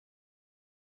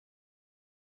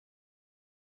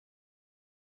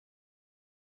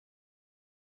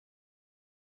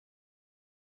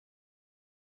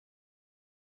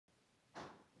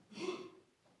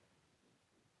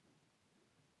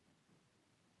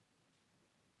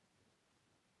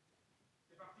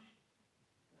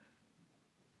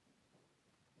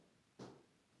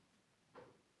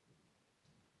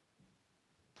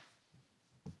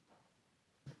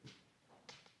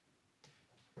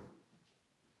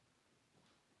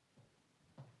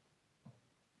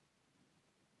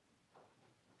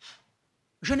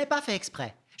Je n'ai pas fait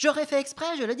exprès. J'aurais fait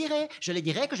exprès, je le dirais. Je le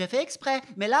dirais que j'ai fait exprès.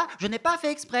 Mais là, je n'ai pas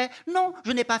fait exprès. Non,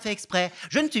 je n'ai pas fait exprès.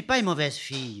 Je ne suis pas une mauvaise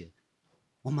fille.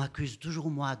 On m'accuse toujours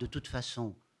moi, de toute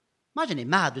façon. Moi, j'en ai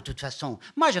marre de toute façon.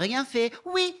 Moi, j'ai rien fait.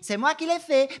 Oui, c'est moi qui l'ai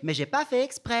fait, mais j'ai pas fait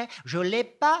exprès. Je l'ai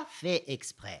pas fait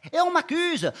exprès. Et on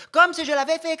m'accuse, comme si je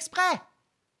l'avais fait exprès.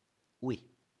 Oui,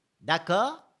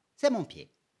 d'accord, c'est mon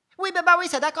pied. Oui, bah oui,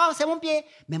 c'est d'accord, c'est mon pied.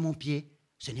 Mais mon pied,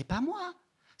 ce n'est pas moi.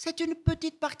 C'est une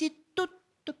petite partie, toute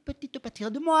petite partie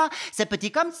de moi. C'est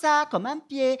petit comme ça, comme un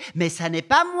pied. Mais ça n'est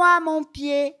pas moi, mon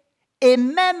pied. Et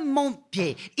même mon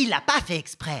pied, il l'a pas fait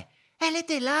exprès. Elle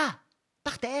était là,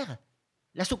 par terre.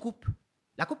 La soucoupe,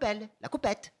 la coupelle, la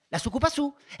coupette, la soucoupe à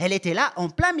sous. Elle était là en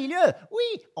plein milieu.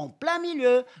 Oui, en plein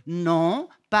milieu. Non,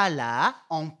 pas là,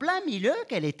 en plein milieu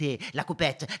qu'elle était. La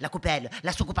coupette, la coupelle,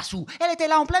 la soucoupe à sous. Elle était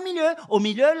là en plein milieu, au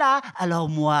milieu là. Alors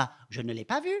moi, je ne l'ai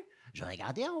pas vue. Je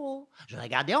regardais en haut, je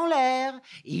regardais en l'air.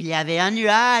 Il y avait un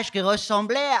nuage qui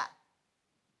ressemblait à...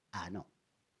 Ah non,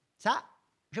 ça,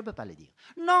 je ne peux pas le dire.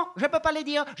 Non, je ne peux pas le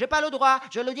dire, je n'ai pas le droit,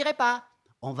 je ne le dirai pas.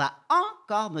 On va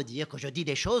encore me dire que je dis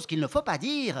des choses qu'il ne faut pas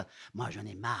dire. Moi, j'en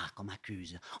ai marre qu'on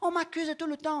m'accuse. On m'accuse tout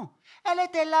le temps. Elle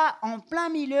était là, en plein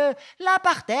milieu, là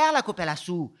par terre, la coupelle à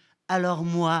sous. Alors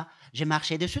moi, j'ai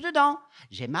marché dessus-dedans.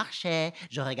 J'ai marché,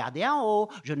 je regardais en haut,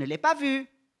 je ne l'ai pas vue.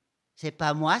 C'est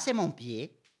pas moi, c'est mon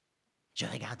pied. Je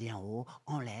regardais en haut,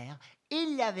 en l'air,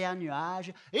 il y avait un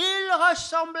nuage, il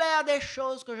ressemblait à des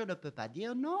choses que je ne peux pas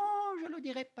dire. Non, je ne le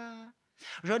dirai pas.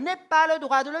 Je n'ai pas le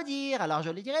droit de le dire, alors je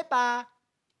ne le dirai pas.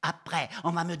 Après,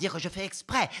 on va me dire que je fais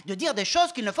exprès de dire des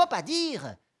choses qu'il ne faut pas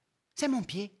dire. C'est mon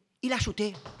pied. Il a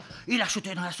shooté. Il a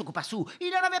shooté dans la soucoupe à sous. Il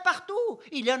y en avait partout.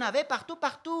 Il y en avait partout,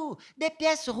 partout. Des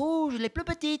pièces rouges, les plus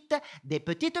petites. Des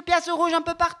petites pièces rouges un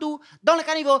peu partout. Dans le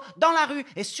caniveau, dans la rue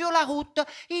et sur la route.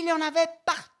 Il y en avait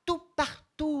partout,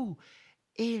 partout.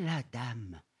 Et la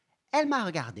dame, elle m'a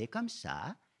regardé comme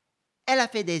ça. Elle a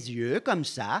fait des yeux comme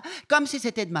ça, comme si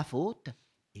c'était de ma faute.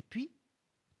 Et puis,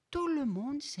 tout le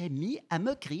monde s'est mis à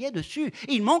me crier dessus.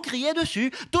 Ils m'ont crié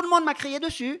dessus. Tout le monde m'a crié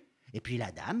dessus. Et puis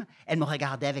la dame, elle me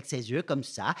regardait avec ses yeux comme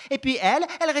ça. Et puis elle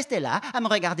restait là à me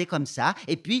regarder comme ça.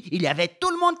 Et puis il y avait tout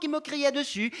le monde qui me criait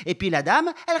dessus. Et puis la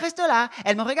dame, elle reste là.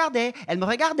 Elle me regardait, elle me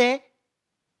regardait.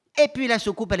 Et puis la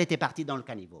soucoupe, elle était partie dans le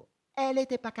caniveau. Elle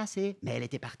n'était pas cassée, mais elle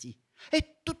était partie. Et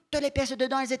toutes les pièces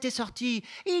dedans, elles étaient sorties.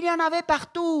 Il y en avait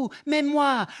partout. Mais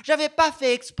moi, j'avais pas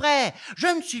fait exprès. Je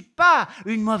ne suis pas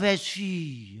une mauvaise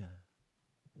fille.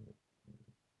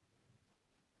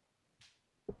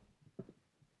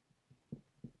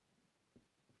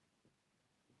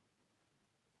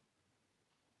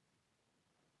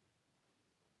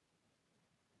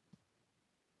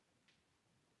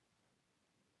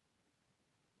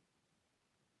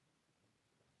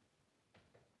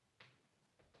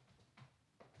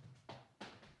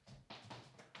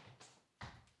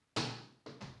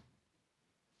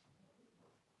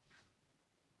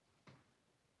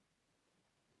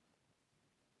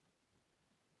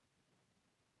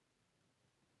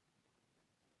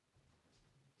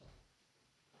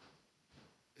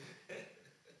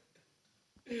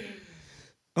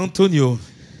 Antonio,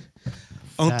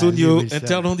 Antonio Wilson.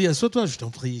 Interlandi, assois-toi, je t'en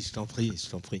prie, je t'en prie, je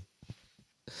t'en prie.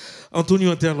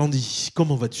 Antonio Interlandi,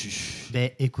 comment vas-tu?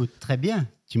 Ben, écoute, très bien.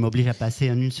 Tu m'obliges à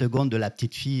passer en une seconde de la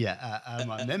petite fille à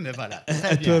moi-même, mais voilà.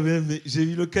 À toi-même. J'ai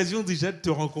eu l'occasion déjà de te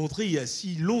rencontrer il y a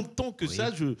si longtemps que Oui.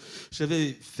 ça.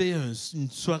 J'avais fait une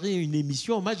soirée, une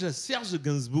émission hommage à Serge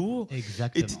Gainsbourg.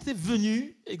 Exactement. Et tu étais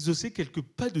venu exaucer quelques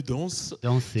pas de danse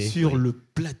Danser, sur oui. le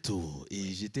plateau.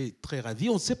 Et j'étais très ravi.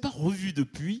 On ne s'est pas revu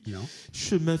depuis. Non.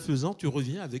 Chemin faisant, tu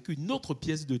reviens avec une autre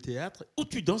pièce de théâtre où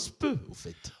tu danses peu, au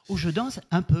fait. Où je danse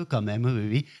un peu quand même, oui,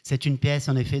 oui. C'est une pièce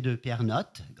en effet de Pierre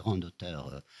Notte, grand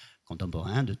auteur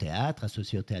contemporain de théâtre,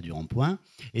 associé au Théâtre du Rond-Point.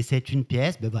 Et c'est une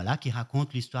pièce voilà, qui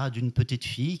raconte l'histoire d'une petite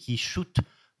fille qui chute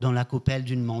dans la coupelle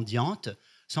d'une mendiante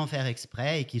sans faire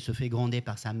exprès et qui se fait gronder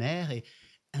par sa mère. Et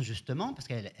injustement, parce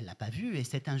qu'elle ne l'a pas vu, et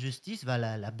cette injustice va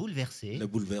la bouleverser. La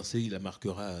bouleverser, il la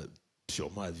marquera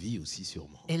sûrement à vie aussi,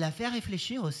 sûrement. Et la faire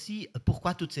réfléchir aussi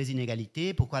pourquoi toutes ces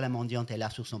inégalités, pourquoi la mendiante est là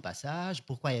sur son passage,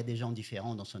 pourquoi il y a des gens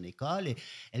différents dans son école. Et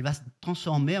elle va se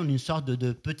transformer en une sorte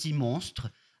de petit monstre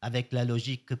avec la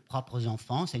logique propre aux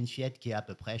enfants. C'est une fillette qui a à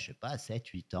peu près, je ne sais pas,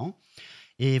 7-8 ans.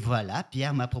 Et voilà,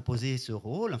 Pierre m'a proposé ce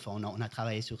rôle. Enfin, on a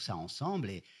travaillé sur ça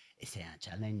ensemble et c'est un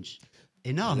challenge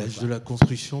énorme. L'âge de la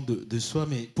construction de soi.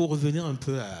 Mais pour revenir un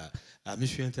peu à M.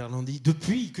 Interlandi,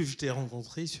 depuis que je t'ai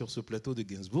rencontré sur ce plateau de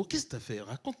Gainsbourg, qu'est-ce que tu as fait?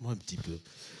 Raconte-moi un petit peu.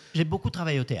 J'ai beaucoup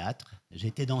travaillé au théâtre.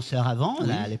 J'étais danseur avant. Oui.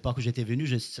 Là, à l'époque où j'étais venu,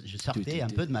 je sortais un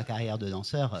peu de ma carrière de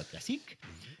danseur classique.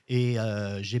 Et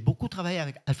j'ai beaucoup travaillé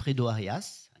avec Alfredo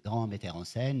Arias, grand metteur en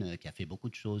scène qui a fait beaucoup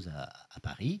de choses à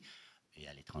Paris et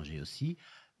à l'étranger aussi.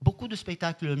 Beaucoup de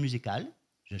spectacles musicaux.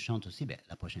 Je chante aussi, ben,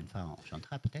 la prochaine fois on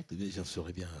chantera peut-être. J'en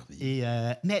serais bien ravi.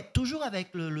 Mais toujours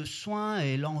avec le soin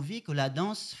et l'envie que la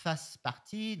danse fasse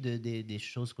partie des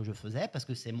choses que je faisais, parce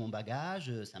que c'est mon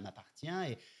bagage, ça m'appartient.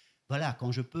 Et voilà,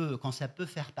 quand ça peut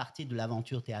faire partie de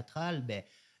l'aventure théâtrale, ben,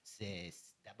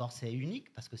 d'abord c'est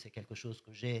unique, parce que c'est quelque chose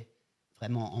que j'ai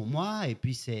vraiment en moi, et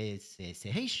puis c'est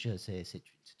riche, c'est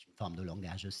une forme de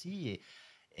langage aussi.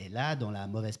 Et là, dans La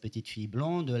mauvaise petite fille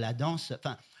blonde, la danse,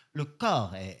 enfin, le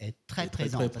corps est très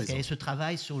présent, parce qu'il y a ce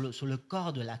travail sur le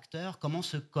corps de l'acteur, comment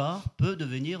ce corps peut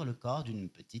devenir le corps d'une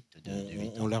petite de 8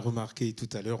 ans. On l'a remarqué tout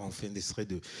à l'heure en fin d'extrait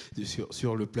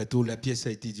sur le plateau. La pièce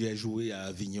a été déjà jouée à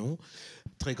Avignon.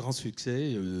 Très grand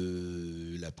succès.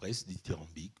 La presse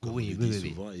dithyrambique, comme on le dit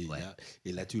souvent. Oui.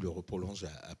 Et là, tu le reprolonges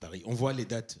à Paris. On voit les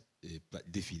dates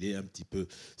défiler un petit peu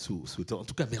sous temps. En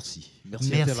tout cas, merci.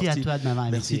 Merci à toi de m'avoir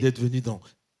invité. Merci d'être venu dans...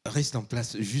 Reste en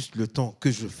place juste le temps que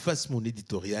je fasse mon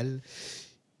éditorial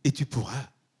et tu pourras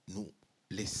nous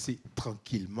laisser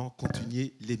tranquillement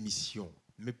continuer l'émission.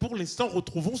 Mais pour l'instant,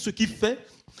 retrouvons ce qui fait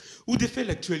ou défait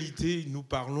l'actualité. Nous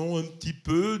parlons un petit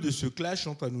peu de ce clash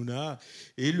entre Hanouna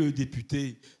et le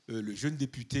jeune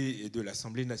député de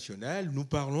l'Assemblée nationale. Nous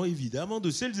parlons évidemment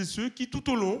de celles et ceux qui, tout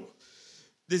au long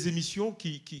des émissions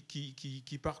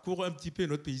qui parcourent un petit peu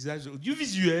notre paysage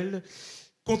audiovisuel,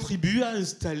 contribue à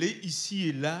installer ici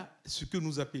et là ce que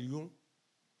nous appelions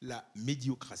la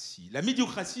médiocratie. La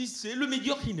médiocratie, c'est le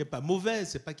médiocre qui n'est pas mauvais,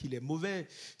 c'est pas qu'il est mauvais,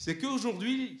 c'est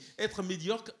qu'aujourd'hui, être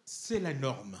médiocre, c'est la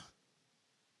norme.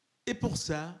 Et pour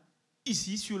ça,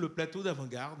 ici, sur le plateau d'Avant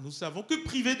Garde, nous savons que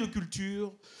privé de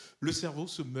culture, le cerveau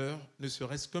se meurt, ne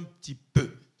serait-ce qu'un petit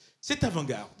peu. C'est Avant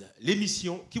Garde,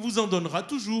 l'émission qui vous en donnera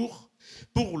toujours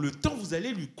pour le temps que vous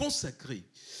allez lui consacrer.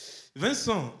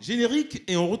 Vincent, générique,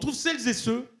 et on retrouve celles et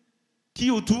ceux qui,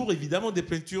 autour évidemment des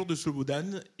peintures de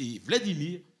Slobodan et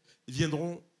Vladimir,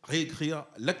 viendront réécrire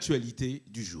l'actualité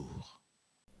du jour.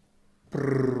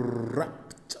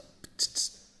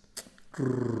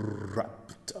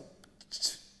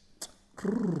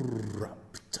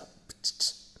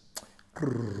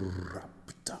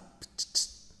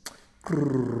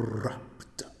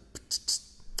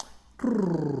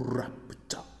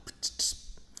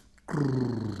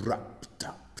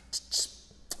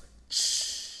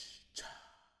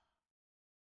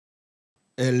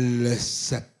 Elle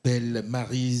s'appelle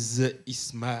Maryse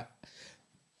Isma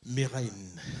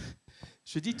Mérène.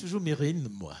 Je dis toujours Mérène,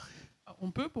 moi.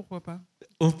 On peut, pourquoi pas.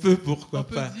 On peut, pourquoi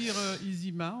pas. On peut dire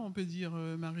Isima, on peut dire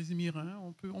Maryse Mirin,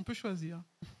 on peut choisir.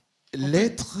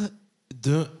 Lettre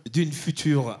d'une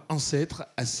future ancêtre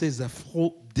à ses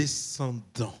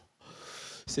afro-descendants.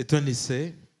 C'est un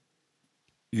essai,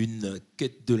 une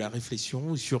quête de la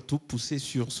réflexion, et surtout poussée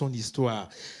sur son histoire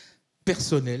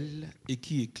personnelle et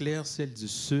qui éclaire celles de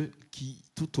ceux qui,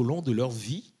 tout au long de leur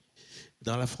vie,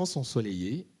 dans la France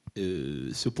ensoleillée,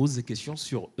 se posent des questions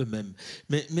sur eux-mêmes.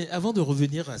 Mais avant de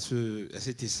revenir à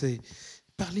cet essai,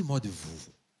 parlez-moi de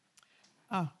vous.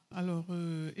 Alors,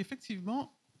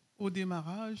 effectivement, au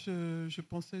démarrage, je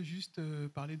pensais juste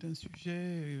parler d'un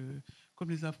sujet comme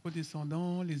les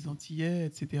afrodescendants, les Antillais,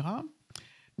 etc.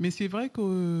 Mais c'est vrai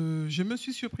que je me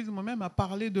suis surprise moi-même à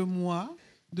parler de moi,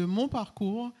 de mon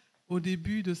parcours au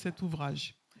début de cet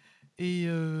ouvrage. Et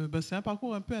c'est un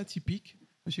parcours un peu atypique.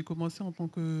 J'ai commencé en tant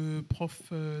que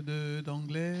prof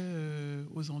d'anglais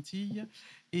aux Antilles.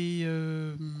 Et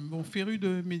féru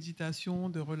de méditation,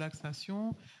 de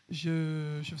relaxation,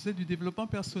 je faisais du développement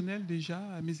personnel déjà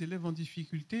à mes élèves en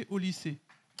difficulté au lycée.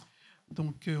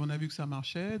 Donc, on a vu que ça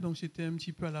marchait. Donc, j'étais un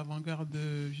petit peu à l'avant-garde,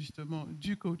 justement,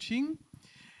 du coaching.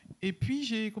 Et puis,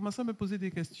 j'ai commencé à me poser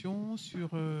des questions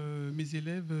sur mes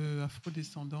élèves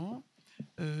afrodescendants,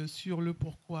 sur le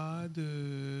pourquoi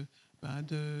d'une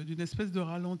espèce de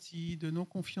ralenti, de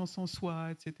non-confiance en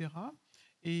soi, etc.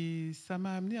 Et ça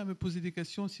m'a amené à me poser des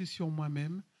questions aussi sur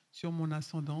moi-même, sur mon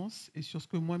ascendance et sur ce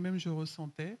que moi-même je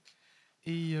ressentais.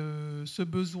 Et ce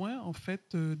besoin, en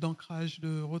fait, d'ancrage,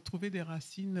 de retrouver des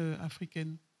racines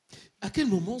africaines. À quel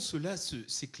moment cela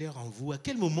s'éclaire en vous? À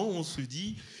quel moment on se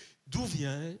dit d'où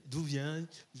vient,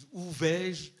 où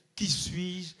vais-je, qui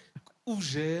suis-je, où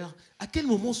gère? À quel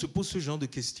moment on se pose ce genre de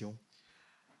questions?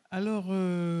 Alors,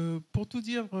 pour tout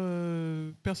dire,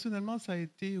 personnellement, ça a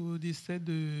été au décès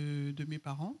de mes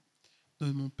parents,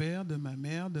 de mon père, de ma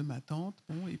mère, de ma tante.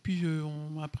 Bon, et puis,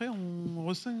 après, on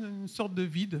ressent une sorte de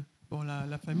vide. Bon,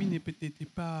 la famille n'était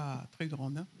pas très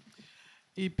grande, hein.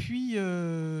 Et puis,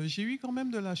 j'ai eu quand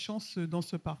même de la chance dans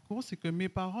ce parcours, c'est que mes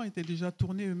parents étaient déjà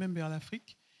tournés eux-mêmes vers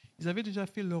l'Afrique. Ils avaient déjà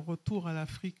fait leur retour à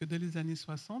l'Afrique dès les années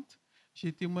 60. J'ai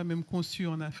été moi-même conçue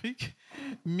en Afrique,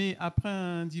 mais après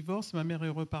un divorce, ma mère est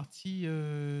repartie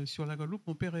sur la Guadeloupe,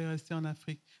 mon père est resté en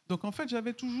Afrique. Donc en fait,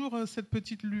 j'avais toujours cette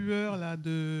petite lueur là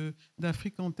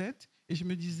d'Afrique en tête, et je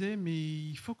me disais, mais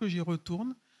il faut que j'y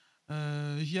retourne.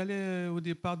 J'y allais au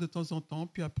départ de temps en temps,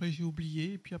 puis après j'ai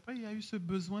oublié, et puis après il y a eu ce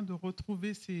besoin de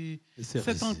retrouver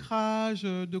cet ancrage,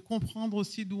 de comprendre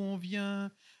aussi d'où on vient,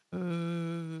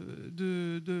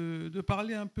 de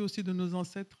parler un peu aussi de nos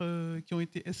ancêtres qui ont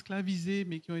été esclavisés,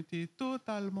 mais qui ont été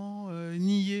totalement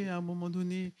niés à un moment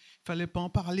donné. Il ne fallait pas en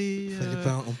parler,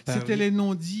 c'était les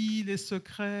non-dits, les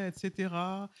secrets, etc.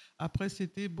 Après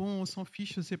c'était bon, on s'en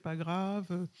fiche, c'est pas grave,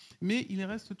 mais il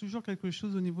reste toujours quelque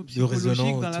chose au niveau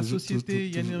psychologique dans la société.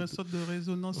 Il y a une sorte de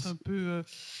résonance un peu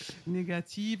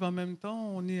négative. En même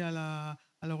temps, on est à la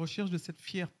recherche de cette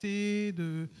fierté,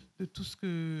 de tout ce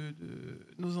que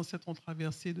nos ancêtres ont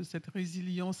traversé, de cette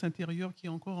résilience intérieure qui est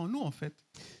encore en nous, en fait.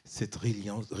 Cette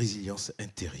résilience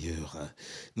intérieure.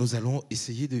 Nous allons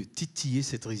essayer de titiller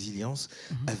cette résilience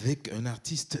avec un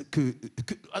artiste que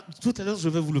tout à l'heure, je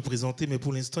vais vous le présenter, mais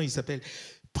pour l'instant, il s'appelle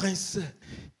Prince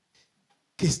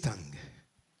Kestang.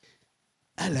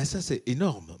 Ah là, ça c'est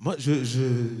énorme. Moi, je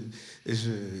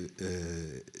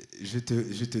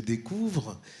te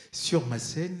découvre sur ma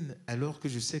scène alors que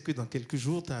je sais que dans quelques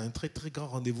jours, tu as un très très grand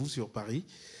rendez-vous sur Paris.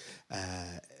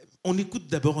 On écoute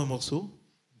d'abord un morceau,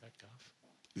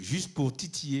 juste pour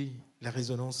titiller la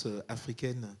résonance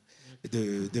africaine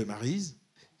de Maryse,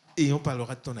 et on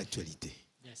parlera de ton actualité.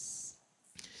 Yes.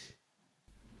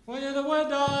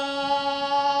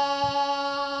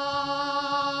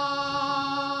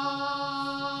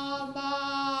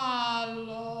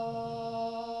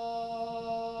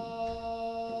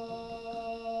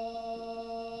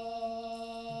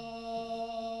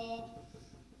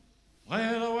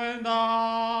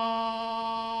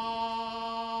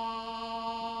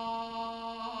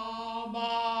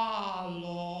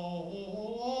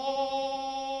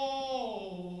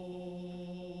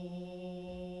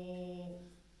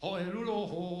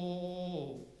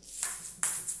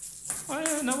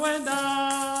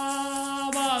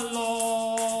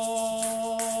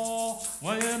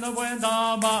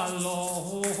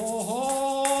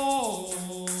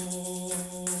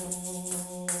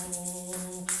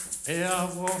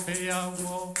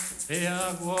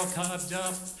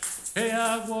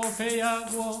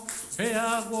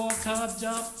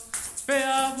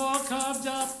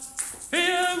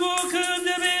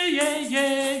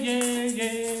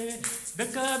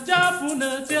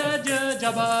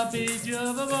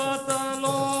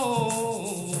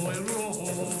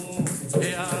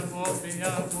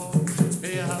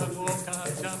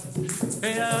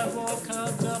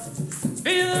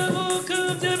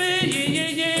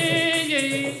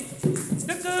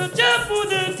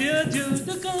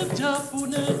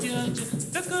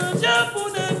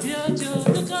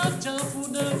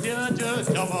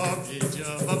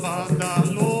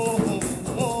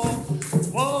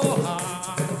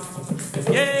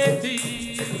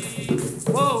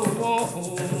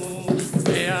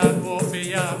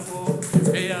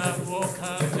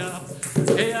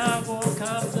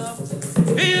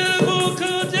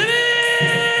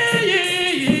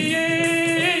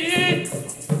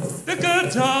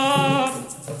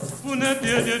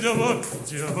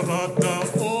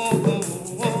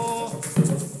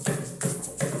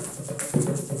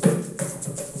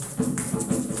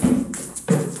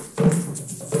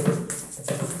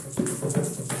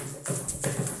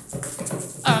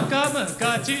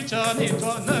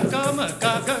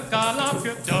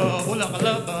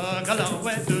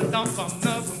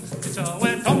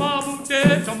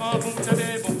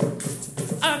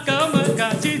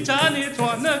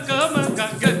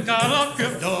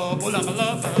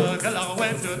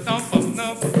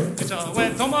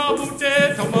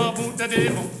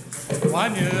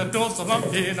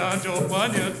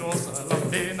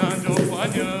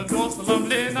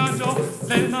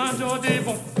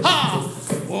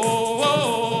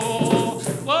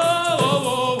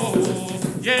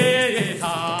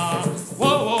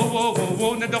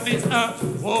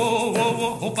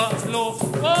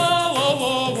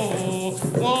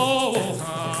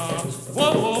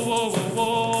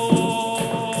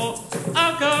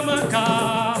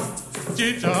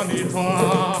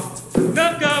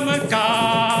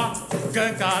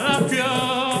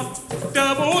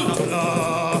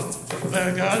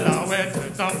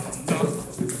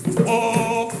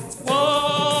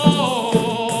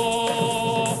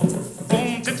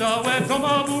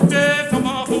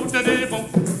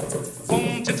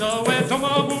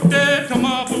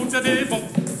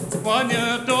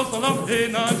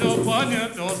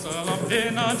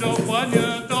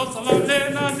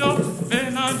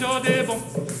 nanjo de bon.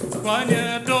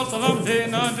 Poignée d'orsalam, les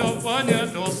nanjo,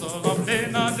 poignée d'orsalam, les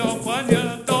nanjo,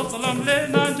 poignée d'orsalam, les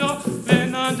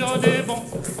nanjo de bon.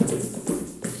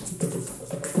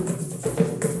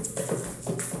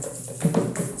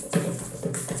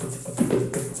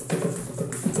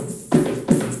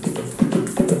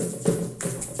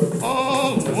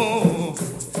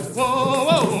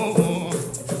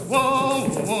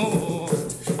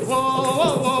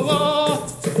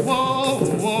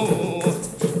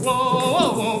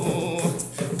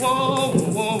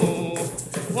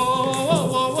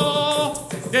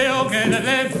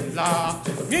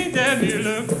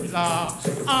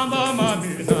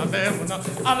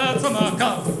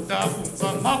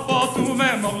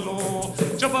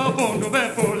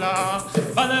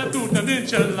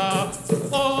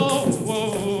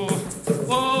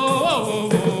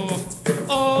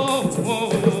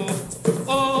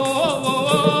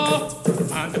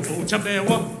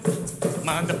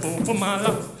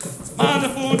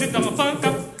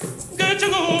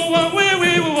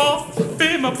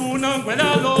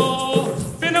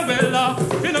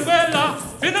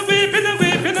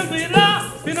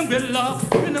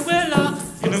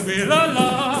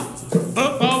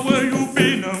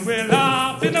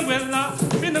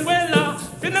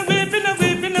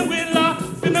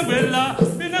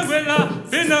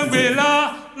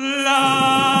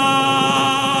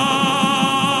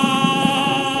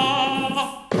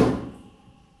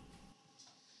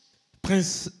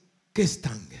 Prince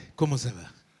Kestang, comment ça va?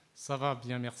 Ça va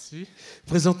bien, merci.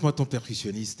 Présente-moi ton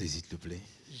percussionniste, s'il te plaît.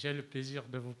 J'ai le plaisir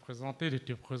de vous présenter, de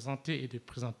te présenter et de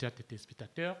présenter à tes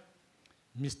téléspectateurs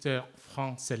Mr.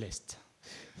 Franck Céleste.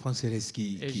 Franck Céleste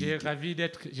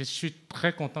je suis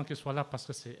très content qu'il soit là parce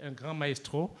que c'est un grand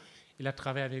maestro. Il a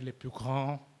travaillé avec les plus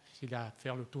grands, il a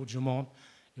fait le tour du monde.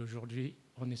 Et aujourd'hui,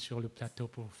 on est sur le plateau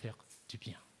pour faire du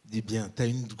bien. Du bien. Tu as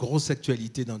une grosse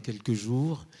actualité dans quelques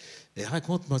jours. Et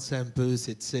raconte-moi ça un peu,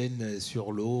 cette scène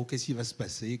sur l'eau. Qu'est-ce qui va se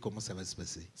passer? Comment ça va se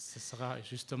passer? Ce sera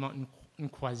justement une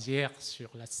croisière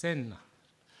sur la Seine.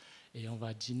 Et on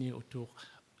va dîner autour,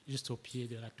 juste au pied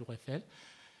de la Tour Eiffel.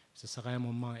 Ce sera un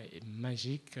moment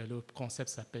magique. Le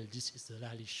concept s'appelle This is the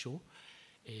Lali Show.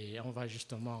 Et on va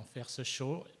justement faire ce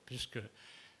show, puisque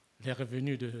les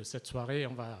revenus de cette soirée,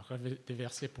 on va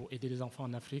déverser pour aider les enfants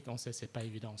en Afrique. On sait que ce n'est pas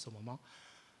évident en ce moment.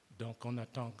 Donc on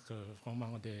attend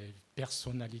vraiment des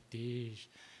personnalités.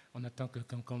 On attend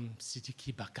quelqu'un comme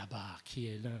Sidiki Bakaba, qui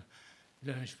est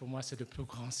pour moi, c'est le plus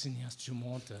grand cinéaste du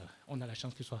monde. On a la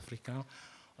chance qu'il soit africain.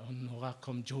 On aura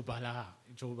comme Joe Ballard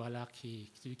qui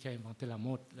a inventé la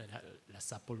mode, la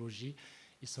sapologie.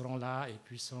 Ils seront là, et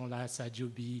puis ils seront là,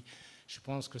 Sadiobi. Je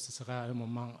pense que ce sera un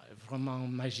moment vraiment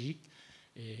magique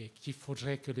et qu'il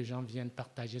faudrait que les gens viennent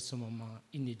partager ce moment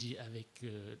inédit avec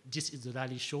This is the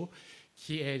Lali Show,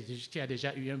 qui a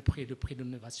déjà eu un prix, le prix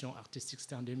d'innovation artistique,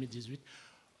 c'était en 2018,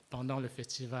 pendant le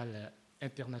festival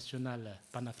international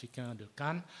panafricain de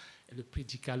Cannes, et le prix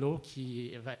d'Icalo,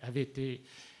 qui avait été...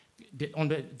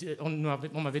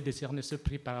 On m'avait décerné ce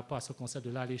prix par rapport à ce concert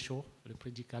de Lali Show, le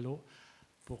prix d'Icalo,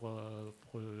 pour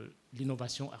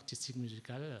l'innovation artistique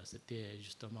musicale. C'était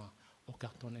justement au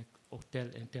Carton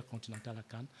Hôtel Intercontinental à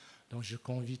Cannes. Donc je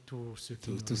convie tous ceux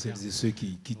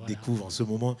qui te découvrent en ce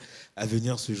moment à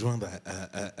venir se joindre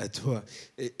à toi.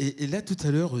 Et là, tout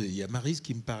à l'heure, il y a Maryse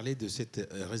qui me parlait de cette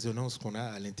résonance qu'on a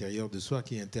à l'intérieur de soi,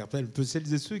 qui interpelle un peu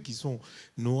celles et ceux qui sont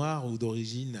noirs ou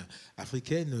d'origine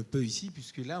africaine, un peu ici,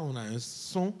 puisque là, on a un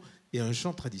son et un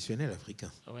chant traditionnel africain.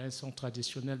 Oui, un son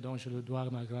traditionnel dont je le dois à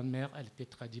ma grand-mère. Elle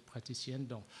était praticienne,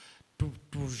 donc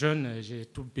tout jeune,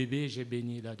 tout bébé, j'ai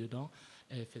baigné là-dedans.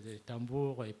 Elle faisait des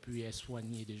tambours et puis elle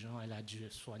soignait des gens. Elle a dû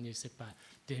soigner, c'est pas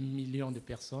des millions de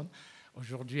personnes.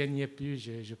 Aujourd'hui, elle n'y est plus.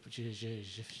 Je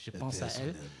pense à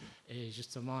elle. Et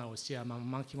justement, aussi à ma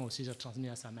maman qui m'a aussi transmis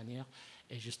à sa manière.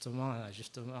 Et justement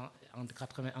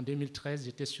en 2013,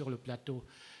 j'étais sur le plateau.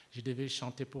 Je devais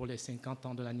chanter pour les 50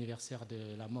 ans de l'anniversaire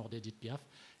de la mort d'Edith Piaf.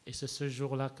 Et c'est ce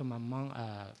jour-là que maman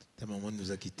Ta maman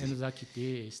nous a quittés. Elle nous a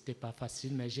quittés et c'était pas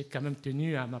facile, mais j'ai quand même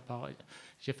tenu à ma parole.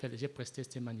 J'ai presté,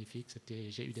 c'était magnifique.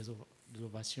 J'ai eu des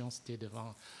ovations, c'était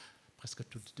devant presque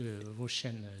toutes vos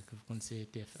chaînes que vous connaissez,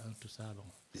 TF1, tout ça. Bon,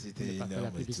 c'était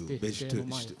énorme et tout.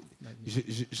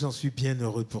 J'en suis bien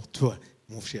heureux pour toi,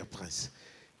 mon cher Prince.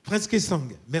 Prince Kestang,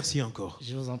 merci encore.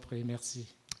 Je vous en prie, merci.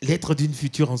 L'être d'une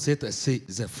future ancêtre à ses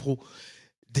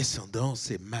afro-descendants,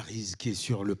 c'est Maryse qui est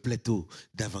sur le plateau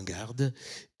d'Avant Garde.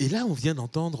 Et là, on vient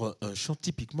d'entendre un chant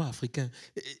typiquement africain.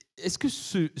 Est-ce que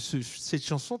cette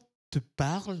chanson te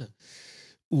parle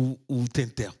ou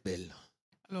t'interpelle?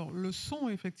 Alors, le son,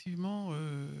 effectivement,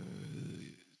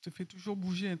 te fait toujours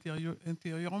bouger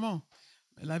intérieurement.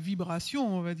 La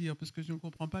vibration, on va dire, parce que je ne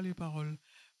comprends pas les paroles.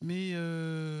 Mais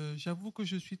j'avoue que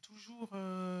je suis toujours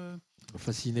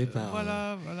Fasciné par...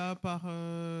 voilà, par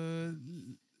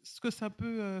ce que ça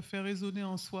peut faire résonner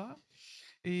en soi.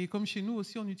 Et comme chez nous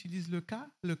aussi, on utilise le ka.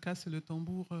 Le ka, c'est le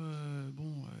tambour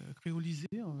créolisé,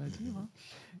 on va dire. Hein.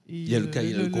 Et, il y a le ka, il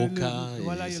y a le gros ka.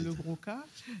 Voilà, il y a le gros ka.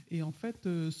 Et en fait,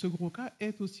 ce gros ka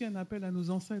est aussi un appel à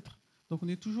nos ancêtres. Donc on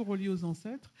est toujours relié aux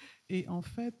ancêtres. Et en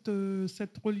fait,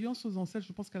 cette reliance aux ancêtres,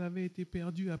 je pense qu'elle avait été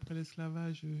perdue après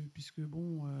l'esclavage, puisque,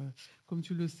 bon, comme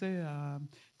tu le sais,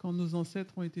 quand nos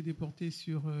ancêtres ont été déportés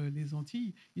sur les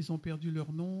Antilles, ils ont perdu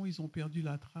leur nom, ils ont perdu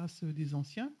la trace des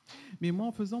anciens. Mais moi,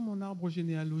 en faisant mon arbre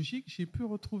généalogique, j'ai pu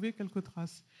retrouver quelques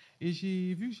traces. Et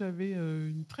j'ai vu que j'avais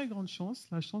une très grande chance,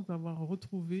 la chance d'avoir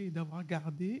retrouvé et d'avoir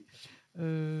gardé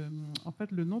en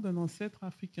fait, le nom d'un ancêtre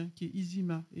africain qui est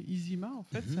Izima. Et Izima, en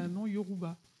fait, c'est un nom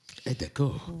yoruba.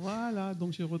 D'accord. Voilà,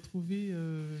 donc j'ai retrouvé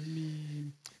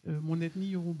mon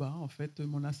ethnie yoruba, en fait,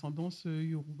 mon ascendance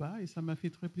yoruba, et ça m'a fait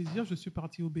très plaisir. Je suis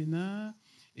partie au Bénin,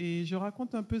 et je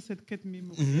raconte un peu cette quête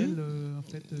mémorielle, en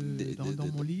fait, dans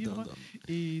mon livre,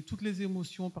 et toutes les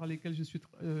émotions par lesquelles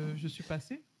je suis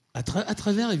passée. À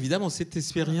travers, évidemment, cette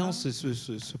expérience,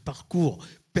 ce parcours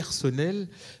personnel,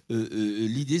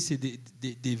 l'idée, c'est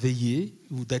d'éveiller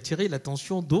ou d'attirer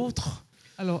l'attention d'autres.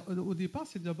 Alors, au départ,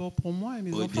 c'est d'abord pour moi et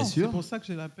mes enfants. C'est pour ça que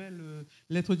je l'appelle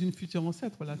l'être d'une future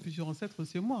ancêtre. La future ancêtre,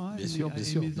 c'est moi. Hein, bien sûr,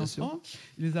 mes enfants.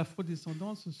 Les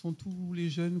afro-descendants, ce sont tous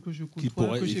les jeunes que je côtoie, qui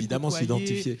pourraient que j'ai évidemment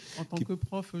s'identifier. En tant que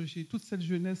prof, j'ai toute cette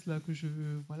jeunesse-là que je...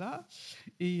 Voilà.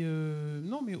 Et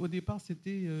non, mais au départ,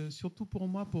 c'était surtout pour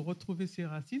moi, pour retrouver ces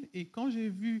racines. Et quand j'ai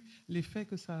vu l'effet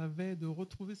que ça avait de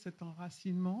retrouver cet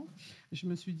enracinement, je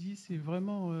me suis dit, c'est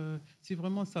vraiment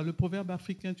ça. Le proverbe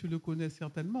africain, tu le connais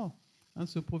certainement. Hein,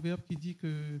 ce proverbe qui dit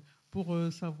que pour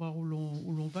savoir où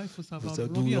l'on va, il faut savoir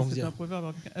d'où l'on vient. C'est un proverbe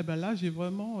africain. Eh ben là, j'ai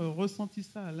vraiment ressenti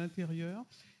ça à l'intérieur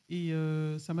et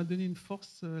ça m'a donné une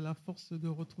force, la force de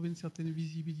retrouver une certaine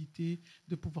visibilité,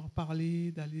 de pouvoir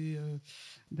parler,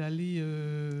 d'aller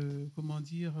comment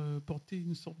dire, porter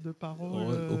une sorte de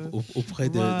parole auprès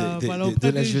de la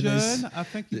des jeunesse, jeunes,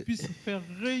 afin qu'ils puissent faire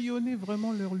rayonner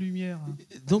vraiment leur lumière.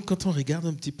 Donc, quand on regarde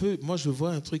un petit peu, moi, je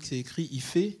vois un truc, c'est écrit « il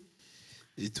fait ».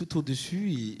 Et tout au-dessus,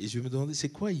 et je me demandais, c'est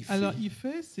quoi il fait? Alors, il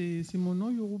fait, c'est mon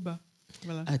nom yoruba.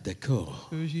 Voilà. Ah, d'accord.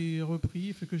 Que j'ai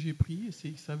repris, que j'ai pris.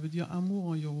 Ça veut dire amour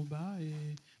en yoruba. Et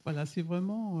voilà, c'est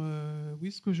vraiment,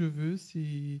 oui, ce que je veux,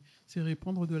 c'est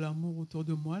répandre de l'amour autour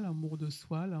de moi, l'amour de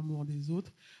soi, l'amour des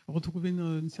autres. Retrouver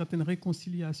une certaine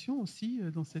réconciliation aussi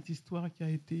dans cette histoire qui a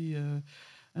été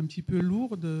un petit peu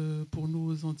lourde pour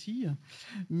nos Antilles.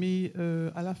 Mais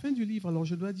à la fin du livre, alors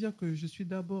je dois dire que je suis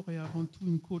d'abord et avant tout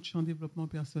une coach en développement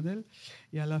personnel.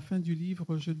 Et à la fin du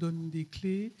livre, je donne des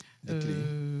clés,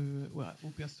 voilà, aux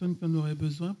personnes qui en auraient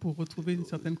besoin pour retrouver une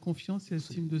certaine confiance et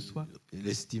estime de soi.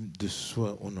 L'estime de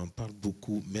soi, on en parle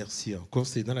beaucoup. Merci encore.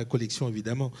 C'est dans la collection,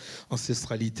 évidemment,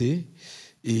 Ancestralité.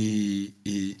 Et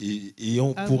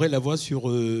on pourrait la voir sur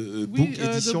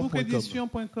bookédition.com.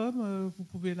 Bookédition.com, vous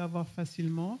pouvez la voir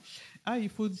facilement. Ah, il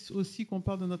faut aussi qu'on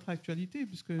parle de notre actualité,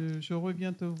 puisque je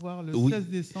reviens te voir le 16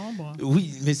 décembre.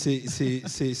 Oui, mais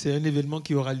c'est un événement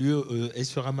qui aura lieu et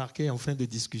sera marqué en fin de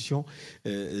discussion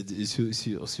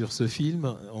sur ce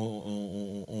film.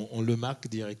 On le marque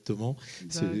directement,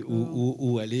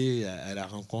 ou aller à la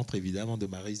rencontre, évidemment, de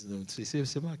Maryse.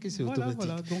 C'est marqué, c'est automatique.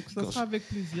 Voilà, donc ça sera avec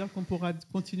plaisir qu'on pourra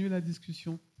continuer la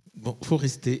discussion. Bon, il faut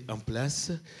rester en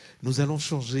place. Nous allons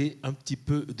changer un petit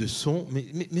peu de son,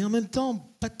 mais en même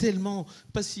temps, pas tellement,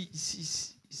 pas si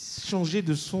changer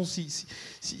de son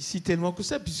si tellement que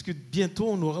ça, puisque bientôt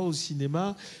on aura au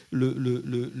cinéma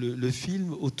le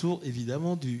film Autour,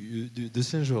 évidemment, de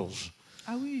Saint-Georges.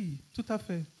 Ah oui, tout à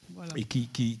fait. Voilà. Et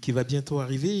qui va bientôt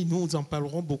arriver. Et nous en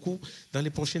parlerons beaucoup dans les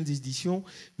prochaines éditions.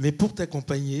 Mais pour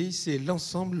t'accompagner, c'est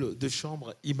l'ensemble de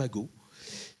Chambre Imago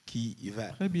qui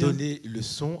va donner le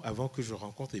son avant que je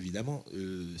rencontre évidemment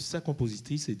sa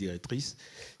compositrice et directrice,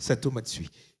 Sato Matsui.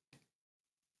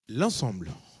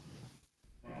 L'ensemble.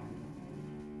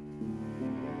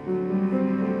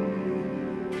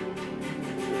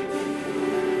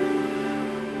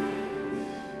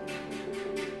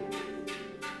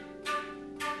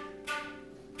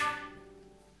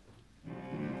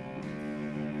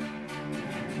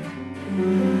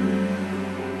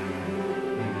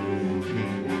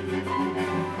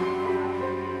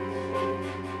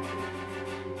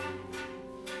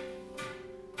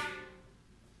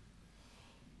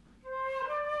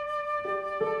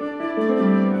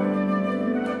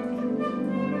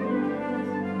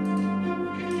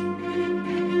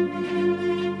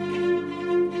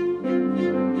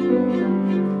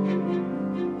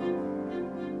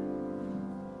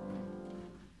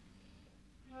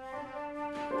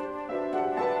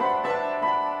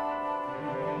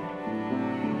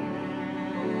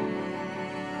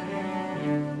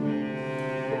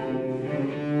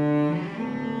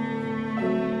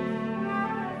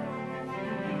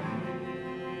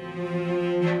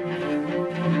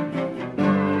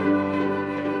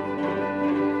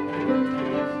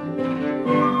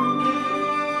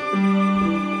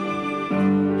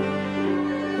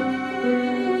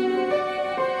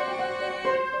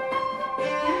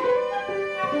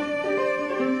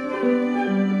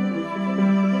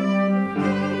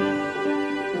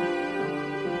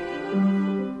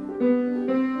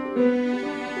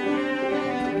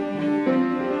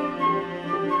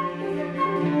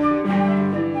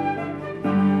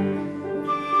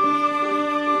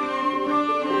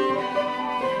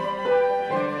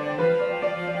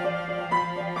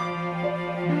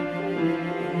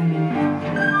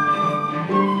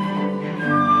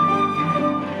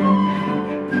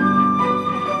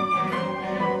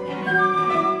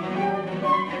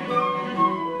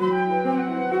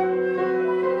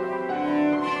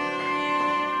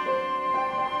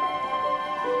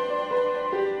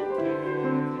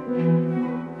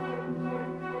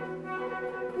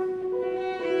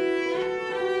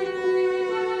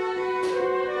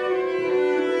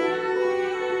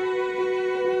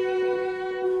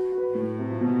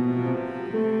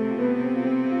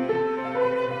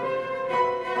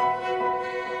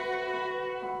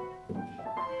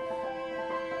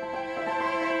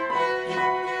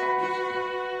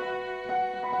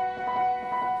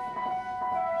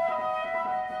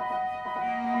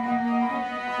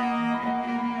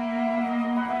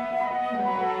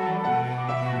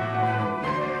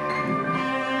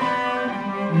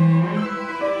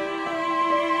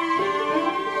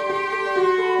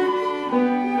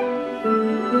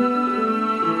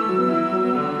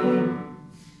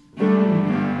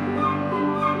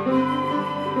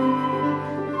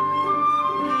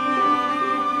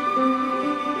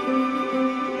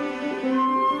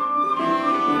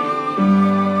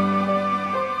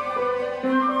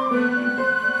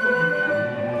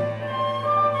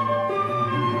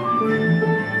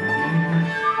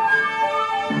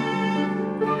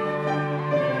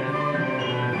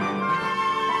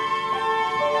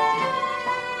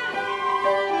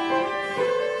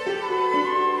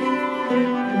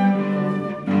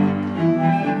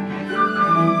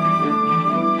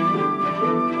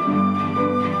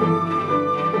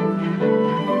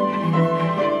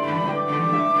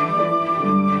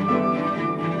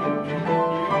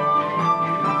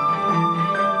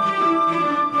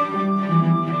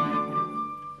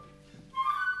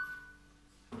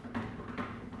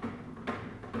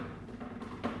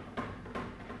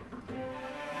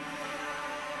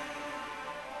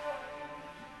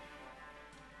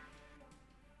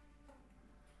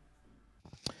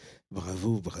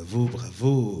 bravo, bravo,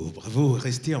 bravo, bravo.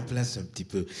 Restez en place un petit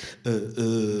peu.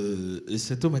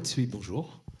 Sato Matsui,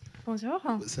 bonjour. Bonjour.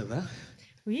 Ça va?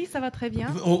 Oui, ça va très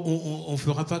bien. On ne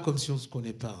fera pas comme si on ne se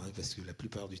connaît pas, hein, parce que la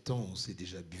plupart du temps, on s'est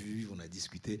déjà bu, on a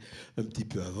discuté un petit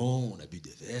peu avant, on a bu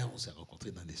des verres, on s'est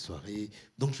rencontrés dans des soirées.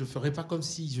 Donc, je ne ferai pas comme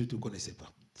si je ne te connaissais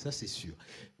pas. Ça, c'est sûr.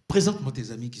 Présente-moi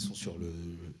tes amis qui sont sur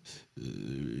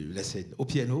la scène. Au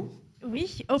piano?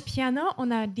 Oui, au piano,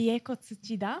 on a Diego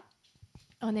Tsuchida.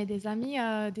 On est des amis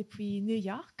depuis New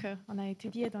York. On a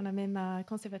étudié dans le même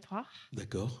conservatoire.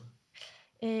 D'accord.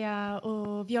 Et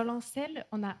au violoncelle,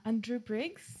 on a Andrew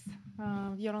Briggs,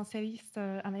 un violoncelliste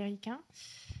américain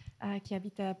qui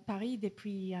habite à Paris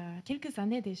depuis quelques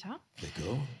années déjà.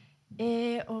 D'accord.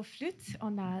 Et au flûte,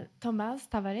 on a Thomas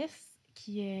Tavares,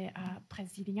 qui est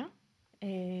brésilien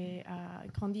et a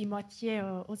grandi moitié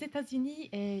aux États-Unis.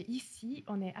 Et ici,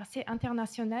 on est assez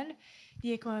international.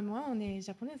 Diego et moi, on est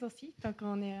japonais aussi, donc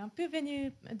on est un peu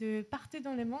venus de partout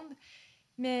dans le monde.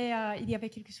 Mais il y avait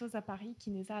quelque chose à Paris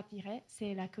qui nous a attirés,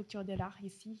 c'est la culture de l'art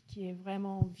ici, qui est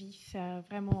vraiment vif,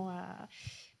 vraiment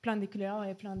plein de couleurs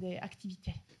et plein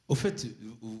d'activités. Au fait,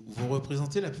 vous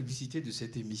représentez la publicité de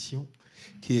cette émission,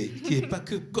 qui est pas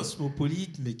que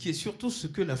cosmopolite, mais qui est surtout ce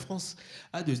que la France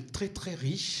a de très très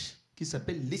riche, qui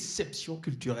s'appelle l'exception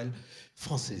culturelle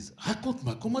française.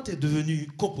 Raconte-moi, comment tu es devenue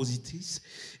compositrice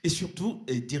et surtout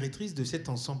directrice de cet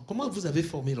ensemble? Comment vous avez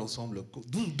formé l'ensemble?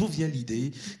 D'où vient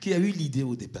l'idée? Qui a eu l'idée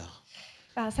au départ?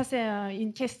 Ça, c'est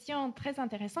une question très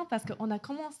intéressante parce qu'on a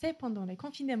commencé pendant le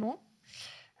confinement.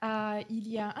 Il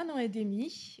y a 1 an et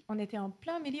demi, on était en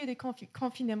plein milieu du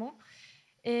confinement.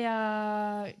 Et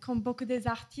comme beaucoup des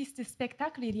artistes de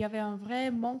spectacle, il y avait un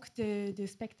vrai manque de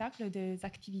spectacles, des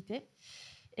activités.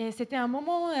 Et c'était un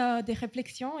moment de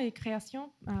réflexion et de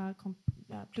création, comme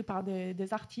la plupart des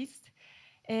artistes.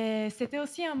 Et c'était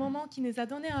aussi un moment qui nous a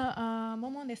donné un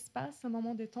moment d'espace, un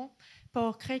moment de temps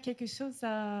pour créer quelque chose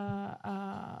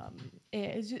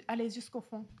et aller jusqu'au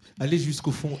fond. Aller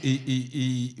jusqu'au fond.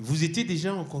 Et vous étiez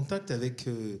déjà en contact avec...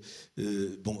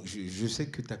 bon, je sais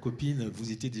que ta copine,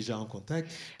 vous étiez déjà en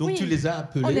contact. Donc, oui, tu les as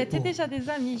appelés. On était déjà des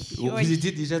amis. Vous oui.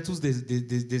 étiez déjà tous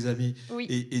des amis. Oui.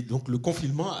 Et donc, le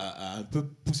confinement a un peu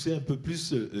poussé un peu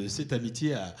plus cette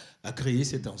amitié à créer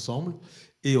cet ensemble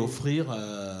et offrir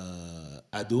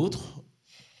à d'autres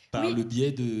par le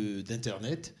biais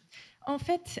d'Internet. En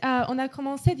fait, on a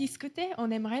commencé à discuter,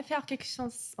 on aimerait faire quelque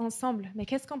chose ensemble, mais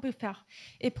qu'est-ce qu'on peut faire?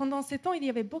 Et pendant ce temps, il y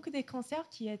avait beaucoup de concerts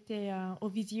qui étaient en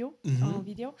vidéo,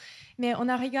 mais on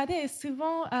a regardé et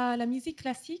souvent la musique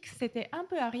classique, c'était un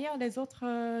peu arrière les autres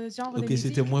genres de musique.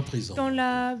 C'était moins présent. Dans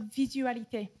la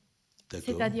visualité.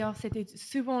 C'est-à-dire, c'était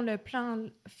souvent le plan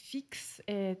fixe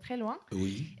et très loin.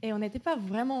 Oui. Et on n'était pas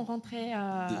vraiment rentré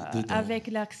avec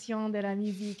l'action de la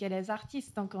musique et les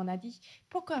artistes. Donc, on a dit,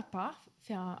 pourquoi pas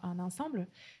faire un ensemble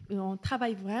où on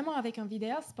travaille vraiment avec un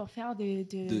vidéaste pour faire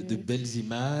de belles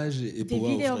images et des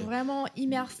vidéos vraiment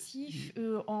immersives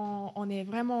où on est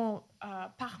vraiment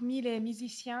parmi les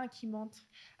musiciens qui montrent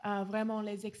vraiment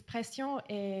les expressions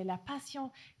et la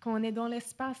passion. Quand on est dans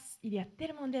l'espace, il y a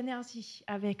tellement d'énergie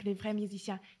avec les vrais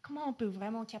musiciens. Comment on peut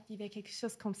vraiment captiver quelque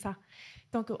chose comme ça?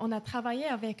 Donc, on a travaillé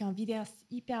avec un vidéaste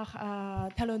hyper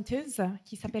talenteuse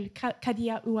qui s'appelle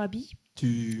Kadia Ouabi.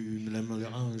 Tu me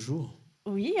l'amèneras un jour?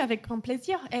 Oui, avec grand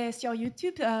plaisir. Et sur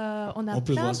YouTube, on a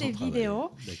plein de vidéos.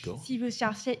 Si vous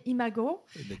cherchez Imago,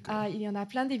 il y en a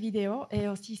plein de vidéos. Et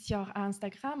aussi sur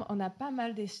Instagram, on a pas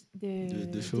mal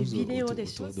de choses, vidéos,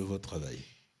 autour de votre travail.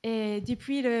 Et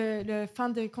depuis le fin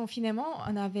de confinement,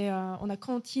 on a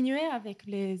continué avec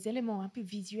les éléments un peu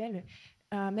visuels.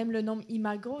 Même le nom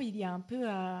Imago, il y a un peu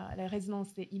la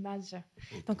résonance des images.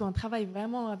 Donc, on travaille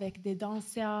vraiment avec des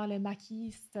danseurs, les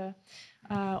maquillistes.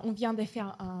 On vient de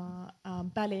faire un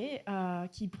ballet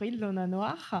qui brille dans le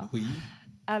noir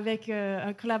avec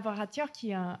un collaborateur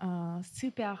qui est un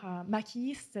super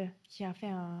maquilliste qui a fait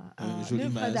un joli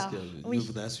œuvre d'art. Un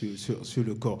œuvre d'art sur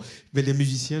le corps. Mais les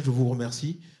musiciens, je vous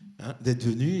remercie d'être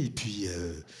venus. Et puis,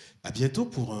 à bientôt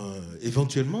pour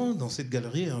éventuellement, dans cette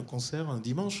galerie, un concert un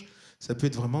dimanche. Ça peut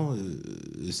être vraiment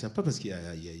sympa parce qu'il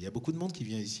y a beaucoup de monde qui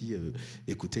vient ici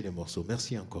écouter les morceaux.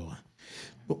 Merci encore.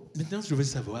 Bon, maintenant, je veux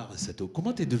savoir, Sato,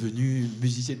 comment tu es devenue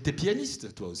musicienne? Tu es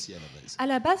pianiste, toi aussi, à la base? À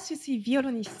la base, je suis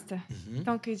violoniste.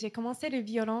 Donc, j'ai commencé le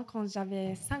violon quand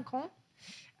j'avais 5 ans.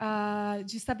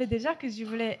 Je savais déjà que je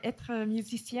voulais être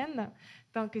musicienne.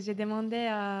 Donc, j'ai demandé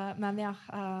à ma mère,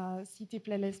 s'il te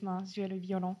plaît, laisse-moi jouer le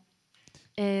violon.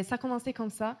 Et ça a commencé comme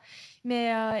ça.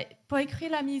 Mais pour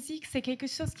écrire la musique, c'est quelque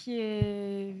chose qui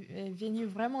est venu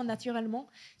vraiment naturellement.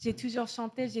 J'ai toujours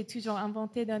chanté, j'ai toujours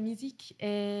inventé de la musique.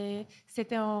 Et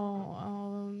c'était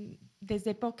en des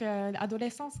époques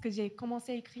adolescentes que j'ai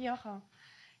commencé à écrire.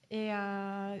 Et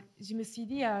je me suis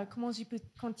dit, comment je peux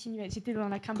continuer? J'étais dans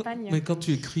la campagne. Mais quand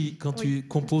tu écris, quand tu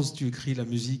composes, tu écris la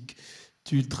musique,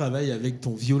 tu travailles avec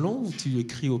ton violon ou tu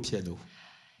écris au piano?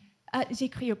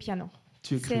 J'écris au piano.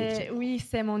 Oui,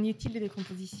 c'est mon outil de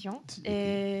composition.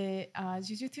 Et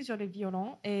je joue toujours le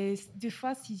violon. Et des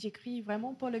fois, si j'écris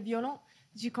vraiment pour le violon,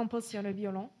 je compose sur le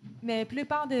violon. Mais la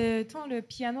plupart du temps, le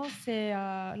piano, c'est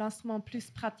l'instrument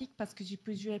plus pratique parce que je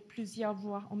peux jouer plusieurs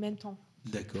voix en même temps.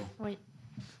 D'accord. Oui.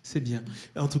 C'est bien.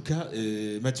 En tout cas,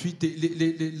 Mathieu,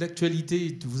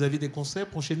 l'actualité, vous avez des concerts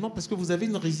prochainement parce que vous avez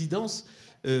une résidence.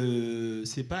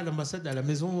 C'est pas à l'ambassade, à la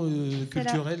maison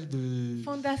culturelle de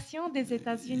Fondation des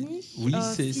États-Unis, oui,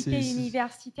 cité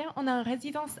universitaire. On a une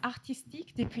résidence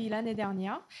artistique depuis l'année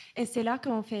dernière et c'est là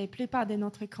qu'on fait la plupart de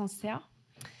notre concerts.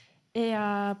 Et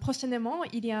prochainement,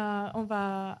 on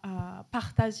va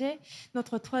partager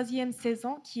notre 3e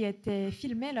saison qui était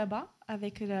filmée là-bas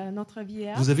avec notre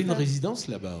vidéaste. Vous avez une résidence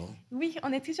là-bas, hein? Oui,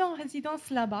 on est toujours en résidence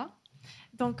là-bas.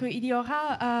 Donc, il y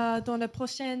aura dans les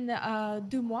prochaines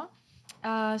 2 mois,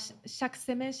 chaque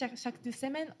semaine, chaque 2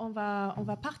 semaines, on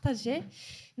va partager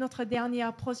notre dernier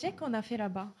projet qu'on a fait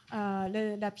là-bas,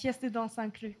 la pièce de danse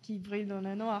inclus qui brille dans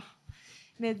le noir,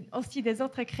 mais aussi des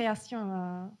autres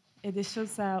créations et des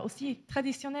choses aussi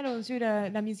traditionnelles, au jeu de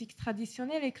la musique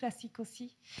traditionnelle et classique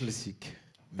aussi. Classique.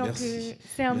 Donc, merci.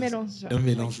 C'est un mélange. Un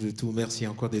mélange de tout. Merci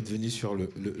encore d'être venu sur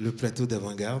le plateau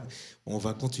d'Avant Garde. On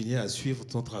va continuer à suivre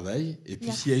ton travail. Et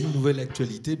puis, s'il y a une nouvelle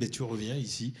actualité, ben, tu reviens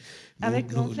ici. Avec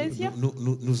grand plaisir.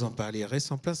 Nous en parler.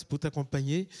 Reste en place pour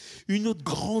t'accompagner. Une autre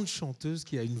grande chanteuse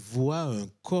qui a une voix, un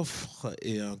coffre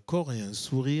et un corps et un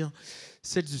sourire.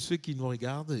 Celles de ceux qui nous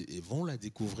regardent et vont la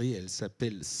découvrir. Elle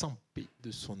s'appelle Sampé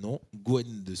de son nom,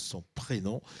 Gwen de son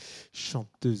prénom,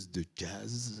 chanteuse de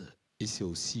jazz. Et c'est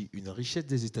aussi une richesse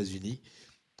des États-Unis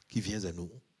qui vient à nous,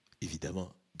 évidemment,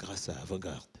 grâce à Avant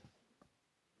Garde.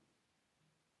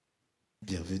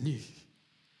 Bienvenue.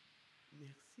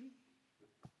 Merci.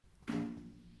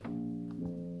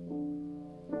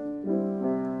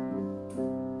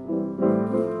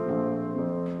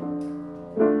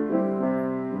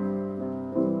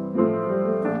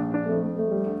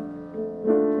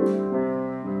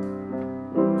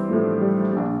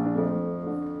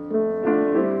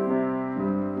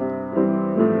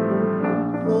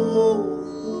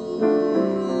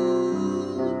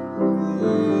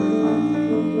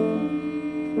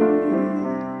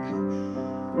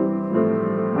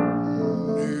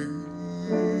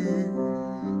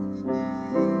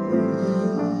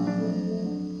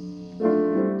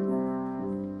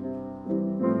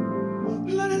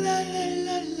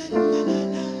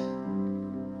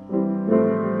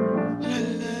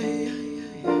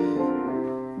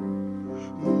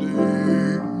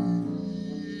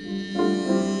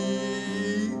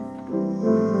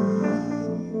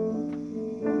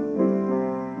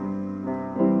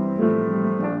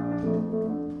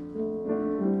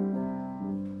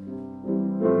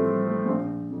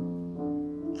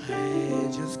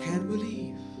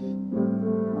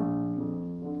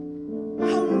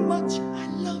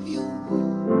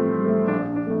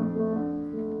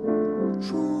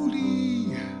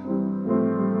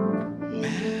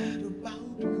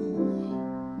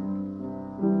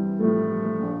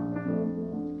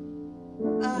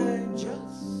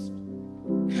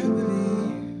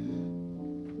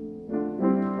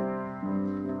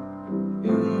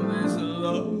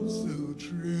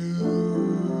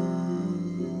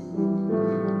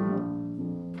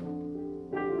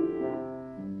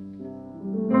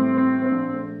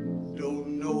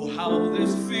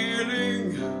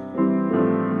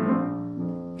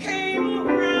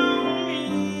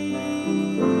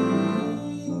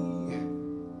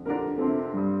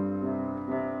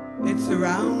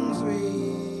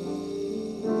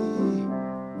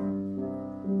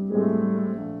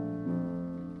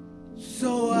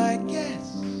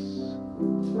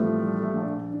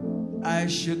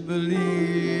 should believe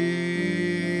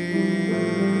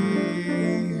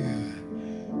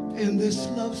in this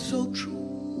love so true.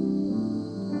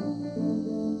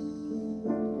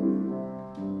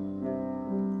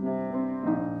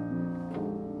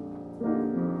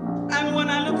 And when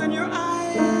I look in your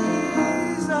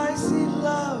eyes, I see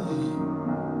love.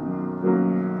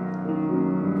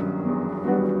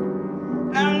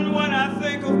 And when I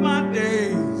think of my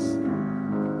days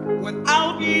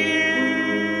without you,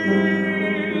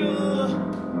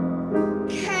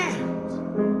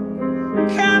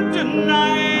 can't deny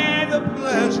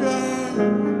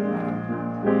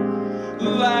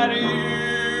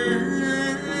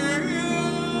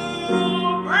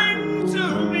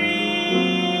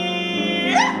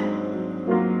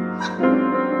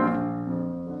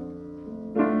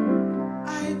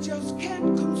just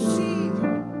can't conceive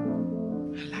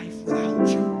life without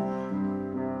you.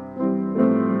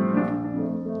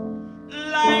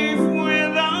 Life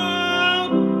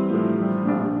without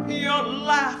your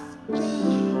laughter.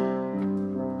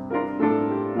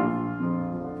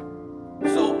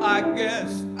 So I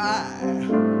guess I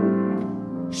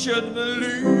should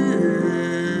believe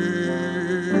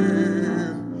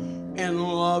in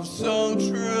love so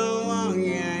true.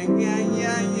 Yeah, yeah,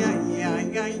 yeah, yeah, yeah,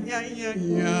 yeah, yeah, yeah,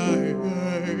 yeah.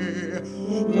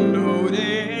 No,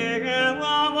 they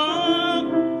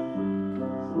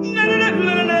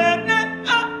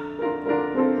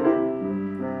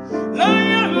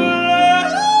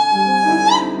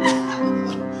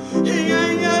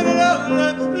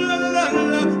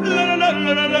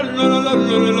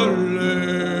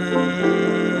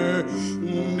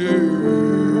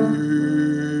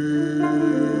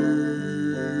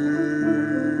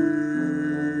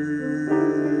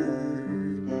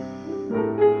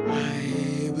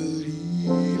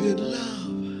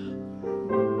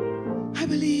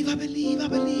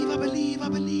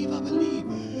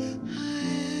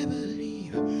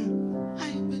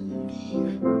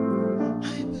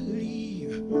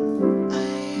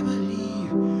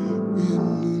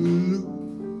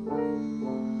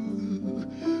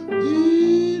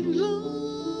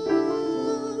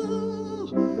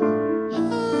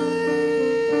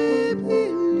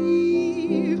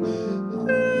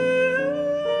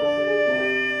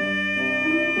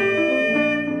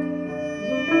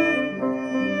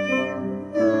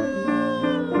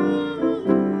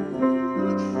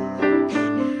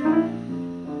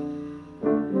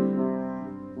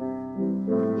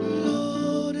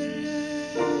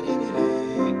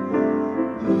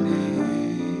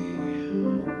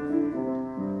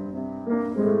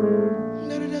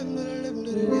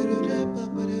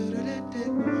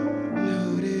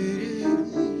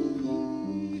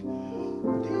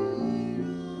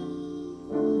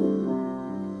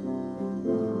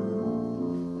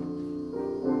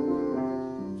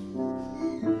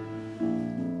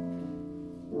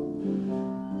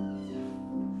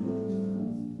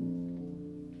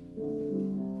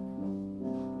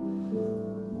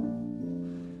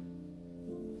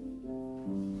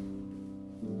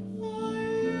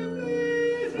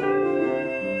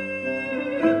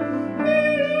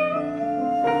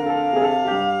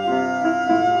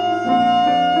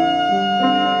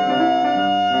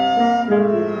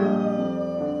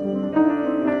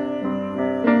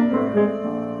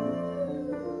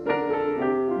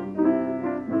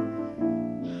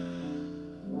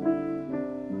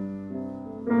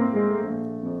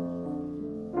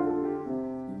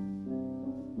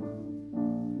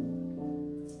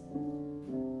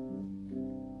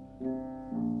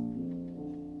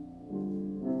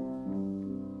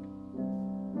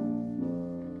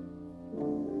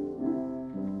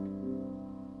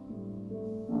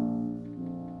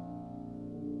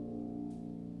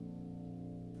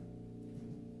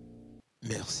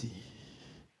Merci.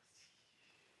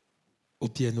 Au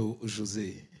piano,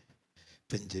 José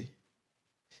Pende.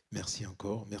 Merci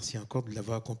encore de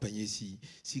l'avoir accompagné si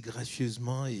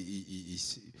gracieusement et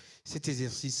cet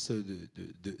exercice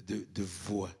de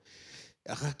voix.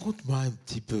 Raconte-moi un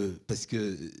petit peu, parce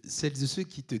que celles et ceux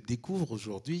qui te découvrent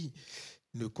aujourd'hui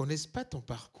ne connaissent pas ton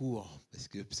parcours, parce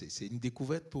que c'est une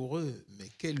découverte pour eux. Mais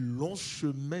quel long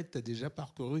chemin tu as déjà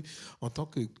parcouru en tant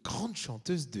que grande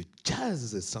chanteuse de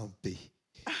jazz, sans paix.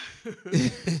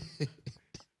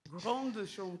 Grande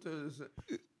chanteuse.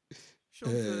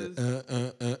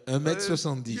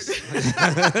 1m70.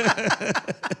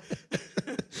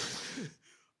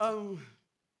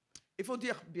 Il faut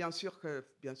dire, bien sûr,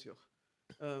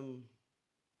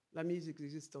 la musique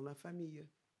existe dans la famille,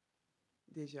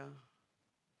 déjà.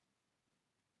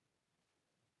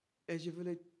 Et je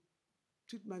voulais,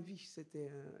 toute ma vie, c'était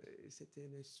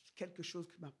quelque chose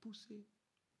qui m'a poussé,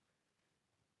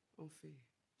 en fait.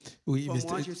 Oui, pour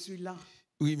moi, je suis là.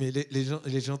 Oui, mais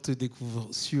les gens te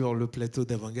découvrent sur le plateau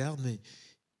d'Avant Garde, mais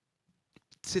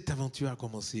cette aventure a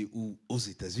commencé où? Aux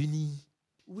États-Unis?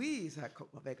 Oui, ça,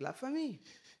 avec la famille.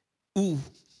 Où?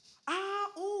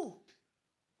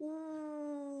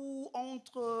 Où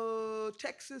entre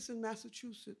Texas et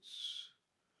Massachusetts.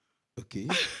 OK.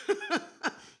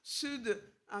 Sud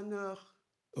à nord.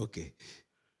 OK.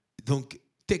 Donc,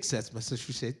 Texas,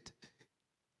 Massachusetts,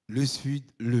 le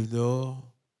sud, le nord.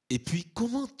 Et puis,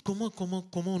 comment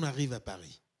on arrive à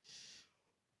Paris?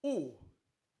 On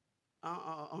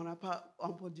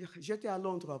peut dire, j'étais à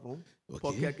Londres avant,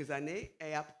 pour quelques années,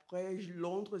 et après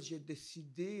Londres, j'ai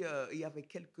décidé, il y avait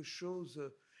quelque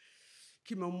chose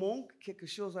qui me manque, quelque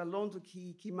chose à Londres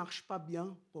qui ne marche pas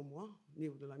bien pour moi, au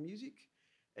niveau de la musique.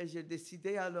 Et j'ai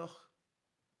décidé alors,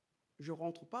 je ne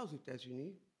rentre pas aux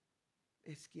États-Unis.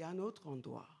 Est-ce qu'il y a un autre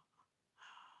endroit?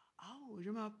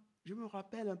 Je me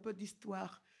rappelle un peu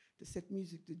d'histoire de cette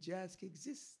musique de jazz qui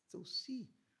existe aussi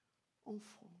en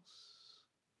France.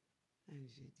 Et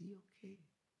j'ai dit, OK,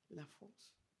 la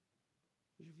France,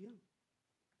 je viens.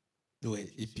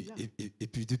 Ouais, et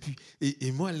puis depuis.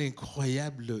 Et moi,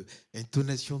 l'incroyable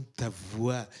intonation de ta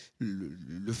voix,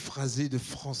 le phrasé de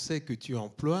français que tu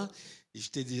emploies, et je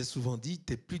t'ai déjà souvent dit,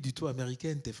 tu n'es plus du tout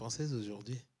américaine, tu es française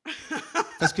aujourd'hui.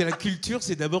 Parce que la culture,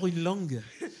 c'est d'abord une langue.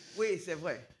 Oui, c'est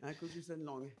vrai. La culture, c'est une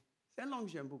langue. C'est une langue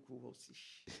que j'aime beaucoup aussi.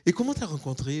 Et comment tu as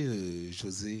rencontré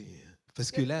José?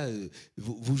 Parce que là,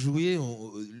 vous jouez,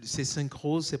 c'est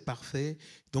synchro, c'est parfait.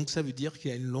 Donc ça veut dire qu'il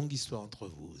y a une longue histoire entre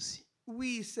vous aussi.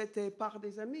 Oui, c'était par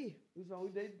des amis. Nous avons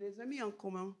eu des amis en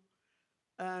commun.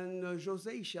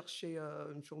 José, il cherchait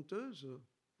une chanteuse.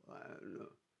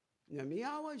 Une amie,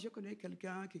 ah ouais, je connais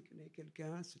quelqu'un qui connaît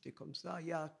quelqu'un. C'était comme ça, il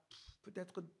y a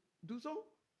peut-être 12 ans.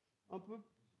 Un peu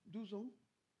 12 ans.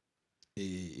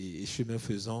 Et chemin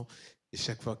faisant,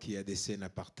 chaque fois qu'il y a des scènes à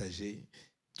partager,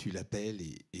 tu l'appelles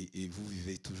et vous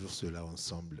vivez toujours cela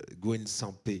ensemble. Gwen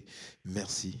Sampé,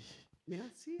 merci.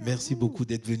 Merci beaucoup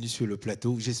d'être venu sur le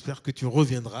plateau. J'espère que tu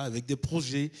reviendras avec des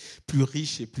projets plus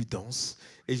riches et plus denses.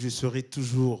 Et je serai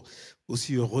toujours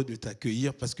aussi heureux de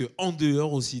t'accueillir parce qu'en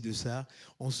dehors aussi de ça,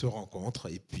 on se rencontre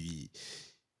et puis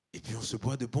on se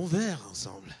boit de bons verres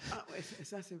ensemble. Ah ouais,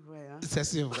 ça c'est vrai. Hein? Ça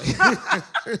c'est vrai.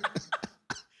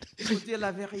 Il faut dire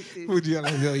la vérité. Il faut dire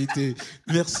la vérité.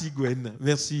 Merci Gwen,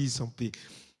 merci Sampé.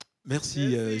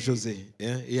 Merci José,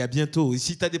 hein, et à bientôt. Et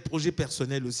si tu as des projets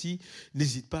personnels aussi,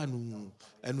 n'hésite pas à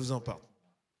nous en parler.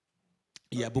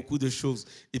 Il y a beaucoup de choses.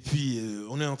 Et puis,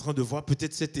 on est en train de voir,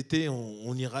 peut-être cet été,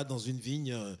 on ira dans une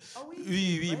vigne.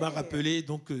 Oui, il m'a rappelé,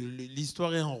 donc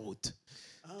l'histoire est en route.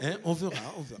 Hein, on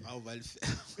verra, on va le faire.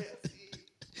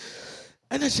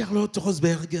 Anna Charlotte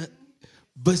Rosberg,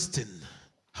 Boston.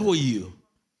 How are you?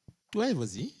 Ouais,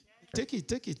 vas-y. Take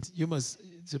it. You must.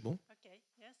 C'est bon. Okay,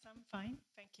 yes, I'm fine.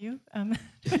 Thank you.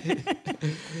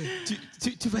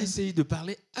 Tu vas essayer de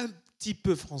parler un petit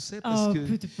peu français parce que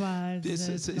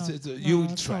you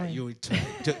will try.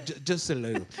 Just a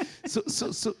little.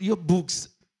 So your books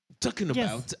talking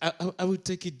about. I will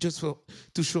take it just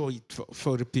to show it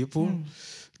for the people.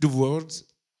 The world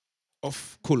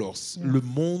of colors. Le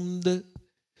monde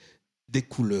des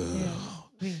couleurs.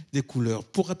 Oui. Des couleurs.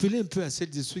 Pour rappeler un peu à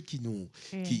celles et ceux qui nous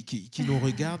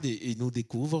regardent et nous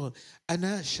découvrent,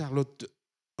 Anna Charlotte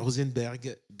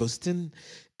Rosenberg Boston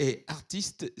est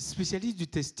artiste spécialiste du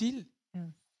textile,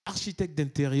 architecte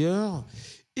d'intérieur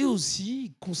et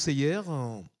aussi conseillère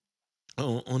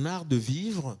en art de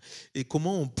vivre et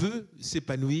comment on peut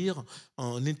s'épanouir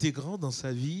en intégrant dans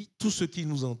sa vie tout ce qui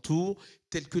nous entoure,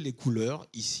 tels que les couleurs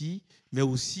ici, mais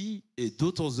aussi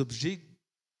d'autres objets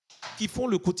qui font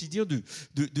le quotidien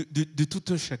de tout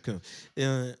un chacun.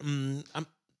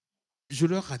 Je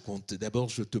leur raconte. D'abord,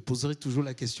 je te poserai toujours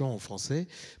la question en français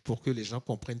pour que les gens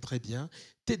comprennent très bien.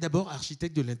 Tu es d'abord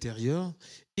architecte de l'intérieur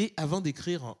et avant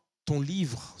d'écrire ton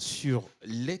livre sur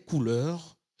les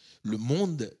couleurs, le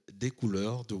monde des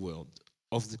couleurs, The World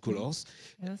of the Colors,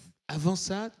 avant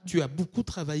ça, tu as beaucoup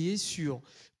travaillé sur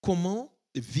comment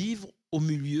vivre au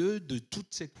milieu de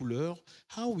toutes ces couleurs.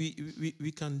 How we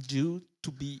can do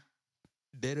to be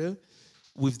better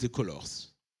with the colors.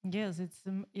 Yes, it's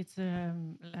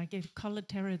like a color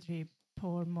therapy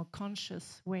for more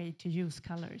conscious way to use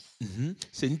colors.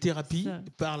 C'est une thérapie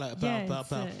par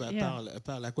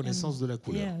la connaissance de la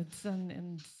couleur. Yes,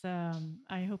 and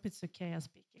I hope it's okay I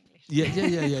speak English. Yeah.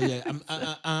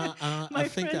 I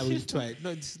think I will try. No,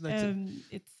 it's not.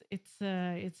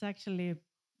 It's actually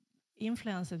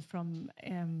influenced from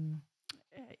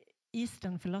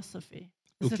Eastern philosophy.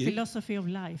 It's a philosophy of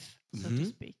life, so to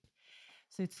speak.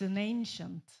 So it's an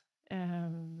ancient.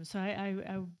 So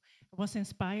I was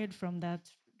inspired from that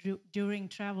during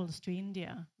travels to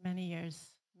India. Many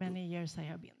years I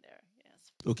have been there.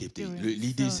 Yes. Ok.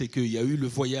 L'idée c'est qu'il y a eu le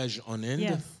voyage en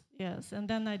Inde. Yes, and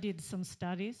then I did some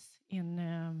studies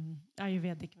in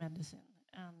Ayurvedic medicine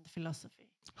and philosophy.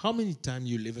 How many times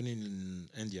you living in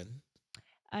India?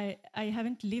 I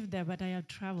haven't lived there, but I have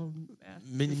traveled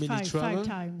five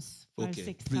times,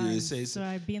 6 times. So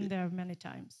I've been there many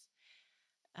times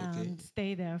and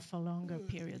stay there for longer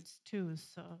periods too.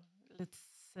 So let's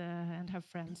and have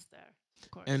friends there, of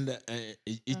course. And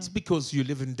it's because you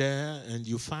live in there and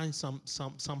you find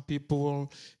some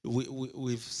people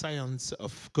with science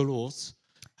of colors,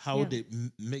 how they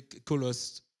make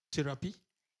colors therapy.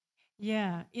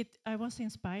 Yeah, I was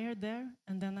inspired there,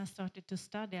 and then I started to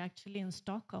study actually in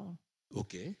Stockholm.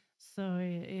 Okay. So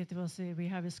it was, we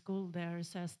have a school there,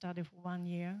 so I studied for 1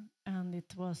 year, and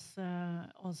it was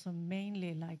also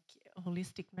mainly like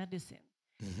holistic medicine.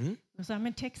 Because I'm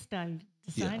a textile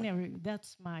designer,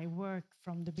 that's my work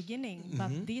from the beginning,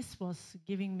 but this was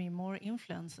giving me more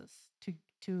influences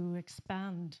to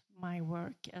expand my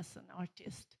work as an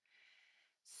artist.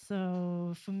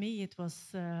 So for me, it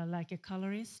was like a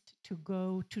colorist to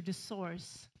go to the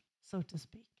source, so to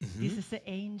speak. This is an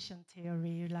ancient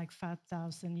theory, like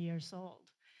 5,000 years old,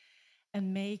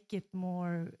 and make it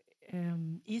more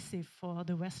easy for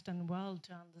the Western world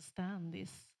to understand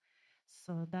this.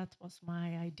 So that was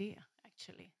my idea,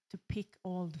 actually, to pick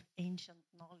old ancient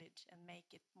knowledge and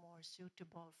make it more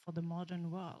suitable for the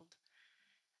modern world.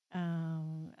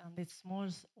 And it's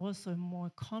also a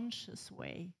more conscious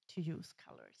way to use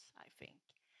colors, I think,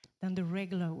 than the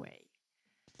regular way.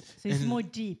 So it's more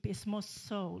deep, it's more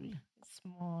soul, it's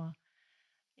more,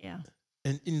 yeah.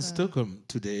 And in Stockholm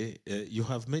today, you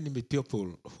have many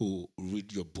people who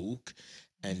read your book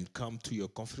and come to your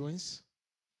conference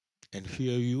and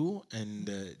hear you, and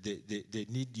they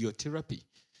need your therapy.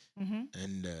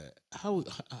 And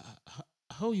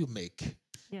how you make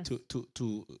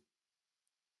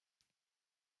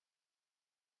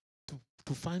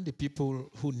to find the people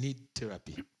who need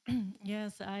therapy?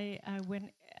 Yes,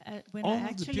 when all I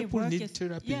actually the people work need as,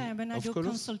 therapy. When I do colors?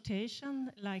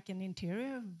 consultation, like an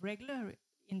regular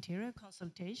interior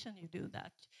consultation, you do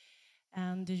that,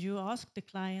 and you ask the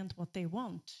client what they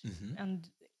want, and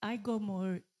I go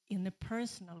more in a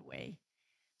personal way.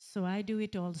 So I do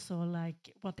it also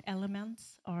like, what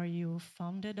elements are you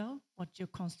founded of? What's your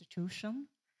constitution?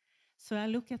 So I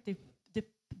look at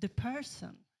the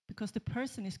person, because the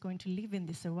person is going to live in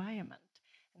this environment.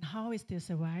 And how is this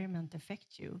environment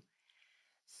affect you?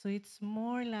 So it's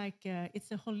more like,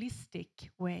 it's a holistic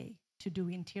way to do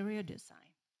interior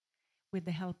design with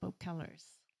the help of colors.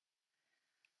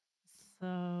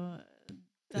 So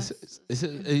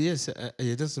yes,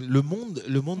 le monde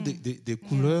des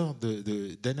couleurs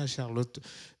d'Anna Charlotte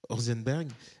Orzenberg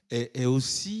est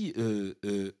aussi,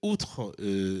 outre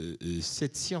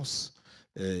cette science,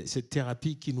 cette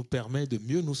thérapie qui nous permet de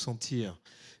mieux nous sentir.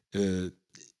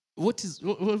 What is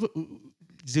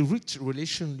the rich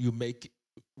relation you make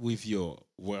with your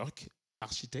work,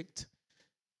 architect,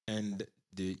 and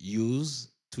the use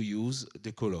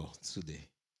the color today?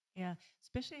 Yeah,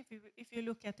 especially if you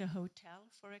look at a hotel,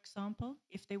 for example,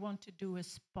 if they want to do a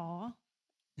spa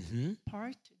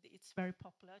part, it's very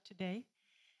popular today.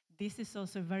 This is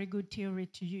also a very good theory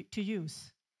to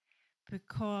use,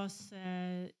 because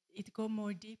it goes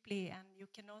more deeply, and you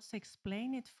can also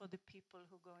explain it for the people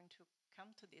who are going to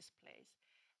come to this place,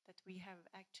 that we have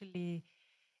actually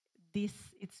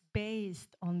it's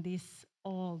based on this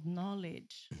old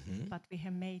knowledge, but we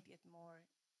have made it more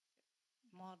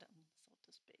modern, so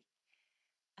to speak.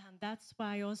 And that's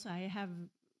why also I have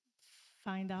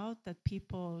find out that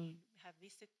people have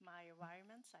visited my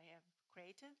environments I have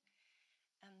created,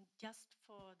 and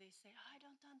they say, I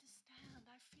don't understand,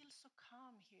 I feel so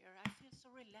calm here, I feel so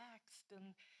relaxed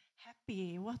and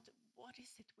happy. What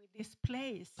is it with this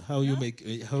place?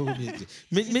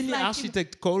 Many like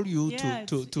architects call you to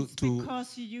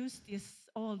because you use this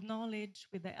old knowledge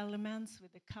with the elements,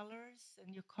 with the colors,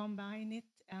 and you combine it,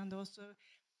 and also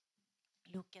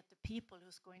look at the people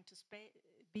who's going to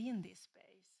be in this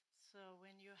space. So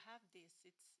when you have this,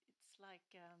 it's like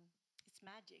it's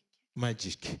magic.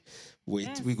 Magic. Wait,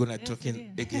 yes, we're gonna talk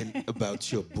again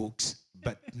about your books,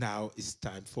 but now it's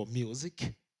time for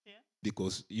music,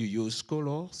 because you use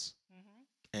colors,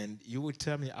 and you will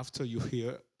tell me after you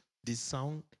hear this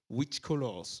sound which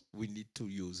colors we need to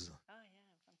use. Oh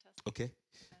yeah, fantastic. Okay.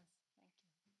 Yes, thank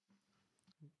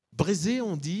you. Briser,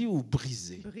 on dit, ou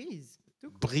briser? Brise.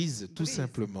 Brise, tout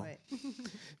simplement. Ouais.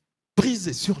 Brise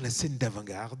est sur la scène d'Avant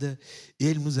Garde, et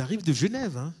elle nous arrive de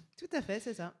Genève. Hein? Tout à fait,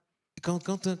 c'est ça. Quand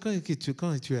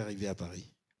es-tu arrivé à Paris?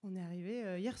 On est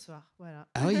arrivé hier soir, voilà.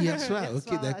 Ah oui, hier soir,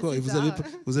 ok, d'accord. Et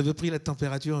vous avez pris la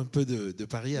température un peu de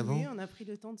Paris avant? Oui, on a pris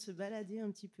le temps de se balader un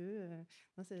petit peu.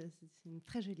 C'est une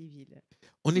très jolie ville.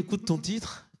 On écoute ton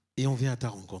titre et on vient à ta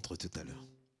rencontre tout à l'heure.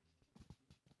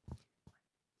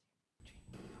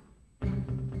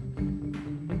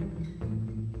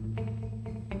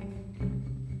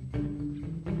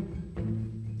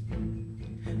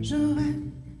 J'aurais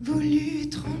voulu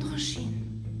te rendre en Chine,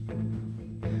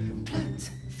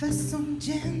 plate façon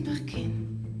Jane Birkin,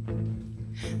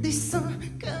 des seins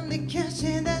comme des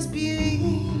cachets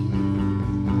d'aspirine,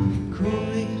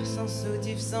 courir sans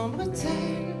soutif, sans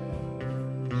bretelles,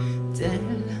 tel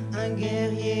un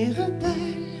guerrier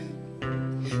rebelle,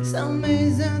 sans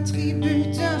mes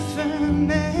attributs de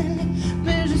femelle,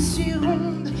 mais je suis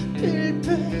ronde, pulpe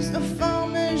pulpeuse aux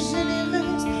formes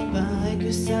généreuses. Paraît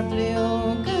que ça plaît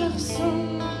aux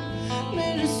garçons,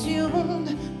 mais je suis ronde,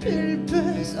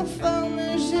 pulpeuse aux formes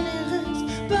généreuses.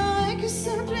 Paraît que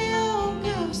ça plaît aux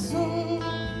garçons,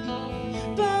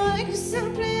 paraît que ça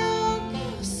plaît aux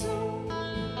garçons.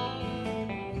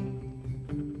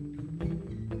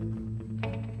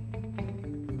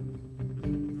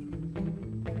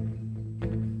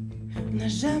 On n'a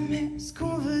jamais ce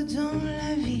qu'on veut dans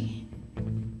la vie.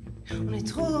 On est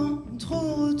trop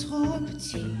grand, trop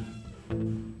petit.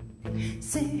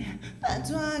 C'est pas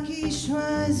toi qui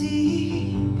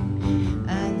choisis.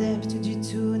 Adepte du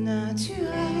tout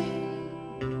naturel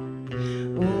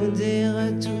ou des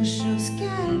retouches au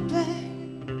scalpel.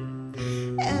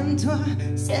 Aime-toi,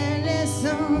 c'est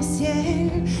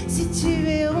l'essentiel. Si tu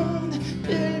es ronde,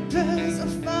 pulpeuse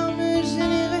aux formes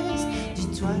généreuses,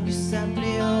 dis-toi que ça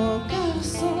plaît aux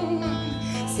garçons.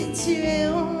 Si tu es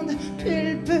ronde,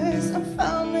 pulpeuse aux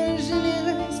formes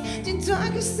généreuses, dis-toi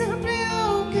que ça plaît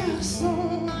aux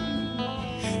garçons.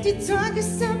 Dis-toi que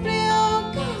ça plaît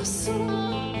aux garçons.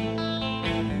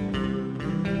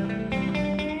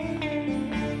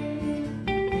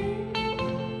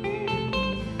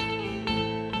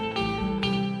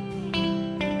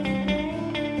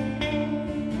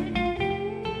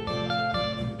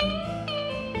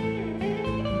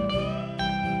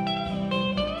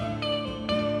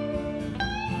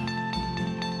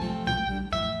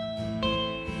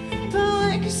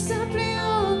 Paraît que ça plaît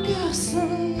aux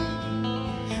garçons.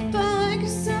 Paraît que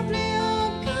ça plaît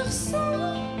aux garçons.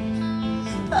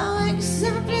 Paraît que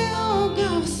ça plaît aux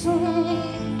garçons.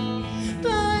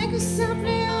 Paraît que ça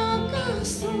plaît aux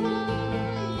garçons.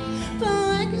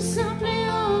 Paraît que ça plaît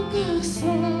aux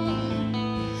garçons.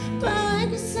 Paraît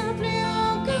que ça plaît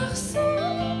aux garçons.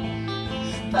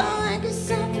 Paraît que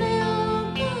ça plaît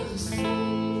aux garçons.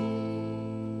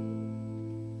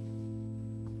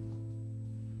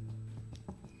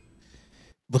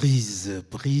 Brise,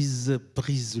 brise,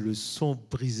 brise le son,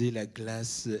 briser la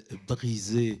glace,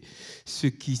 briser ce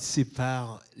qui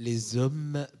sépare les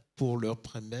hommes pour leur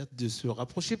permettre de se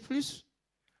rapprocher plus.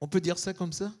 On peut dire ça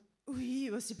comme ça? Oui,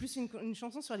 bah, c'est plus une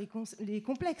chanson sur les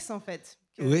complexes en fait.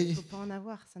 Oui. Il ne faut pas en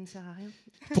avoir, ça ne sert à rien.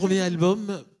 Premier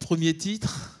album, premier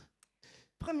titre.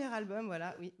 Premier album,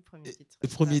 voilà, oui, premier titre. Le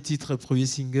premier titre, premier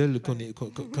single qu'on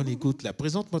écoute là.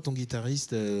 Présente-moi ton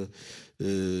guitariste.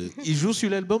 Il joue sur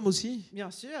l'album aussi? Bien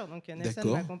sûr, donc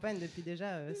Nelson m'accompagne depuis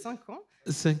déjà 5 ans.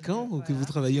 5 ans Voilà. que vous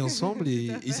travaillez ensemble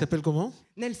et il s'appelle comment?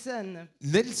 Nelson.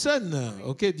 Nelson,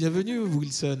 ok, bienvenue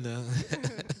Wilson.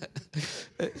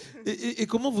 Et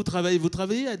comment vous travaillez? Vous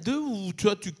travaillez à deux ou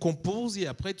toi tu composes et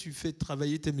après tu fais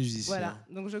travailler tes musiciens? Voilà,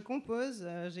 donc je compose,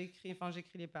 j'écris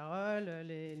les paroles,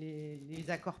 les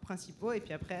accords principaux et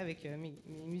puis après avec mes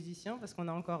musiciens, parce qu'on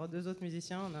a encore 2 autres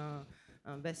musiciens, on a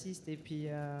un bassiste et puis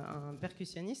un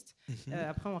percussionniste.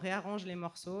 Après on réarrange les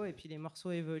morceaux et puis les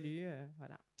morceaux évoluent,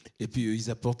 voilà. Et puis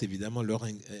ils apportent évidemment leurs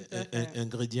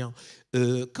ingrédients.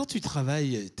 Quand tu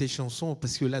travailles tes chansons,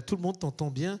 parce que là tout le monde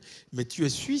t'entend bien, mais tu es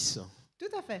suisse.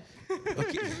 Tout à fait.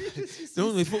 Okay. Oui, je suis suisse.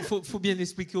 Non, mais faut bien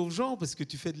expliquer aux gens, parce que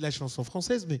tu fais de la chanson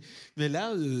française, mais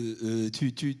là,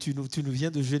 tu nous viens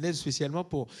de Genève spécialement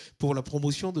pour la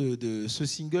promotion de ce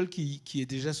single qui est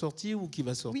déjà sorti ou qui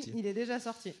va sortir? Oui, il est déjà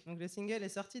sorti. Donc le single est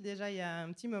sorti déjà il y a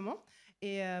un petit moment.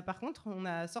 Et par contre, on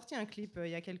a sorti un clip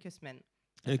il y a quelques semaines.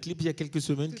 Un clip il y a quelques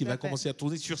semaines Tout qui à va fait. commencer à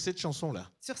tourner sur cette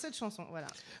chanson-là. Sur cette chanson, voilà.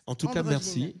 En tout cas,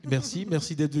 merci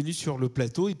d'être venu sur le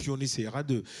plateau. Et puis, on essaiera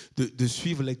de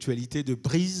suivre l'actualité de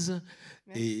Brise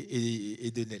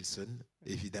et de Nelson,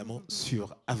 évidemment,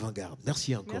 sur Avant Garde.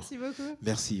 Merci encore. Merci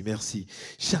beaucoup. Merci.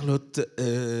 Charlotte,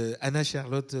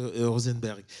 Anna-Charlotte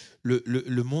Rosenberg,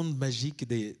 le monde magique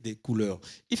des couleurs.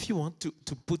 If you want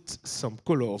to put some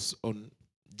colors on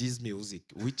this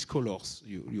music, which colors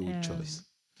you would choose?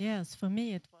 Yes, for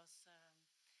me it was,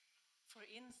 for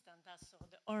instance, I saw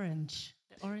the orange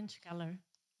color,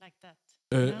 like that.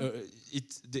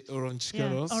 It's the orange Yeah,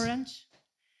 colors. orange,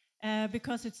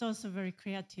 because it's also a very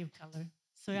creative color.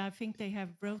 So I think they have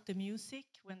wrote the music.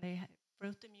 When they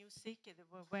wrote the music, they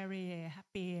were very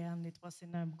happy and it was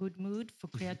in a good mood for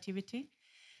creativity.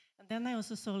 And then I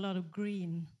also saw a lot of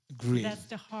green. Green. That's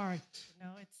the heart, you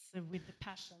know, it's with the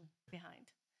passion behind.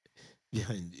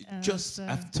 Just so,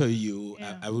 after you,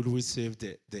 yeah. I will receive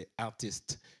the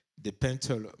artist, the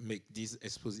painter make these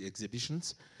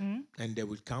exhibitions, and they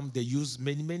will come. They use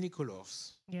many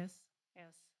colors. Yes.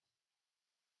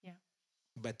 Yeah.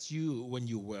 But you, when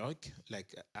you work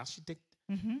like an architect,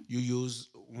 you use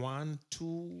 1, 2...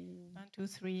 1, 2,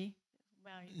 3.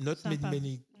 Well, not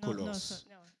many colors.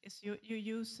 No. It's you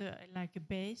use like a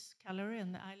base color,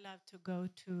 and I love to go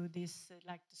to this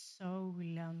like the soul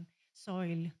and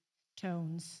soil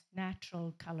tones,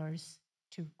 natural colors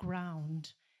to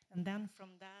ground, and then from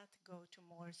that go to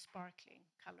more sparkling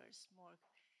colors, more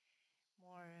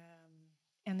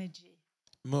energy.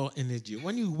 More energy.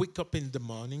 When you wake up in the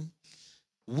morning,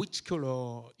 which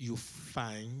color you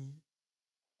find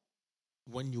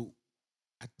when you,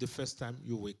 at the first time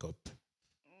you wake up?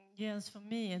 Yes, for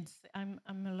me, I'm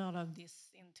a lot of this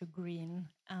into green,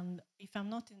 and if I'm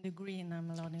not in the green,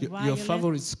 I'm a lot in violet. Your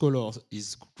favorite color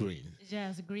is green.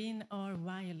 Yes, green or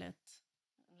violet,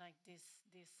 like this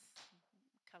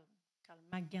color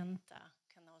magenta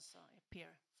can also appear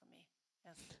for me.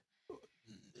 Yes.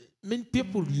 Many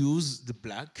people use the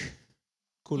black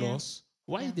colors.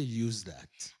 Yeah. Why they use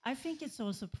that? I think it's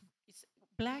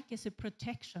black is a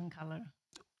protection color.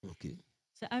 Okay.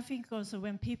 So I think also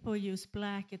when people use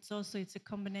black, it's a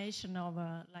combination of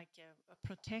a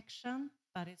protection,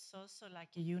 but it's also like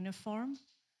a uniform.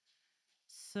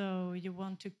 So you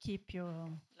want to keep you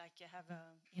have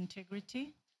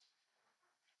integrity.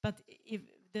 But if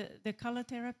the color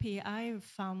therapy I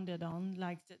founded on,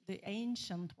 like the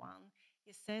ancient one,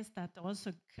 it says that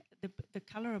also the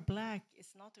color of black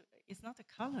is not a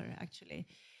color actually.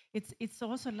 It's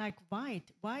also like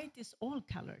white. White is all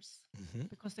colors,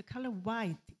 because the color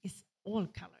white is all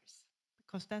colors,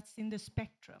 because that's in the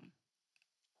spectrum.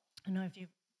 You know, if you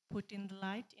put in the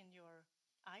light in your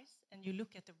eyes and you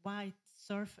look at the white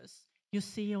surface, you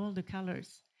see all the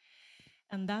colors.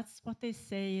 And that's what they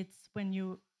say. It's when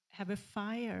you have a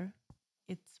fire,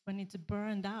 it's when it's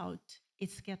burned out,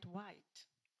 it's get white.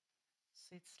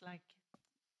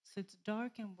 So it's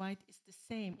dark and white is the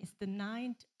same. It's the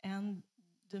night and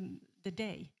the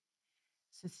day.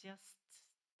 So it's just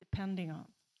depending on.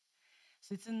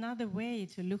 So it's another way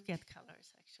to look at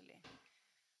colors, actually.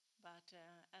 But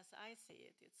as I see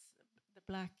it, the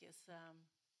black is.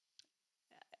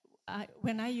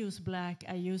 When I use black,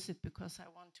 I use it because I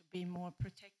want to be more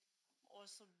protected.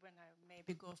 Also, when I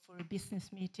maybe go for a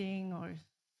business meeting or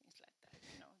things like that.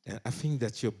 You know. I think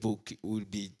that your book will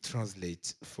be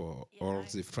translated for all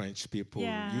the French people.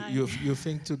 Yeah, you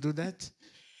think to do that?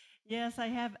 Yes, I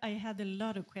had a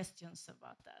lot of questions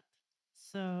about that.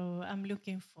 So I'm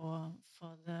looking for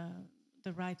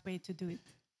the right way to do it.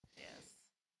 Yes.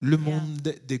 Le monde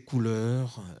des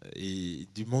couleurs, et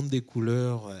du monde des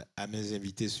couleurs à mes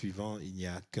invités suivants, il n'y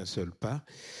a qu'un seul pas.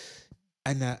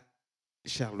 Anna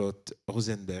Charlotte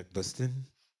Rosenberg-Boston,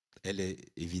 elle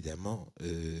est évidemment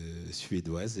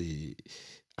suédoise et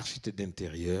architecte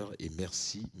d'intérieur, et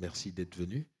merci d'être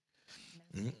venue.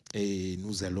 Et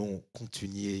nous allons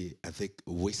continuer avec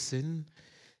Wesen,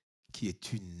 qui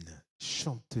est une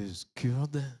chanteuse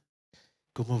kurde.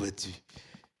 Comment vas-tu?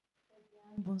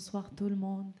 Bonsoir tout le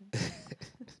monde.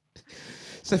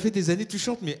 Ça fait des années que tu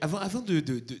chantes, mais avant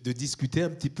de discuter un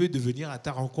petit peu, de venir à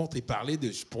ta rencontre et parler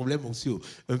de problèmes aussi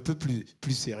un peu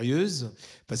plus sérieuses,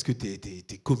 parce que tu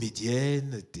es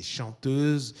comédienne, tu es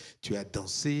chanteuse, tu as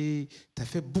dansé, tu as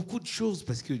fait beaucoup de choses,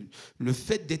 parce que le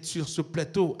fait d'être sur ce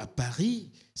plateau à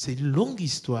Paris, c'est une longue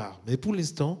histoire. Mais pour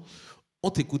l'instant,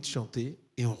 on t'écoute chanter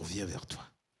et on revient vers toi.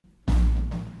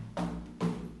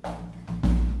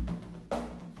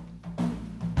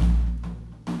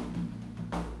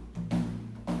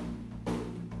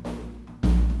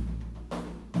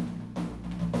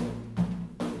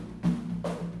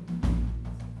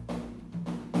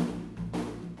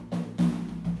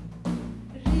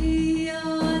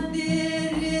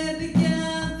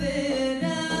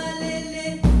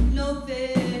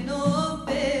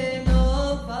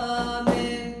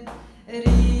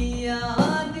 Ria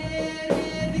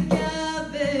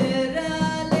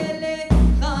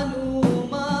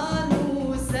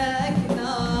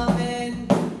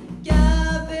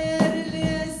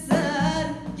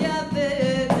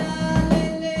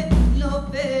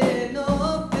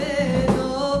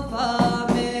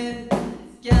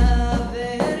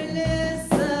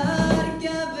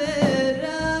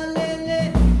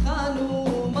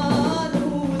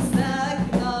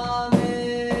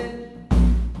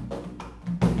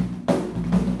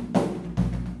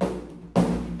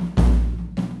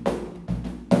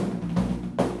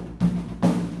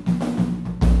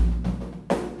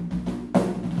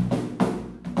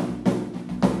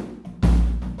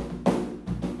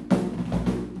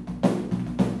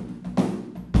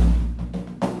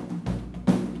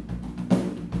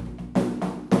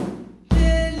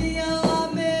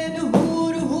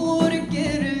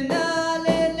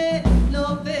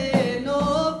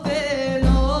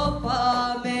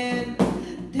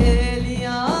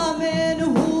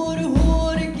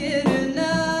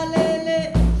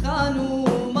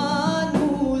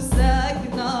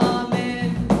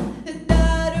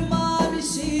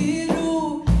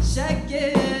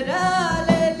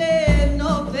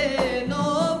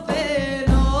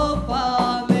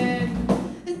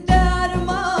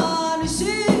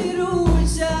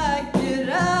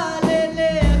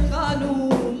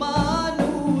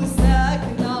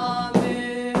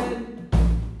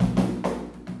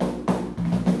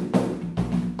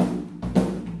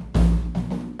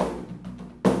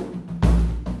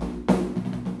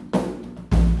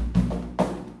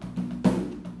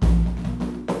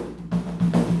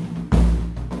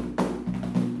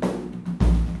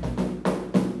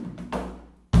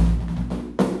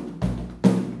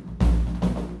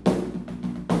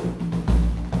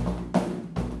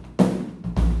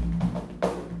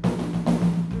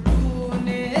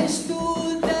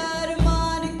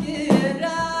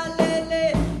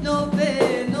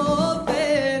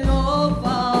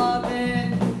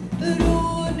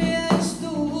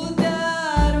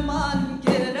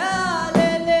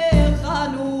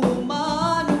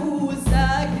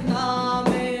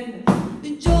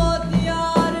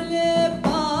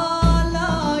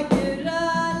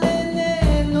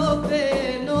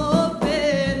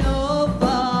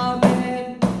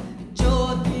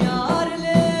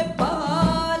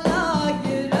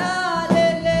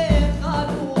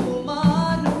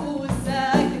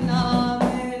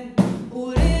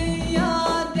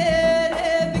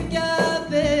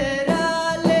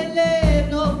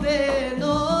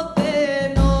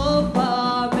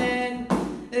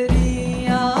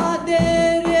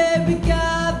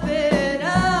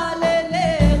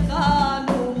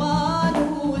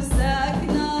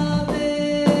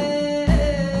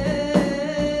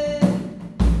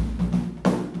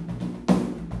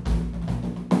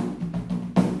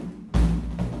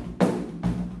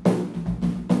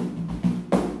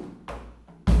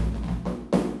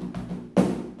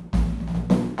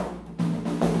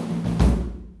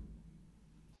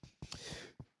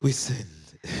Oui, scène.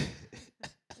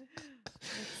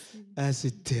 Ah,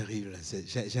 c'est terrible.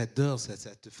 J'adore ça.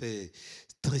 Ça te fait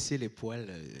stresser les poils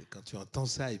quand tu entends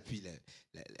ça. Et puis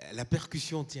la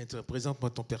percussion, tiens, présente-moi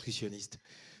ton percussionniste.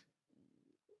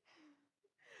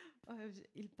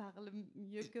 Il parle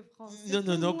mieux que français.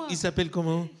 Non. Moi. Il s'appelle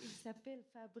comment? Il s'appelle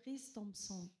Fabrice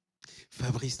Thompson.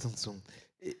 Fabrice Thompson.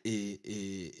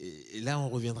 Et là, on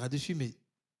reviendra dessus, mais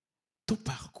ton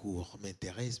parcours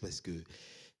m'intéresse parce que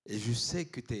je sais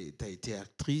que tu as été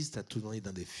actrice, tu as tourné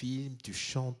dans des films, tu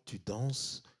chantes, tu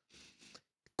danses.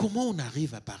 Comment on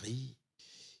arrive à Paris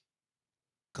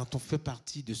quand on fait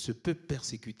partie de ce peuple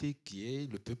persécuté qui est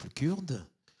le peuple kurde?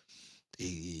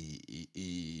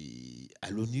 Et à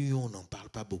l'ONU, on n'en parle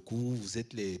pas beaucoup. Vous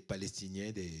êtes les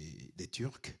Palestiniens des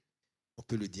Turcs, on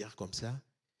peut le dire comme ça,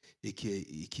 et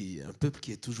qui est un peuple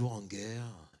qui est toujours en guerre,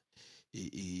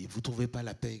 et vous ne trouvez pas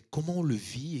la paix. Comment on le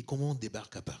vit et comment on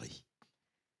débarque à Paris?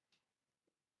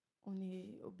 On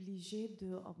est obligé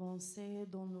d'avancer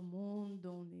dans le monde,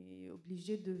 on est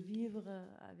obligé de vivre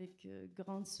avec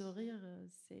grand sourire.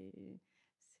 C'est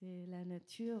la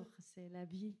nature, c'est la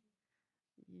vie.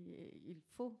 Il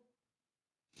faut.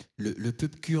 Le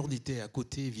peuple kurde était à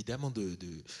côté, évidemment,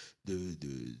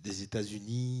 des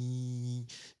États-Unis,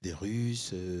 des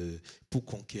Russes, pour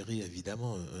conquérir,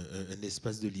 évidemment, un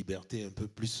espace de liberté un peu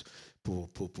plus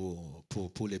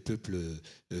pour les peuples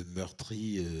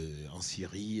meurtris en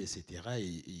Syrie, etc.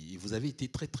 Et vous avez été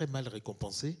très, très mal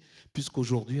récompensé,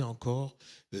 puisqu'aujourd'hui encore,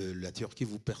 la Turquie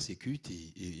vous persécute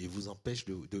et vous empêche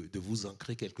de vous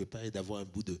ancrer quelque part et d'avoir un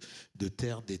bout de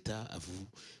terre d'État à vous.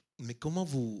 Mais comment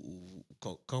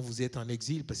quand vous êtes en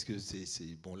exil, parce que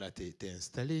bon, là, tu es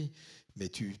installé, mais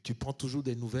tu prends toujours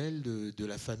des nouvelles de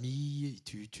la famille,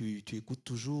 tu écoutes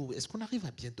toujours. Est-ce qu'on arrive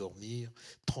à bien dormir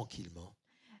tranquillement?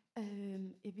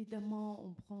 Évidemment,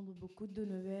 on prend beaucoup de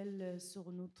nouvelles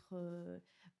sur notre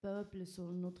peuple,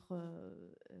 sur notre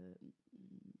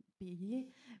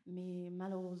pays, mais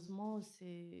malheureusement,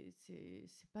 c'est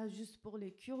pas juste pour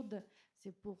les Kurdes,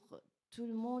 c'est pour tout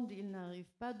le monde. Ils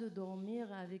n'arrivent pas de dormir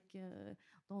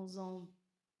dans une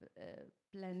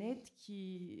planète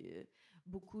qui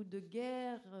beaucoup de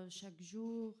guerres chaque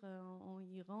jour en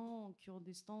Iran, en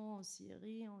Kurdistan, en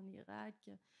Syrie, en Irak.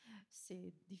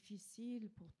 C'est difficile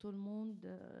pour tout le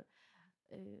monde.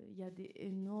 Il y a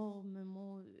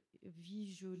énormément de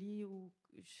vies jolies où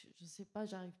je ne sais pas,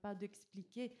 j'arrive pas à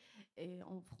t'expliquer. Et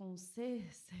en français,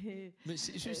 c'est. Mais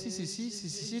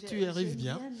si tu y arrives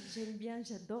bien. J'aime bien,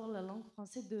 j'adore la langue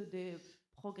française de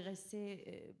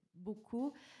progresser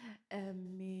beaucoup,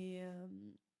 mais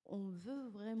on veut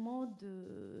vraiment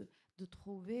de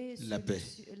trouver la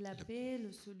paix,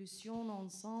 la solution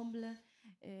ensemble.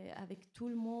 Avec tout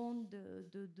le monde,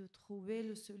 de trouver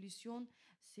la solution.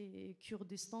 C'est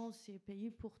Kurdistan, c'est pays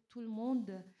pour tout le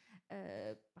monde,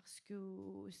 parce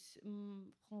que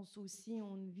France aussi,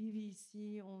 on vit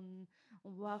ici, on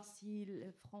voit si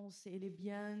la France elle est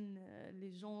bien,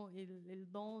 les gens ils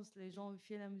dansent, les gens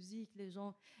font la musique, les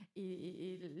gens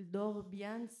ils dorment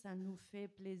bien, ça nous fait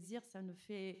plaisir, ça nous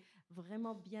fait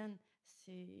vraiment bien.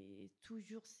 C'est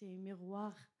toujours ces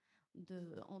miroirs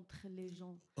entre les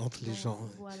gens. Entre les gens.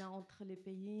 Voilà, entre les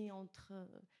pays, entre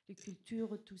les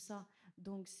cultures, tout ça.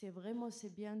 Donc c'est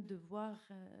bien de voir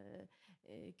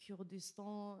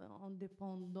Kurdistan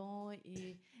indépendant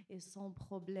et sans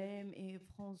problème, et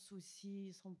France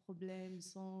aussi sans problème,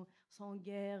 sans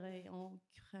guerre, et en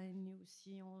Ukraine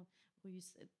aussi, en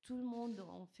Russe. Tout le monde,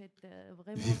 en fait,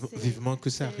 vraiment. Vivement que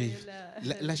ça arrive.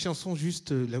 La chanson,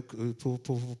 juste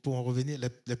pour en revenir,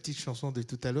 la petite chanson de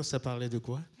tout à l'heure, ça parlait de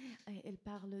quoi? Elle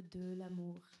parle de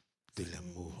l'amour. De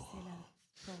l'amour.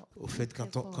 Au fait,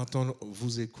 quand on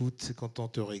vous écoute, quand on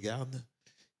te regarde,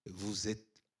 vous êtes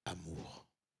amour.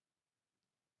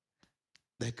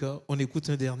 D'accord? On écoute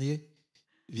un dernier,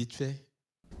 vite fait.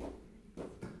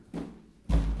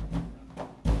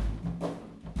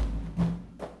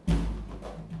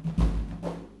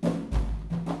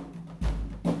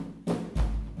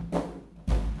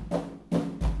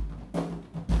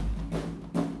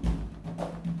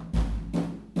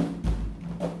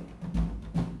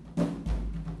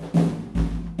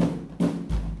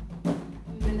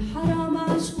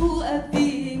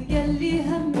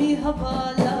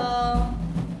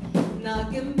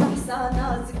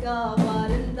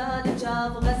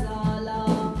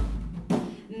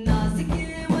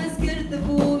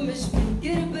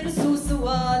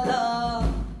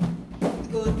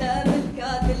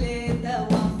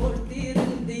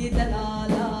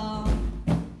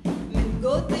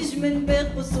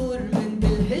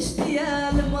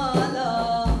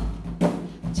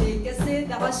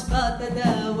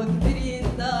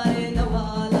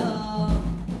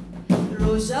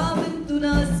 روش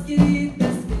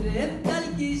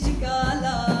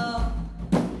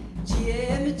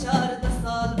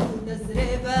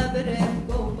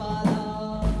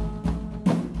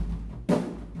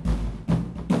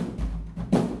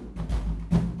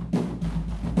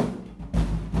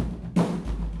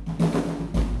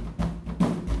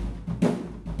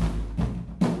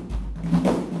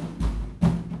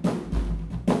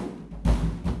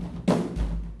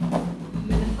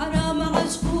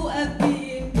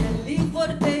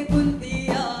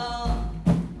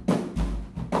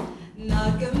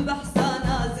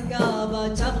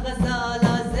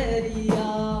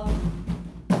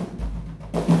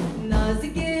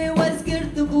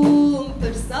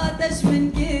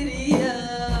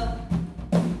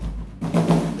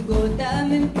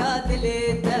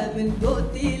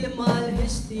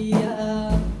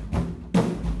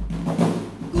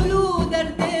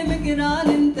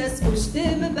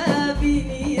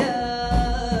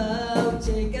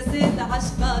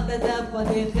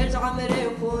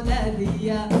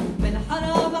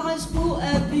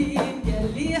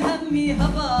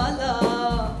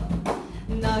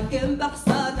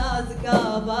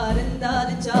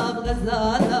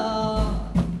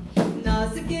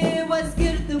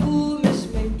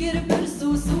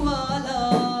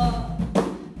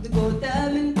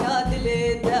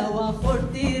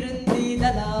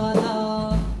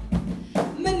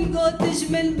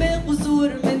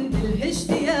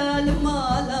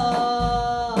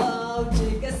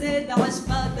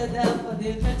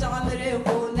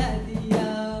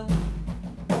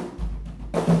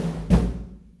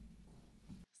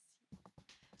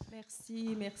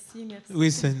Merci.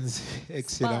 Oui, c'est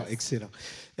excellent, excellent.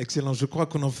 Excellent. Je crois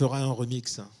qu'on en fera un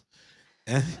remix.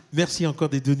 Hein? Merci encore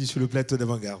d'être venu sur le plateau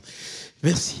d'Avant Garde.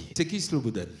 Merci. C'est qui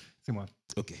Slobodan? C'est moi.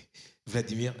 Ok.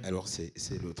 Vladimir, alors c'est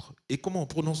l'autre. Et comment on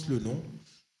prononce le nom?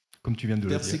 Comme tu viens de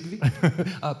le dire.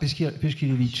 Ah,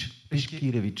 Peshkirevich.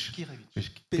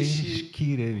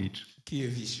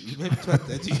 Même toi,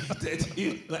 t'as dit,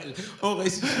 on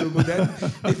reste Slobodan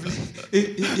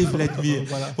et Vladimir.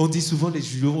 Voilà. On dit souvent les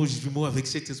jumeaux avec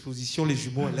cette exposition, les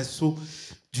jumeaux à l'assaut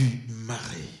du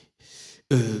marais.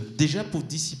 Déjà, pour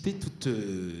dissiper tout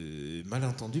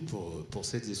malentendu pour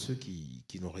celles et ceux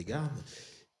qui nous regardent,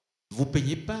 vous ne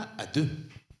peignez pas à deux.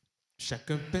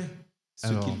 Chacun peint ce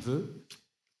qu'il veut.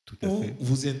 Tout à fait.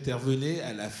 Vous intervenez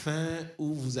à la fin,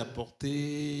 ou vous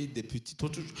apportez des petites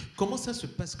retouches. Comment ça se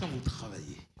passe quand vous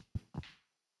travaillez?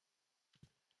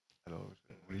 Alors,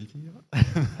 je voulais le dire.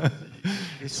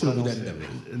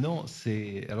 Non,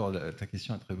 alors ta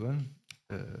question est très bonne.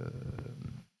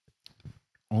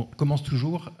 On commence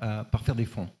toujours par faire des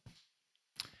fonds.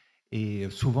 Et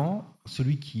souvent,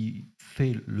 celui qui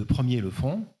fait le premier le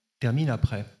fond termine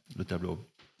après le tableau.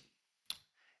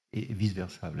 Et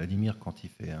vice-versa. Vladimir, quand il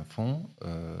fait un fond...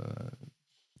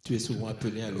 tu es souvent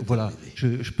appelé à le Voilà,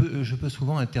 je peux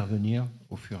souvent intervenir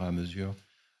au fur et à mesure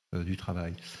du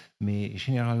travail. Mais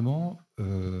généralement,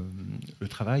 le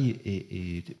travail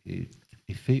est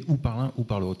fait ou par l'un ou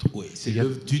par l'autre. Oui, c'est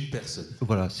l'œuvre d'une personne.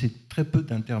 Voilà, c'est très peu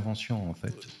d'intervention en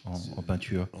fait en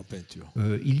peinture. En peinture.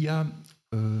 Il y a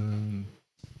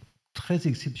très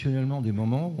exceptionnellement des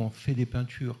moments où on fait des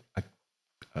peintures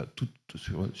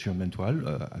sur une même toile,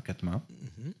 à quatre mains.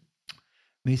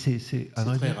 Mais c'est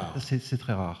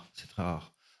très rare. C'est très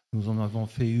rare. Nous en avons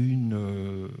fait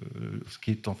une, ce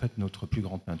qui est en fait notre plus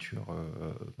grande peinture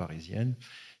parisienne.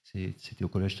 C'était au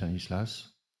collège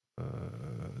Stanislas.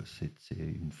 C'est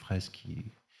une fresque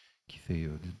qui fait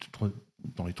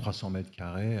dans les 300 mètres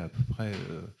carrés à peu près,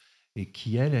 et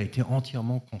qui, elle, a été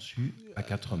entièrement conçue à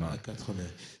quatre mains. À quatre mains.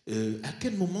 À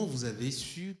quel moment vous avez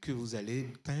su que vous allez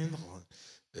peindre,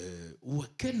 ou à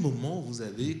quel moment vous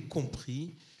avez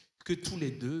compris que tous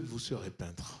les deux, vous serez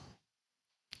peintres?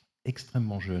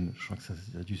 Extrêmement jeune. Je crois que ça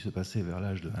a dû se passer vers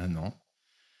l'âge de 1 an.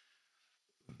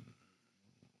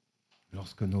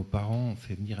 Lorsque nos parents ont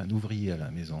fait venir un ouvrier à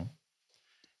la maison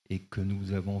et que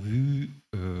nous avons vu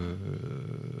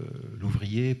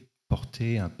l'ouvrier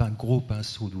porter un gros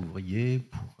pinceau d'ouvrier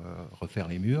pour refaire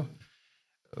les murs.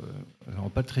 Nous n'avons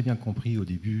pas très bien compris au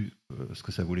début ce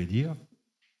que ça voulait dire.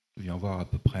 Je viens voir à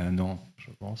peu près 1 an,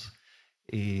 je pense.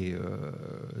 Et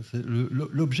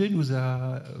l'objet nous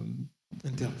a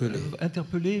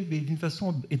interpellés, mais d'une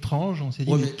façon étrange. On s'est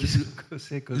dit, mais qu'est-ce que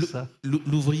c'est que ça?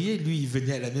 L'ouvrier, lui, il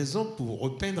venait à la maison pour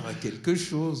repeindre quelque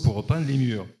chose. Pour repeindre les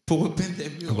murs. Pour repeindre les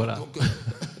murs. Voilà. Donc...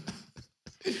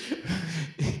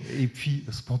 Et puis,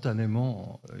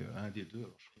 spontanément, un des deux,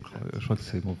 je crois que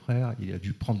c'est mon frère, il a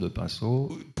dû prendre le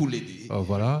pinceau. Pour l'aider.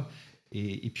 Voilà.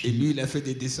 Et puis, et lui, il a fait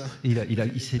des dessins. Il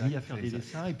s'est mis à faire des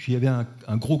dessins. Et puis, il y avait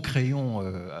un gros crayon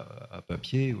à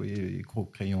papier, vous voyez, les gros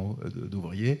crayons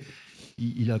d'ouvrier.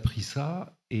 Il a pris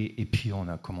ça, et puis on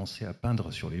a commencé à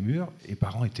peindre sur les murs. Et les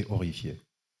parents étaient horrifiés.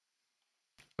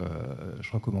 Je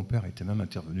crois que mon père était même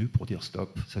intervenu pour dire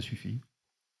stop, ça suffit.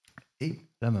 Et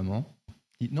la maman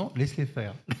dit non, laisse-les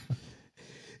faire.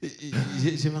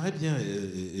 J'aimerais bien,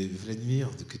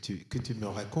 Vladimir, que tu me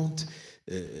racontes,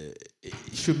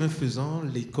 chemin faisant,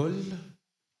 l'école,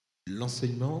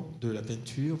 l'enseignement de la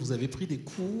peinture, vous avez pris des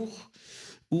cours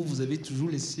ou vous avez toujours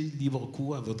laissé libre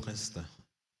cours à votre instinct?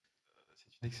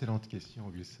 C'est une excellente question,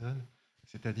 Wilson.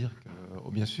 C'est-à-dire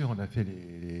que, bien sûr, on a fait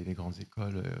les grandes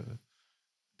écoles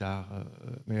d'art,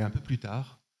 mais un peu plus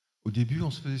tard. Au début,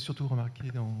 on se faisait surtout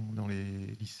remarquer dans les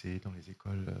lycées, dans les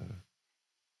écoles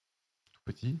tout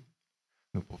petits.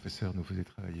 Nos professeurs nous faisaient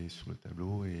travailler sur le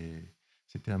tableau et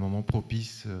c'était un moment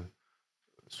propice.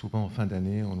 Souvent en fin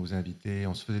d'année, on nous invitait,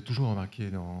 on se faisait toujours remarquer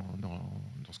dans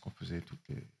ce qu'on faisait,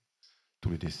 tous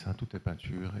les dessins, toutes les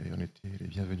peintures, et on était les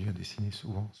bienvenus à dessiner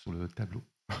souvent sur le tableau.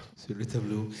 Sur le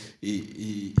tableau.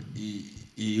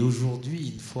 Et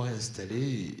aujourd'hui, une fois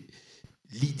installé,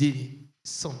 l'idée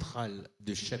centrale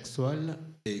de chaque toile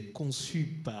est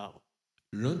conçue par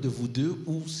l'un de vous deux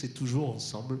ou c'est toujours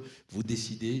ensemble, vous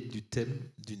décidez du thème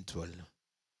d'une toile?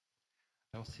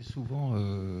 Alors c'est souvent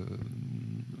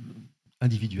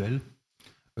individuel.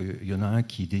 Il y en a un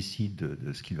qui décide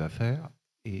de ce qu'il va faire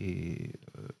et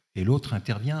l'autre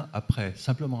intervient après,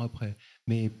 simplement après,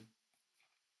 mais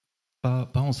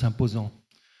pas en s'imposant.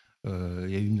 Il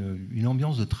y a une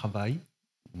ambiance de travail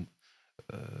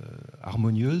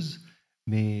harmonieuse,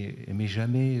 mais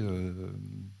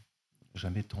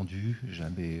jamais tendue,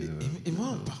 jamais... Et moi,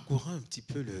 en parcourant un petit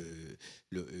peu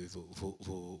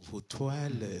vos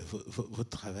toiles, votre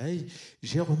travail,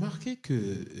 j'ai remarqué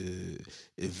que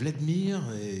Vladimir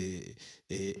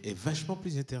est vachement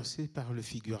plus intéressé par le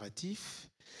figuratif,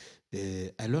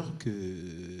 alors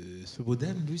que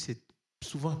Slobodan, lui, c'est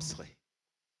souvent abstrait.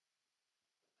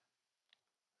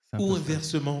 Ou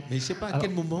inversement, mais je ne sais pas à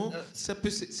quel moment ça peut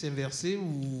s'inverser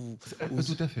ou...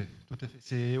 Tout à fait, tout à fait.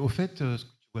 C'est, au fait,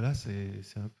 voilà,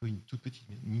 c'est un peu une toute petite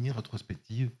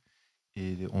mini-rétrospective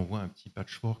et on voit un petit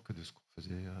patchwork de ce qu'on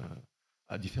faisait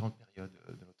à différentes périodes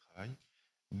de notre travail.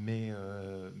 Mais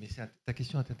ta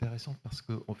question est intéressante parce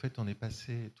qu'en fait, on est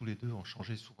passé, tous les deux, on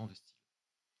changeait souvent de style.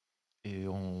 Et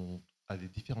à des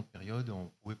différentes périodes,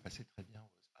 on pouvait passer très bien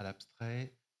à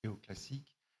l'abstrait et au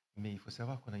classique. Mais il faut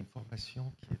savoir qu'on a une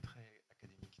formation qui est très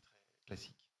académique, très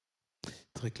classique.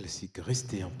 Très classique.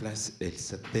 Restez en place. Elle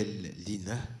s'appelle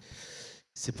Lina.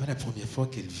 C'est pas la première fois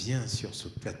qu'elle vient sur ce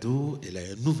plateau. Elle a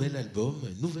un nouvel album,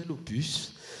 un nouvel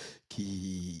opus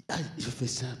qui... Ah, je fais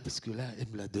ça parce que là, elle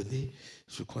me l'a donné.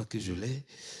 Je crois que je l'ai.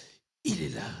 Il est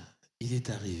là. Il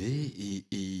est arrivé et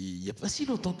il n'y a pas si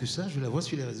longtemps que ça, je la vois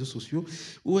sur les réseaux sociaux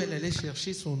où elle allait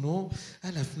chercher son nom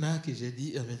à la FNAC et j'ai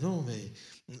dit, ah mais non, mais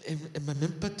elle ne m'a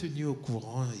même pas tenu au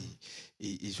courant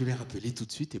et je l'ai rappelé tout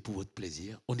de suite et pour votre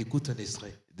plaisir, on écoute un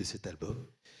extrait de cet album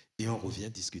et on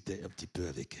revient discuter un petit peu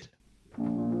avec elle.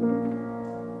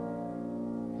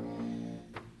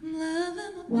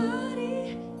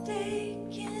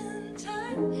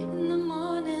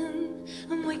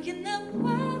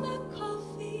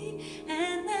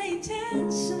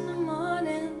 Dance in the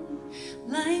morning,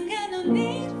 lying got no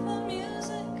need for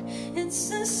music.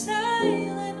 It's a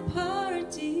silent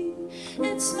party.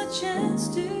 It's my chance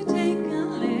to take a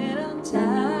little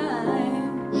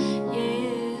time.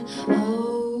 Yeah,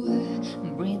 oh,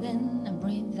 breathe in and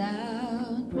breathe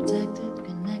out. Protected,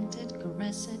 connected,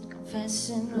 caressed,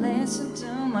 confessing. Listen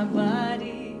to my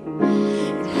body.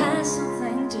 It has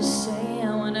something to say.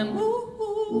 I wanna move.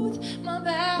 My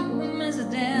bathroom is a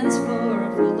dance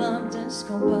floor full of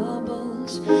disco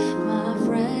bubbles. My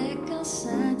freckles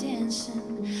are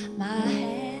dancing. My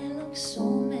hair looks so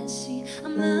messy.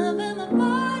 I'm loving my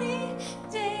body,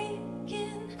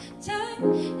 taking time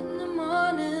in the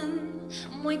morning.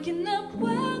 I'm waking up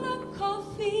with a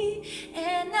coffee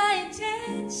and I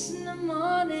dance in the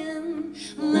morning.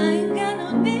 Like I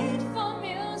don't need for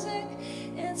music.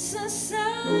 It's a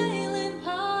silent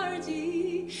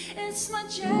party. It's my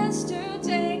chance to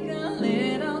take a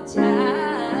little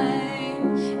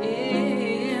time.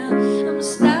 Yeah, I'm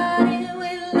starting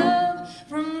with love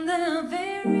from the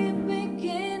very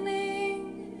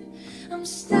beginning. I'm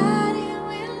starting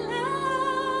with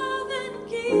love and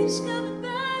keeps coming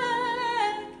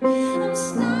back. I'm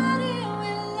starting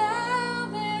with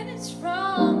love and it's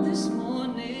from this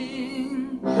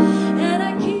morning. And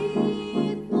I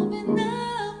keep moving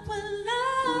up with love.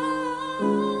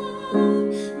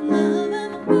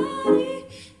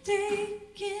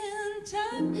 Taking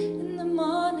time in the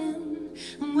morning.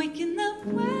 I'm waking up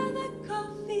with a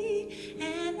coffee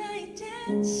and I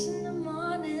dance in the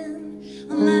morning.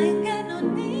 Well, I ain't got no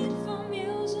need for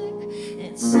music.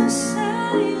 It's a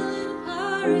silent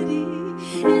party.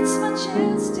 It's my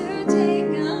chance to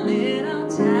take a little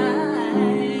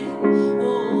time.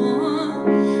 Oh,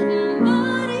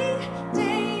 body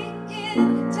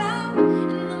taking time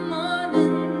in the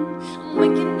morning. I'm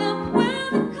waking up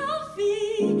with a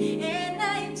coffee and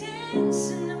I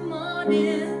dance in the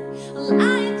morning. Well,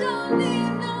 I don't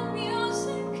need no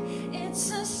music.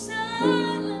 It's a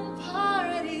silent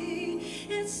party.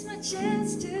 It's my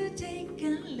chance to take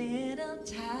a little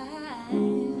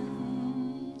time.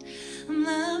 I'm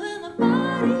loving my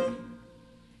body.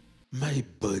 My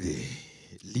body.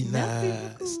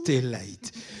 Lina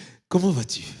Stellite. Comment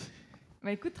vas-tu?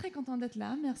 Bah écoute, très contente d'être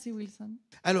là. Merci Wilson.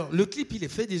 Alors, le clip, il est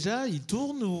fait déjà? Il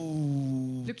tourne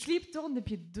ou... Le clip tourne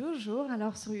depuis 2 jours.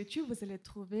 Alors sur YouTube, vous allez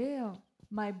trouver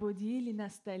My Body, Lina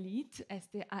Stellite,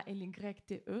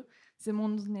 Stalykte. C'est mon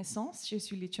nom de naissance. Je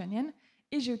suis lituanienne.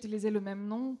 Et j'ai utilisé le même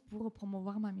nom pour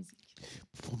promouvoir ma musique.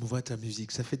 Pour promouvoir ta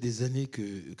musique. Ça fait des années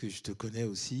que je te connais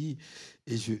aussi.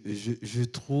 Et je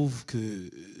trouve que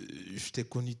je t'ai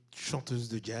connue chanteuse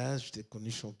de jazz, je t'ai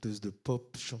connue chanteuse de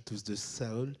pop, chanteuse de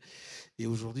soul. Et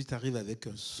aujourd'hui, tu arrives avec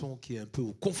un son qui est un peu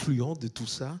au confluent de tout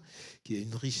ça, qui est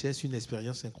une richesse, une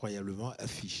expérience incroyablement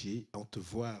affichée. On te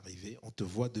voit arriver, on te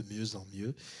voit de mieux en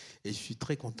mieux. Et je suis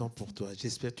très content pour toi.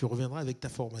 J'espère que tu reviendras avec ta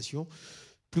formation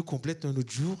plus complète un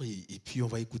autre jour, et puis on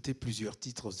va écouter plusieurs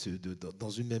titres dans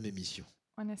une même émission.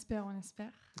 On espère, on espère.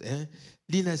 Hein?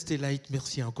 Lina Stellite,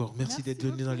 merci encore. Merci d'être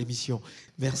venue dans l'émission.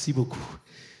 Merci beaucoup.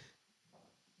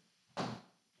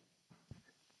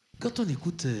 Quand on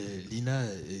écoute Lina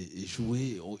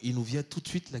jouer, il nous vient tout de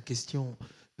suite la question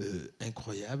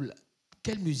incroyable.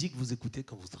 Quelle musique vous écoutez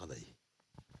quand vous travaillez?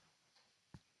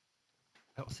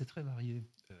 Alors c'est très varié.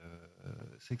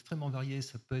 C'est extrêmement varié.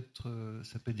 Ça peut être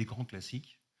des grands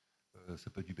classiques.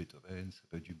 Ça peut être du Beethoven, ça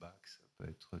peut être du Bach, ça peut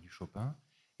être du Chopin.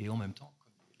 Et en même temps,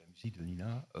 comme la musique de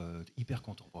Lina, hyper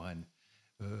contemporaine.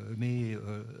 Mais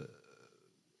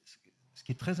ce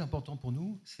qui est très important pour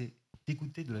nous, c'est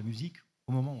d'écouter de la musique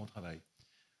au moment où on travaille.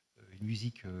 Une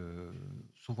musique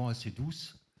souvent assez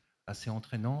douce, assez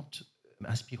entraînante,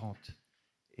 inspirante.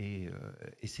 Et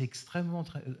c'est extrêmement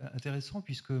intéressant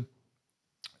puisque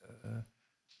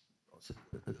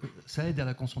ça aide à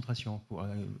la concentration.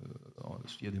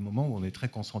 Il y a des moments où on est très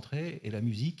concentré et la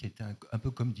musique est un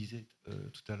peu comme disait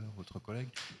tout à l'heure votre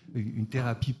collègue, une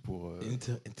thérapie pour... Une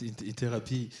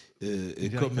thérapie,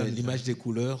 comme l'image des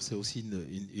couleurs, c'est aussi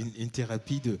une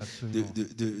thérapie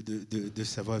de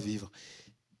savoir-vivre.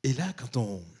 Et là, quand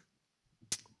on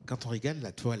regarde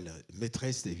la toile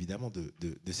maîtresse, évidemment,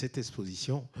 de cette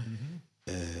exposition,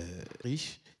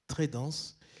 riche, très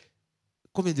dense,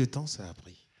 combien de temps ça a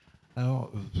pris?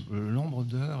 Alors, le nombre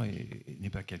d'heures n'est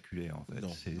pas calculé, en fait.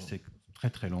 C'est très,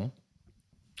 très long.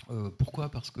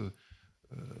 Pourquoi? Parce que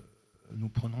nous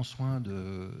prenons soin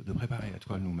de préparer la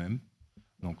toile nous-mêmes.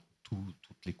 Donc,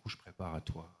 toutes les couches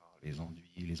préparatoires, les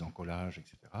enduits, les encollages,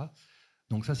 etc.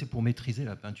 Donc, ça, c'est pour maîtriser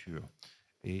la peinture.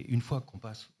 Et une fois qu'on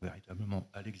passe véritablement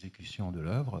à l'exécution de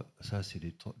l'œuvre, ça, c'est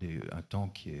un temps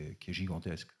qui est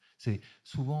gigantesque. C'est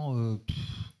souvent...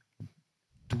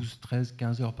 12, 13,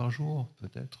 15 heures par jour,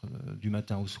 peut-être, du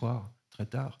matin au soir, très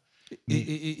tard.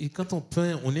 Et quand on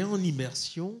peint, on est en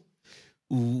immersion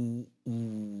où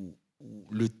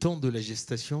le temps de la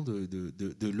gestation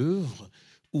de l'œuvre,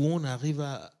 où on arrive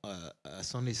à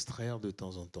s'en extraire de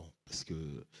temps en temps. Parce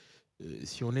que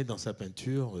si on est dans sa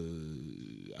peinture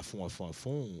à fond,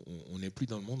 on n'est plus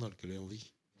dans le monde dans lequel on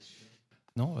vit.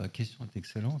 Non, la question est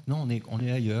excellente. Non, on est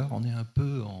ailleurs, on est un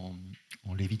peu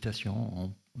en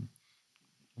lévitation,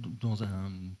 dans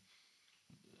un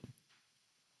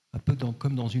peu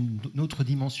comme dans une autre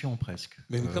dimension presque.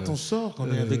 Mais quand on sort, quand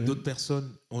on est avec d'autres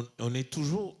personnes, on est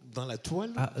toujours dans la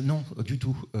toile? Ah, non, du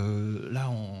tout. Là,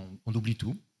 on oublie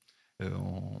tout.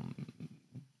 On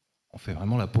fait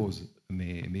vraiment la pause.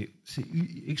 Mais c'est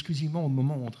exclusivement au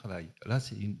moment où on travaille. Là,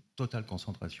 c'est une totale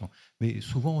concentration. Mais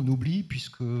souvent, on oublie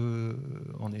puisque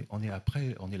on est là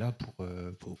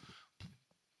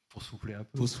pour souffler un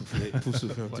peu. Pour souffler un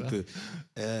voilà. petit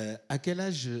peu. À quel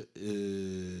âge,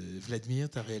 Vladimir,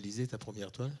 tu as réalisé ta première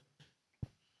toile?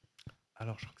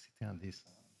 Alors, je crois que c'était un dessin.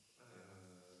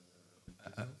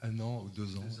 1 an ou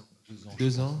 2 ans.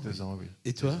 2 ans? 2 ans, oui.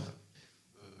 Et toi?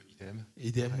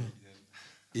 Idem.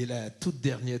 Et la toute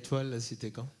dernière toile,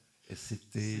 c'était quand?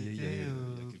 C'était il y a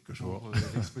quelques jours.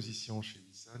 L'exposition chez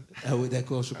Wilson. Ah oui,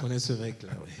 d'accord, je connais ce mec là.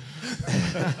 Ouais.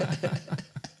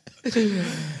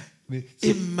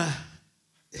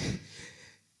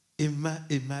 Emma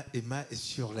est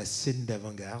sur la scène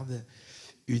d'Avant Garde,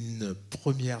 une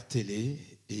première télé.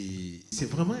 Et c'est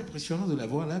vraiment impressionnant de la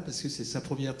voir là, parce que c'est sa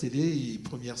première télé et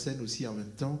première scène aussi en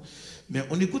même temps. Mais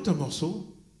on écoute un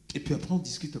morceau, et puis après on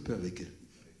discute un peu avec elle.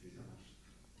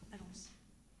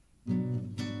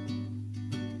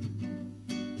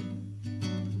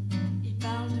 Il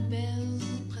parle de baise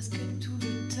presque tout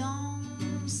le temps,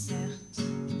 certes,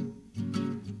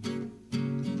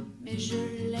 mais je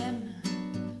l'aime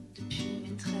depuis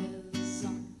mes 13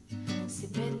 ans.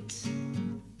 C'est bête,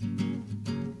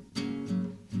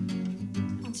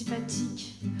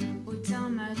 antipathique, au teint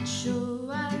macho,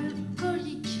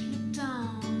 alcoolique, le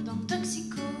teint d'un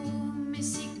toxico. Mais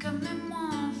si comme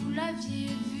moi vous l'aviez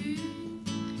vu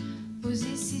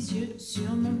poser ses yeux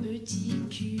sur mon petit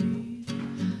cul,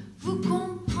 vous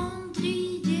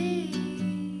comprendriez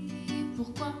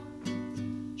pourquoi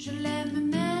je l'aime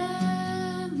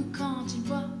même quand il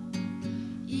boit.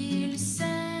 Il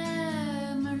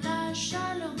sème la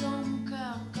chaleur dans mon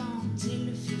cœur quand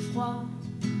il fait froid.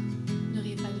 Ne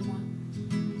riez pas de moi.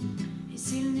 Et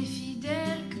s'il n'est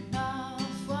fidèle que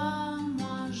parfois,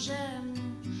 moi j'aime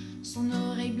son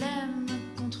oreille blême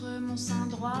contre mon sein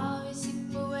droit et ses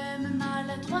poèmes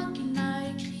maladroits qu'il n'a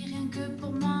écrit rien que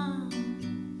pour moi.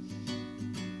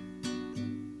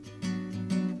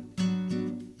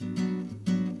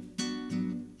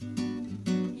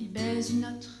 Il baise une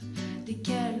autre dès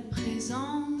qu'elle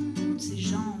présente ses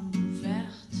jambes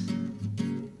ouvertes,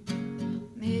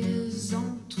 mais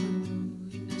entre nous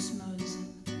une osmose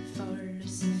folle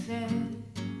s'est faite.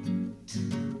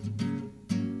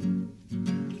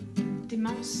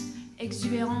 Démence,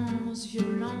 exubérance,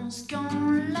 violence,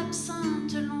 quand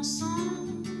l'absinthe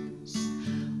l'encense.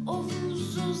 Oh,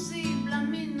 vous osez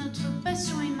blâmer notre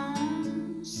passion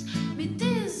immense, mais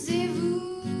taisez-vous,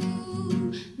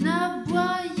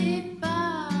 n'aboyez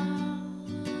pas,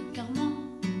 car moi,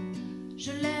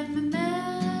 je l'aime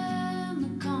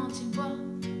même quand il boit.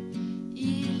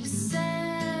 Il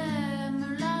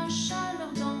sème la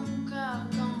chaleur dans mon cœur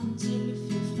quand il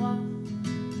fait froid.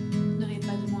 Ne riez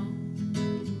pas de moi.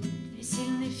 Et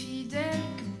s'il n'est fidèle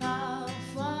que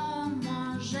parfois,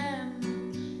 moi j'aime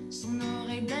son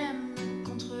oreille blême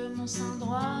contre mon sein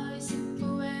droit et ses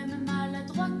poèmes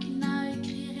maladroits qu'il n'a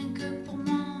écrit rien que pour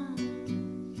moi.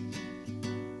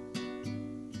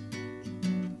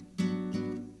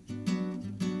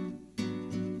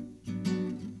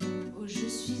 Oh, je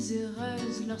suis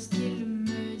heureuse lorsqu'il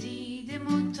me dit des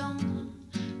mots tendres,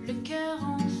 le cœur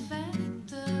en fête.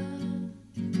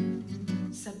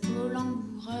 Sa peau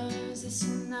langoureuse et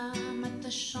son âme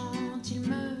attachante, il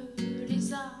me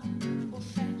les a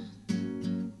offertes.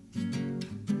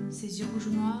 Ses yeux rouges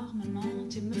ou noirs me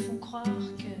mentent et me font croire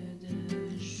que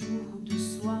de jour ou de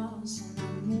soir, son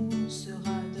amour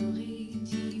sera doré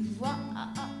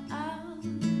d'ivoire.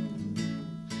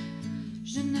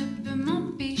 Je ne peux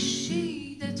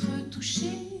m'empêcher d'être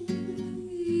touchée,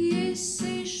 et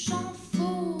ces chants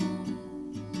faux,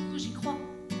 j'y crois.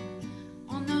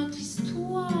 En notre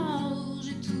histoire,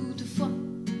 j'ai toutefois,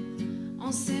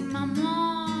 en ses mains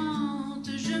moites,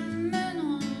 je me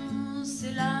noie.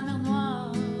 C'est la mer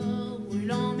Noire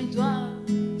brûlant mes doigts.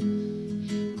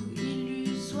 Coup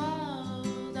illusoire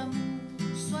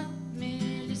d'amour, soit,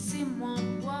 mais laissez-moi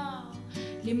boire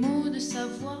les mots de sa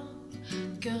voix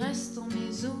que restent en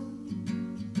mes os.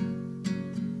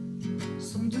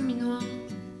 Son doux minois,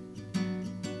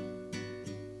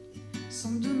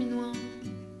 son doux minois,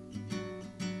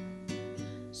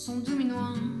 son doux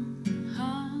minois,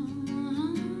 ah, ah,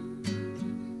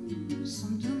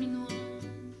 son doux minois.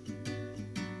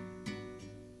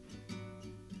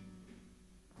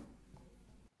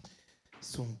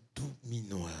 Son doux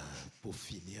minois, pour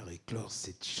finir et clore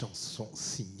cette chanson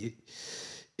signée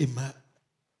Emma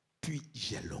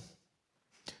Puy-Jalon.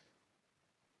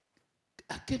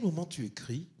 À quel moment tu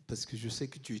écris? Parce que je sais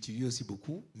que tu étudies aussi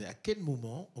beaucoup, mais à quel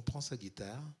moment on prend sa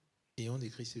guitare et on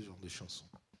écrit ce genre de chansons?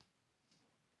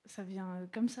 Ça vient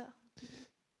comme ça.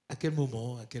 À quel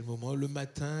moment? À quel moment? Le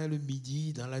matin, le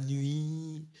midi, dans la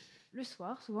nuit? Le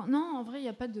soir, souvent. Non, en vrai, il n'y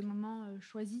a pas de moment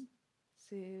choisi.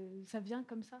 Ça vient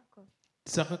comme ça, quoi.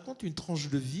 Ça raconte une tranche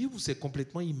de vie ou c'est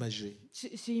complètement imagé?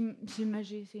 C'est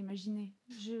imagé, c'est imaginé.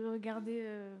 Je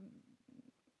regardais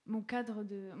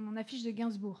mon affiche de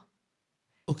Gainsbourg.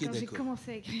 Ok, quand j'ai d'accord.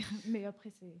 commencé à écrire, mais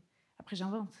après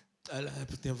j'invente. Ah là,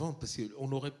 t'inventes, parce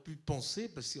qu'on aurait pu penser,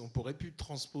 parce qu'on pourrait pu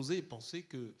transposer et penser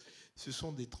que ce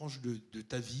sont des tranches de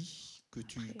ta vie que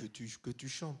tu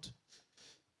chantes.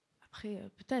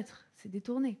 Après, peut-être, c'est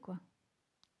détourné, quoi.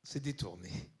 C'est détourné.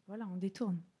 Voilà, on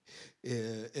détourne.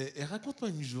 Et raconte-moi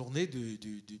une journée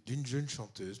d'une jeune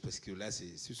chanteuse, parce que là,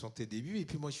 ce sont tes débuts. Et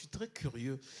puis moi, je suis très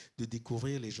curieux de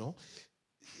découvrir les gens.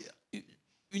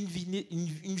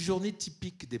 Une journée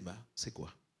typique d'Emma, c'est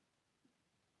quoi?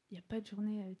 Il n'y a pas de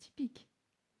journée typique.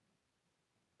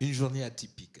 Une journée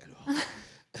atypique, alors.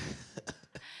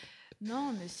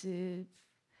 Non, mais c'est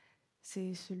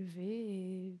se lever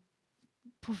et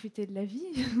profiter de la vie,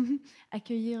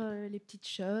 accueillir les petites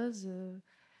choses.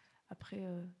 Après,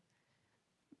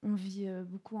 on vit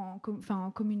beaucoup en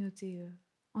communauté,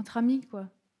 entre amis, quoi,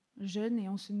 jeunes, et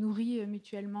on se nourrit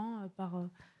mutuellement par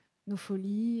nos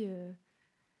folies,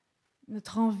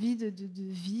 notre envie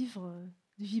de vivre,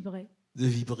 de vibrer. De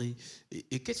vibrer.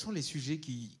 Et quels sont les sujets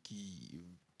qui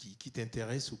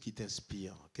t'intéressent ou qui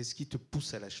t'inspirent? Qu'est-ce qui te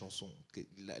pousse à la chanson?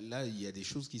 Là, il y a des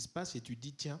choses qui se passent et tu te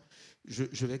dis, tiens,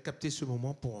 je vais capter ce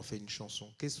moment pour en faire une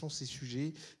chanson. Quels sont ces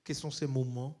sujets? Quels sont ces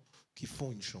moments qui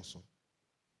font une chanson?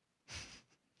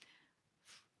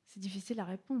 C'est difficile à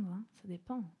répondre, hein, ça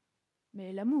dépend.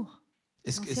 Mais l'amour,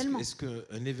 essentiellement. Est-ce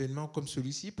qu'un événement comme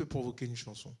celui-ci peut provoquer une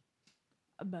chanson?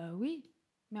 Ah bah oui,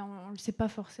 mais on ne le sait pas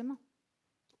forcément.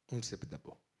 On le sait pas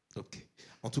d'abord. Ok.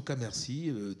 En tout cas,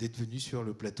 merci d'être venu sur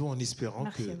le plateau en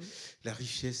espérant que la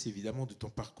richesse, évidemment, de ton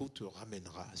parcours te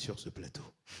ramènera sur ce plateau.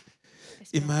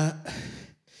 Emma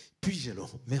Puigelon,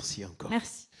 merci encore.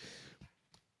 Merci.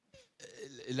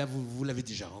 Là, vous l'avez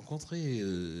déjà rencontré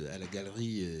à la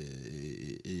galerie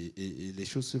et les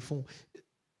choses se font.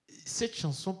 Cette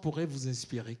chanson pourrait vous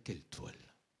inspirer quelle toile?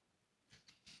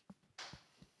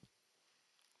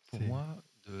 Pour moi,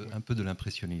 un peu de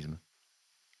l'impressionnisme,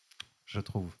 je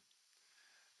trouve.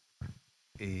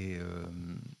 Et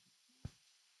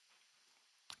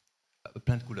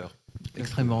plein de couleurs,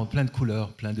 extrêmement plein de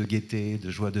couleurs, plein de gaieté, de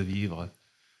joie de vivre,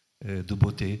 de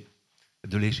beauté,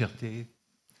 de légèreté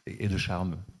et de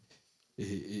charme.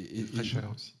 Et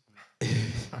fraîcheur aussi.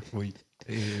 Oui.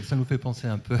 Et ça nous fait penser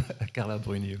un peu à Carla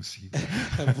Bruni aussi.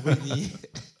 À Bruni,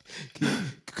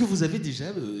 que vous avez déjà,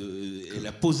 elle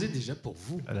a posé déjà pour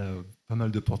vous. Elle a pas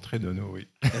mal de portraits de nous, oui.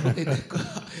 D'accord.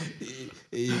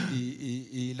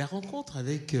 Et la rencontre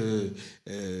avec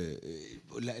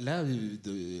là,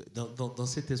 dans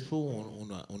cette expo,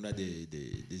 on a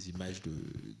des images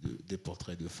des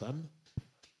portraits de femmes.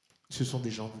 Ce sont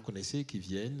des gens que vous connaissez qui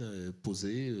viennent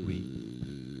poser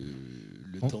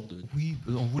le temps de... Oui,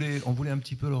 on voulait un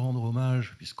petit peu leur rendre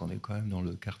hommage, puisqu'on est quand même dans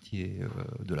le quartier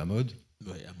de la mode.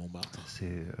 Oui, à Montmartre.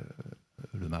 C'est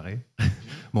le Marais.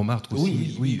 Montmartre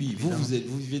aussi. Oui.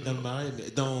 Vous vivez dans le Marais,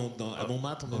 à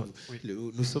Montmartre,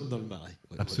 nous sommes dans le Marais.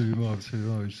 Ouais, absolument, voilà.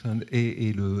 Absolument.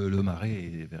 Et le Marais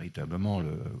est véritablement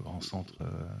le grand centre,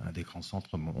 un des grands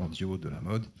centres mondiaux de la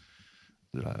mode,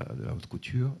 de la haute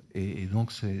couture. Et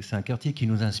donc, c'est un quartier qui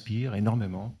nous inspire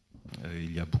énormément.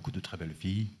 Il y a beaucoup de très belles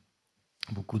filles,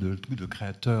 beaucoup de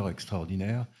créateurs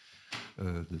extraordinaires,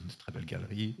 de très belles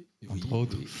galeries, entre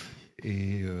autres.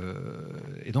 Et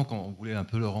donc, on voulait un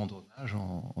peu leur rendre hommage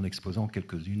en exposant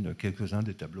quelques-uns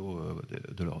des tableaux,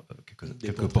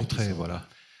 quelques portraits. Voilà.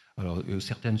 Alors,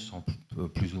 certaines sont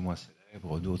plus ou moins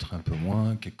célèbres, d'autres un peu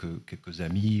moins, quelques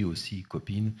amis aussi,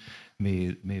 copines,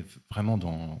 mais vraiment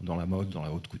dans la mode, dans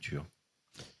la haute couture.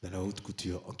 Dans la haute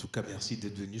couture. En tout cas, merci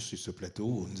d'être venu sur ce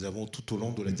plateau. Nous avons, tout au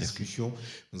long de la discussion,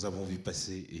 nous avons vu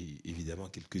passer évidemment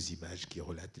quelques images qui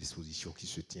relatent l'exposition qui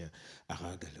se tient à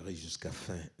la galerie jusqu'à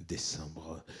fin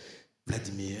décembre.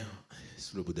 Vladimir,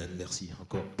 Slobodan, merci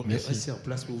encore. Restez en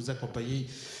place pour vous accompagner.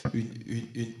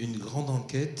 Une grande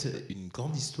enquête, une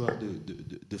grande histoire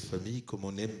de famille, comme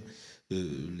on aime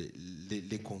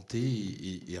les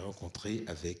conter et rencontrer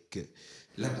avec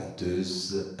la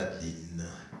conteuse Adeline.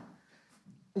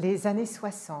 Les années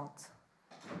 60.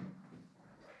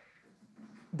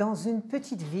 Dans une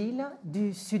petite ville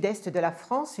du sud-est de la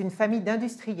France, une famille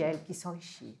d'industriels qui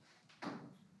s'enrichit.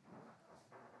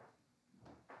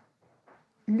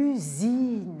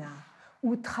 L'usine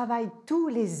où travaillent tous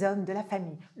les hommes de la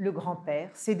famille, le grand-père,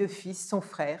 ses deux fils, son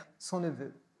frère, son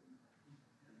neveu.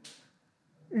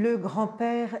 Le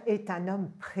grand-père est un homme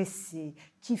pressé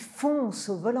qui fonce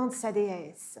au volant de sa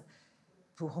déesse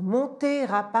pour monter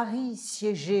à Paris,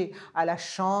 siéger à la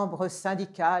chambre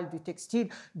syndicale du textile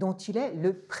dont il est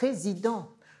le président,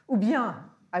 ou bien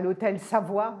à l'hôtel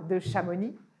Savoie de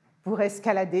Chamonix pour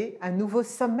escalader un nouveau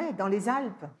sommet dans les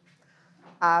Alpes,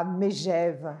 à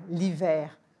Mégève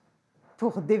l'hiver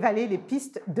pour dévaler les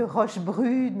pistes de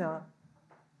Rochebrune.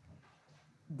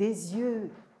 Des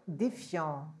yeux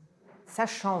défiants,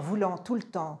 sachant, voulant tout le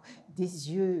temps,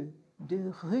 des yeux de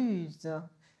ruse,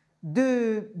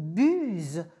 de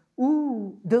buse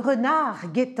ou de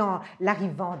renard guettant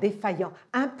l'arrivant défaillant,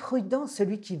 imprudent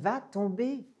celui qui va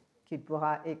tomber, qu'il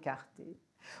pourra écarter.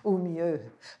 Ou mieux,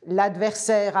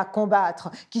 l'adversaire à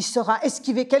combattre, qui saura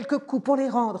esquiver quelques coups pour les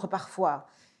rendre parfois,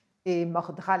 et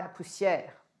mordra la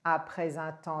poussière après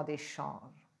un temps d'échange.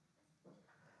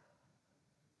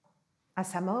 À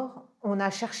sa mort, on a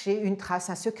cherché une trace,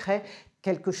 un secret,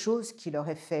 quelque chose qui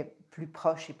l'aurait fait plus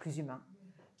proche et plus humain.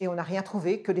 Et on n'a rien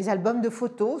trouvé que des albums de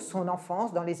photos, son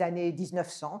enfance dans les années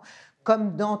 1900,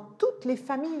 comme dans toutes les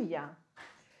familles.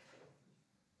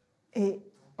 Et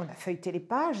on a feuilleté les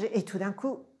pages et tout d'un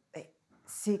coup,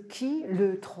 c'est qui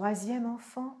le troisième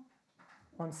enfant?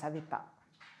 On ne savait pas.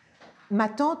 Ma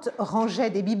tante rangeait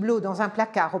des bibelots dans un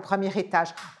placard au premier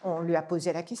étage. On lui a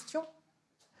posé la question.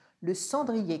 Le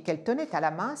cendrier qu'elle tenait à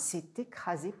la main s'est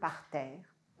écrasé par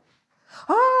terre. «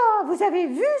 Oh, vous avez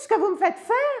vu ce que vous me faites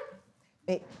faire ?»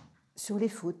 Mais sur les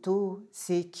photos,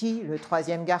 c'est qui le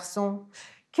troisième garçon?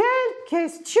 Quelle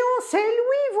question? C'est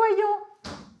Louis, voyons.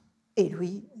 Et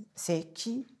Louis, c'est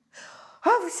qui?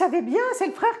 Ah, vous savez bien, c'est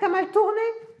le frère qui a mal tourné.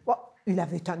 Bon, il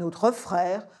avait un autre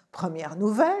frère, première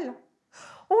nouvelle.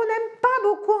 On n'aime pas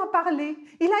beaucoup en parler.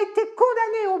 Il a été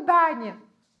condamné au bagne.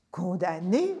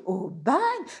 Condamné au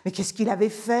bagne? Mais qu'est-ce qu'il avait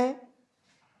fait?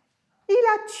 Il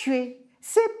a tué.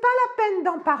 C'est pas la peine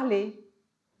d'en parler.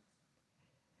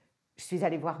 Je suis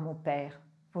allée voir mon père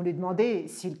pour lui demander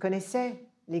s'il connaissait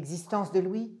l'existence de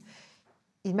Louis.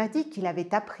 Il m'a dit qu'il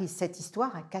avait appris cette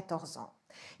histoire à 14 ans.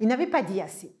 Il n'avait pas dit à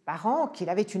ses parents qu'il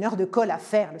avait une heure de colle à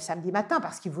faire le samedi matin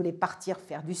parce qu'il voulait partir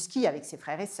faire du ski avec ses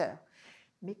frères et sœurs.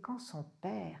 Mais quand son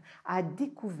père a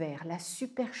découvert la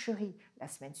supercherie la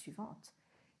semaine suivante,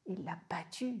 il l'a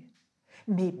battu,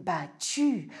 mais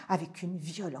battu avec une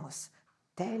violence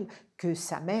telle que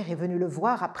sa mère est venue le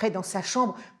voir après dans sa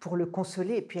chambre pour le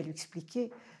consoler et puis elle lui expliquait.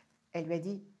 Elle lui a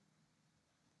dit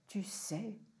 « Tu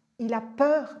sais, il a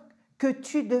peur que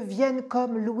tu deviennes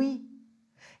comme Louis. »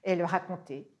 Elle lui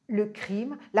racontait le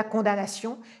crime, la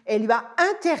condamnation, et elle lui a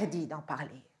interdit d'en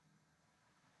parler.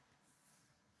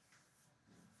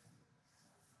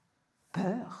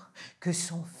 Peur que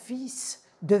son fils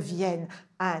devienne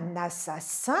un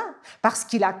assassin parce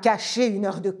qu'il a caché une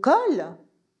heure de colle.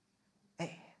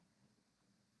 Et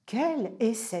quelle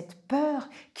est cette peur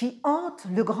qui hante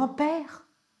le grand-père?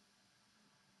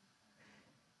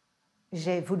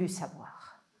 J'ai voulu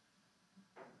savoir.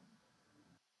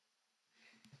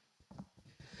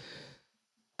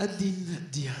 Adeline,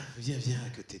 viens à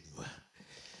côté de moi.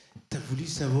 Tu as voulu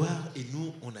savoir et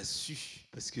nous, on a su,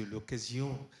 parce que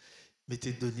l'occasion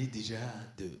m'était donnée déjà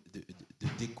de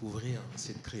découvrir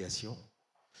cette création.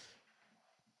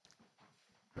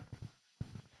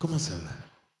 Comment ça va?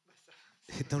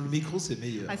 Dans le micro, c'est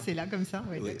meilleur. Ah, c'est là, comme ça?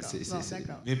 Oui, ouais,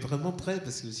 d'accord. Mais vraiment près,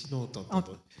 parce que sinon, on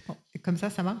t'entend. Comme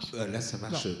ça marche? Là, ça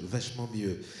marche vachement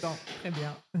mieux. Bon, très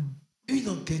bien. Une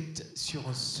enquête sur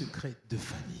un secret de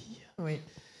famille. Oui.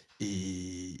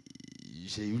 Et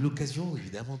j'ai eu l'occasion,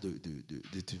 évidemment,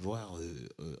 de te voir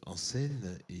en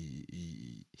scène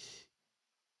et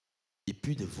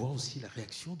puis de voir aussi la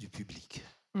réaction du public.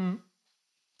 Mmh.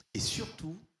 Et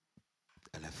surtout,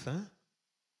 à la fin,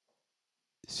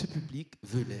 ce public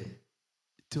venait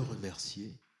te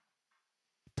remercier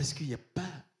parce qu'il n'y a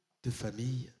pas de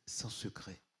famille sans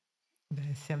secret.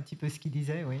 Ben, c'est un petit peu ce qu'il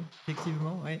disait, oui,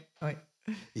 effectivement, oui.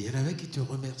 Et il y en avait qui te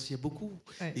remerciaient beaucoup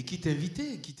et qui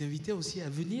t'invitaient aussi à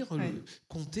venir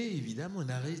conter, évidemment,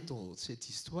 narrer cette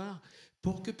histoire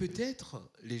pour que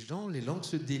peut-être les langues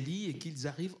se délient et qu'ils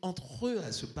arrivent entre eux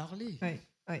à se parler. Oui.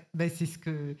 Ben, c'est ce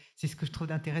que je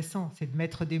trouve intéressant, c'est de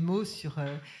mettre des mots sur,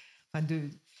 de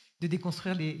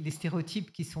déconstruire les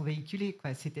stéréotypes qui sont véhiculés,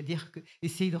 quoi. C'est-à-dire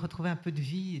essayer de retrouver un peu de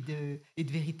vie et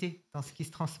de vérité dans ce qui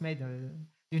se transmet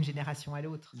d'une génération à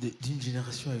l'autre. D'une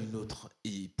génération à une autre.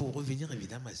 Et pour revenir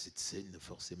évidemment à cette scène,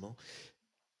 forcément,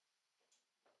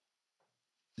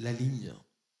 la ligne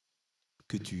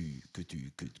que tu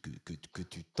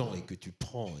tends et que tu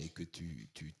prends et que tu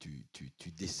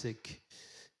dessèques,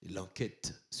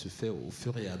 l'enquête se fait au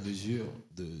fur et à mesure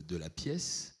de la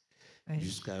pièce,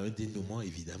 jusqu'à un dénouement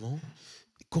évidemment.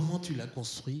 Comment tu l'as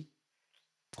construit?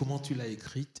 Comment tu l'as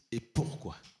écrite et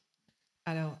pourquoi?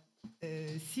 Alors,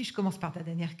 si je commence par ta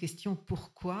dernière question,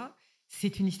 pourquoi?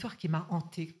 C'est une histoire qui m'a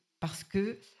hantée parce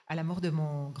que, à la mort de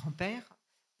mon grand-père,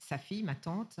 sa fille, ma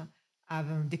tante, a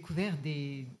découvert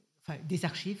des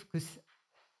archives que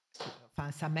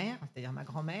sa mère, c'est-à-dire ma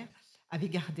grand-mère, avait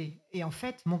gardées. Et en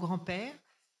fait, mon grand-père,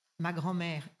 ma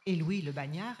grand-mère et Louis le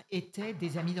bagnard étaient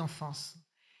des amis d'enfance.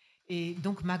 Et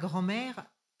donc ma grand-mère,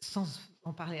 sans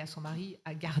en parler à son mari,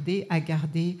 a gardé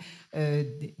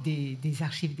des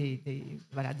archives,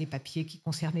 des papiers qui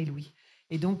concernaient Louis.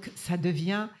 Et donc,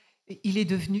 il est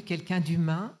devenu quelqu'un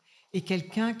d'humain et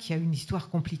quelqu'un qui a une histoire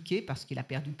compliquée parce qu'il a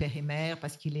perdu père et mère,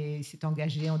 parce qu'il s'est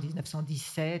engagé en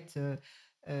 1917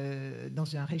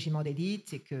 dans un régiment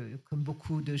d'élite et que, comme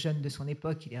beaucoup de jeunes de son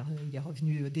époque, il est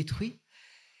revenu détruit.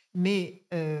 Mais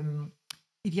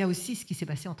il y a aussi ce qui s'est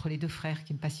passé entre les deux frères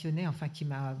qui me passionnait, enfin qui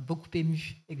m'a beaucoup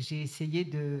émue et que j'ai essayé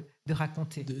de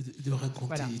raconter. De raconter.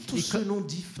 Voilà. Tout ce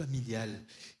non-dit familial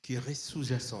qui reste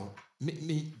sous-jacent.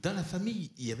 Mais dans la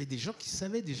famille, il y avait des gens qui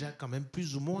savaient déjà quand même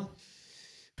plus ou moins.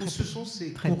 Ce sont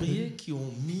ces courriers qui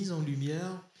ont mis en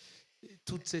lumière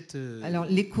toute cette... Alors,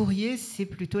 les courriers, c'est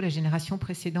plutôt la génération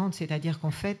précédente, c'est-à-dire qu'en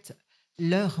fait,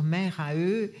 leur mère à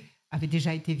eux avait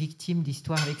déjà été victime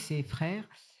d'histoires avec ses frères.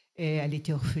 Et elle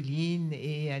était orpheline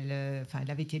et elle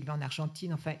avait été élevée en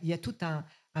Argentine. Enfin, il y a tout un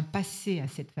passé à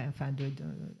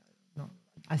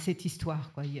cette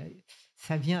histoire, quoi.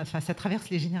 Ça traverse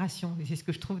les générations. Et c'est ce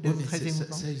que je trouve très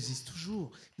émouvant. Ça existe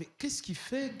toujours. Mais qu'est-ce qui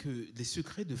fait que les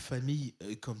secrets de famille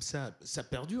comme ça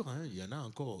perdure, hein? Il y en a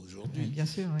encore aujourd'hui. Bien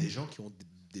sûr. Des gens qui ont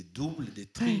des doubles, des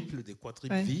triples, des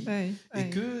quadruples vies, et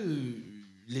que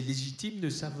les légitimes ne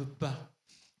savent pas.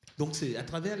 Donc c'est à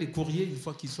travers les courriers, une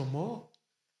fois qu'ils sont morts,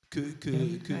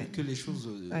 que les choses,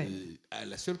 à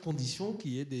la seule condition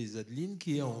qu'il y ait des Adelines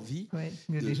qui aient envie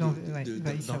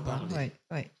d'en parler.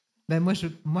 Ben moi, je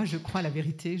crois à la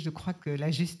vérité. Je crois que la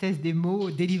justesse des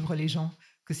mots délivre les gens.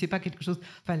 Que c'est pas quelque chose.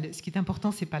 Enfin, ce qui est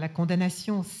important, c'est pas la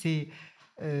condamnation, c'est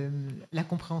la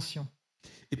compréhension.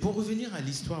 Et pour revenir à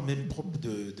l'histoire même propre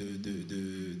de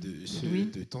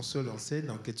Ton seul en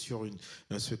scène, enquête sur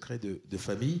un secret de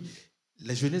famille,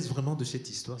 la jeunesse vraiment de cette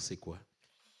histoire, c'est quoi?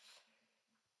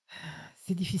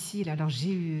 C'est difficile. Alors,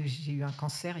 j'ai eu un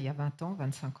cancer il y a 20 ans,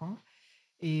 25 ans,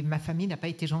 et ma famille n'a pas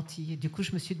été gentille. Du coup,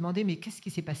 je me suis demandé, mais qu'est-ce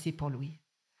qui s'est passé pour Louis?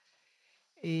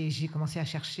 Et j'ai commencé à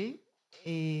chercher.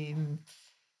 Et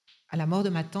à la mort de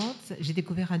ma tante, j'ai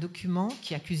découvert un document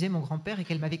qui accusait mon grand-père et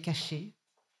qu'elle m'avait caché.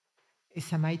 Et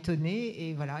ça m'a étonnée.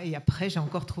 Et voilà. Et après, j'ai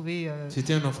encore trouvé...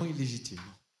 C'était un enfant illégitime?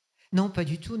 Non, pas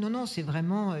du tout. Non, c'est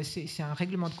vraiment c'est un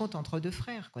règlement de compte entre deux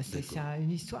frères, quoi. C'est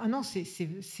une histoire. Ah non,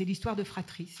 c'est l'histoire de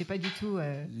fratrie. C'est pas du tout.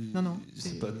 Non.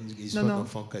 C'est pas une histoire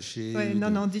d'enfant caché. Ouais,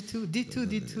 non, du tout.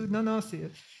 Non,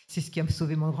 c'est ce qui a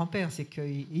sauvé mon grand-père, c'est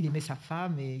qu'il aimait sa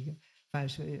femme et enfin,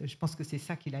 je pense que c'est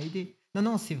ça qui l'a aidé.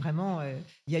 Non, c'est vraiment.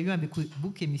 Il y a eu un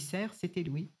bouc émissaire, c'était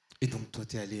Louis. Et donc, toi,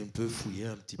 tu es allé un peu fouiller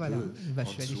un petit peu je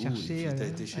suis allée chercher. Tu as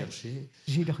été chercher.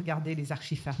 J'ai regardé les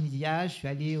archives familiales, je suis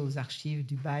allée aux archives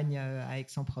du bagne à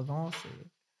Aix-en-Provence.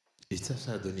 Et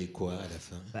ça a donné quoi à la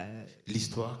fin?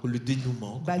 L'histoire, le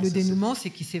dénouement? Le dénouement, c'est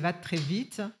qu'il s'évade très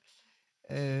vite,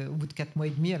 au bout de 4 mois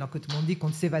et demi, alors que tout le monde dit qu'on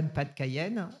ne s'évade pas de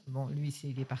Cayenne. Bon, lui,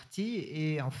 il est parti.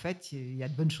 Et en fait, il y a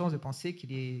de bonnes chances de penser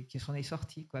qu'il s'en est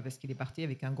sorti, quoi, parce qu'il est parti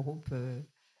avec un groupe...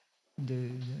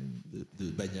 de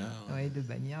bagnards. Oui, de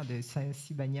bagnards, de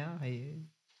 6 bagnards, et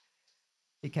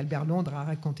qu'Albert Londres a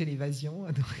raconté l'évasion.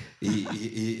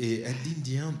 Et Adeline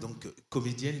Dien, donc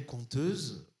comédienne,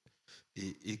 conteuse,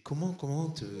 et comment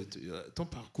ton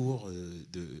parcours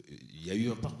il y a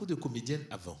eu un parcours de comédienne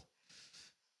avant?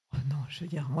 Oh non, je veux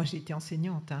dire, moi j'ai été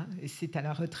enseignante, hein, et c'est à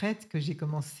la retraite que j'ai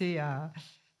commencé à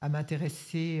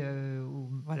m'intéresser aux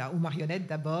marionnettes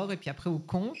d'abord, et puis après aux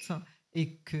contes.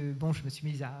 Et que, je me suis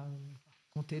mise à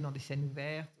compter dans des scènes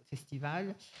ouvertes, au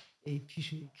festival. Et puis,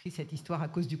 j'ai écrit cette histoire à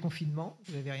cause du confinement.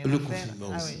 Je n'avais rien à faire. Le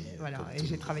confinement aussi. Oui, voilà. Et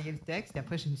j'ai travaillé le texte. Et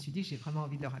après, je me suis dit, j'ai vraiment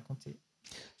envie de le raconter.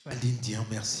 Voilà. Adeline Dien,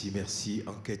 merci.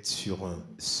 Enquête sur un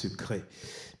secret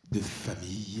de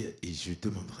famille. Et je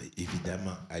demanderai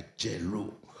évidemment à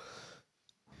Jello,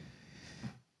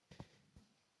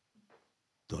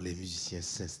 dont les musiciens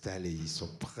s'installent et ils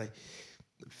sont prêts.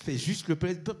 Fais juste le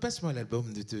plaisir. Passe-moi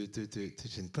l'album. Ne te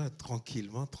gêne pas,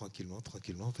 tranquillement,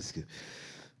 parce que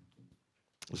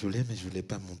je l'ai, mais je ne l'ai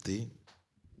pas monté.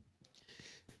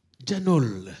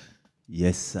 Janol.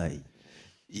 Yes, I.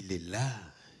 Il est là.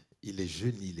 Il est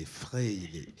jeune, il est frais,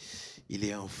 il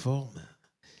est en forme.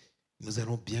 Nous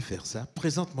allons bien faire ça.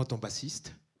 Présente-moi ton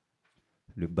bassiste.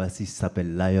 Le bassiste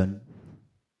s'appelle Lion,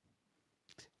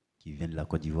 qui vient de la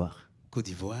Côte d'Ivoire. Côte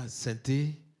d'Ivoire,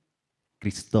 synthé.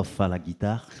 Christophe à la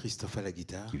guitare,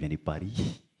 qui vient de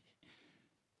Paris.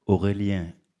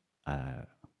 Aurélien,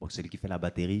 celui qui fait la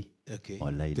batterie. Okay. Bon,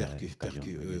 là, il a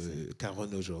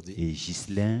Caron aujourd'hui. Et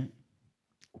Ghislain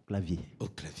au clavier. Au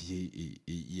clavier, et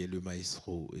il y a le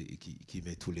maestro qui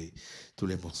met tous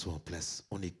les morceaux en place.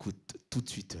 On écoute tout de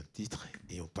suite un titre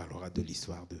et on parlera de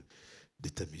l'histoire de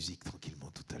ta musique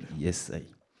tranquillement tout à l'heure. Yes,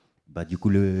 du coup,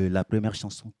 la première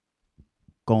chanson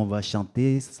qu'on va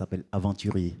chanter, ça s'appelle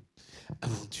Aventurier.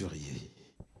 Aventurier.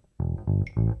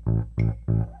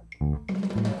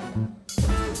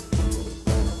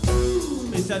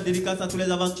 Spécial dédicace à tous les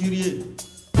aventuriers.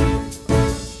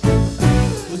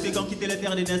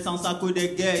 terre de naissance à cause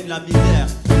des guerres et de la misère.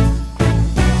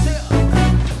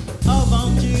 C'est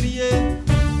aventurier,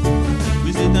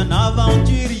 oui c'est un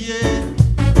aventurier.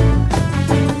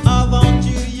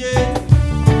 Aventurier,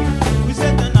 oui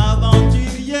c'est un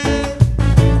aventurier.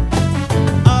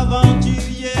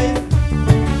 Aventurier,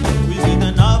 oui c'est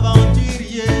un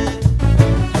aventurier.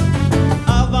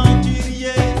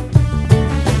 Aventurier,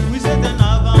 oui c'est un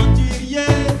aventurier.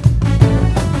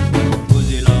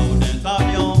 Posé là-haut d'un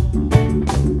camion,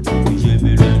 j'ai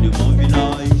mis loin de mon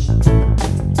village.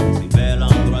 C'est bel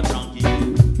endroit tranquille,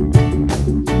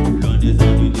 loin des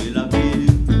ennuis de la ville.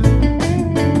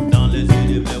 Dans les yeux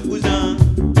de mes cousins,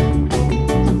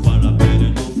 je vois la paix de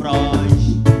naufrage.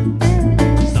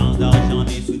 Sans argent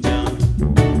ni soutien,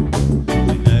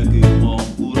 je n'ai que mon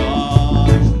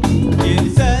courage. Il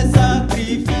s'est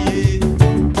sacrifié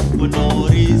pour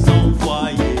nourrir son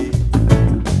foyer.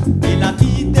 Il a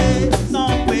quitté son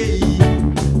pays,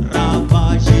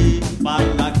 ravagé par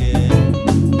la guerre.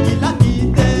 Il a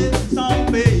quitté son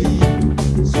pays,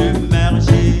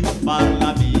 submergé par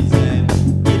la misère.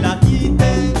 Il a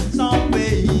quitté son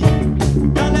pays,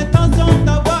 dans l'intention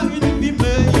d'avoir une vie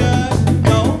meilleure.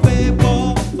 Non, mais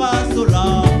bon, pas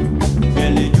cela.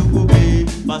 Elle est du goubé,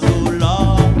 pas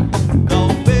cela. Non,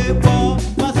 mais bon,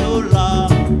 pas cela.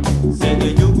 C'est que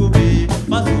du goubé,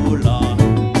 pas cela.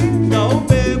 Non,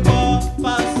 mais bon,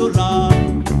 pas cela.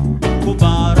 Faut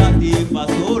pas rater, pas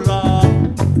cela.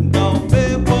 Non,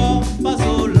 mais bon, pas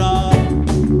cela.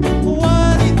 Faut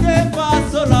arrêter, pas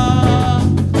cela.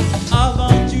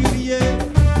 Aventurier,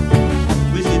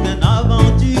 oui c'est un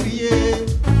aventurier.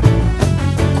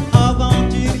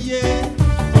 Aventurier,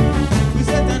 oui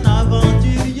c'est un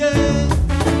aventurier.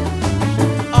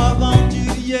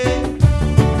 Aventurier,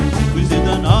 oui c'est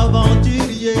un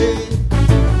aventurier.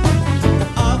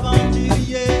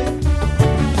 Aventurier,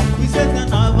 oui c'est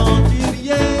un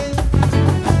aventurier.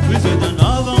 Oui c'est un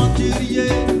aventurier.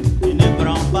 Il ne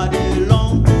prend pas de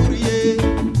long courrier.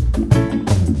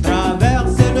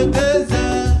 Traverser le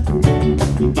désert,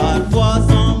 parfois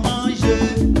sans manger.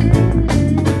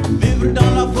 Vivre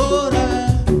dans la forêt,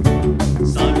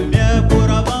 sans lumière pour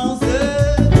avancer.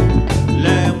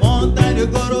 Les montagnes de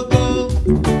Gorogo,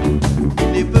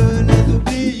 il peut les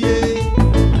oublier.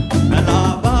 Mais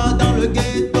là-bas dans le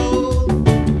ghetto,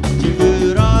 tu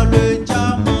verras le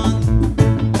diamant.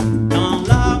 Dans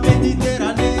la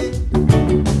Méditerranée,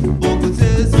 beaucoup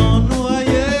se sont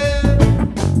noyés.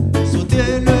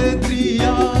 Sauter le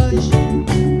grillage,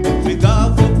 fais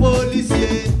gaffe aux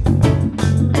policiers.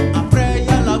 Après y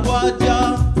a la Guadia,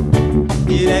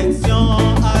 direction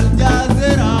Al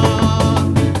Jazeera.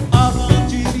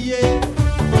 Aventurier,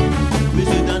 oui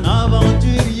c'est un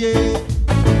aventurier.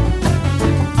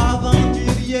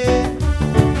 Aventurier,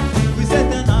 oui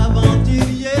c'est un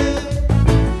aventurier.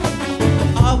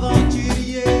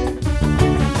 Aventurier,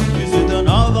 oui c'est un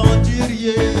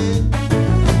aventurier.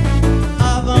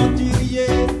 Aventurier,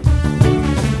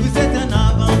 oui c'est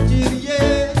un aventurier.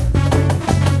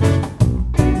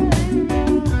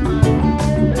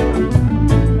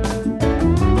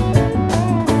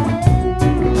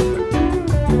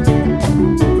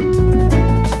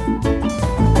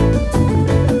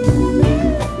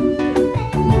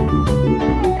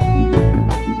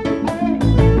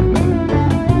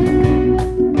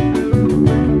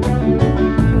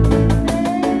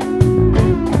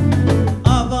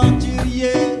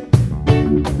 Aventurier,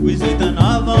 oui c'est un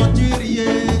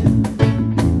aventurier.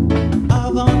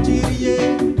 Aventurier,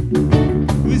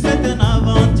 oui c'est un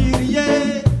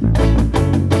aventurier.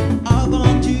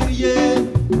 Aventurier,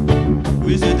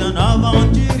 oui c'est un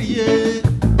aventurier.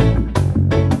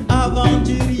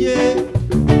 Aventurier,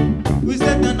 oui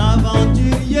c'est un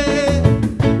aventurier.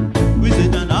 Oui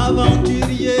c'est un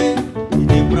aventurier. Il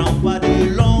ne prend pas de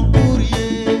long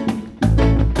courrier.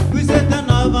 Oui c'est un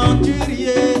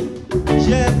aventurier.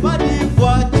 J'ai pas dit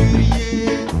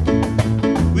voiturier.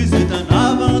 Oui c'est un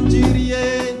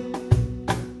aventurier.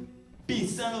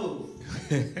 Pisano.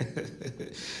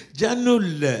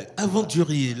 Janol,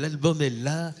 aventurier, l'album est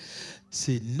là.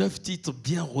 C'est 9 titres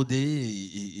bien rodés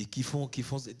et qui font.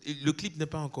 Le clip n'est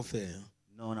pas encore fait. Hein.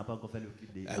 Non, on n'a pas encore fait le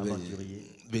clip des Ah, aventuriers.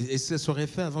 Mais ça serait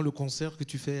fait avant le concert que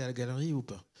tu fais à la galerie ou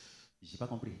pas? J'ai pas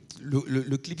compris.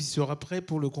 Le clip, il sera prêt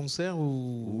pour le concert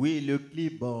ou... Oui, le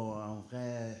clip, bon, en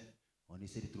vrai, on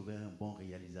essaie de trouver un bon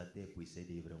réalisateur pour essayer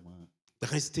de vraiment...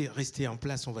 Restez en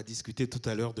place, on va discuter tout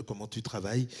à l'heure de comment tu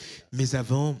travailles. Mais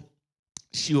avant,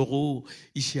 Shioro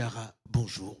Ishihara,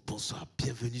 bonjour, bonsoir,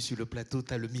 bienvenue sur le plateau.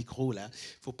 Tu as le micro là,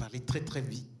 il faut parler très très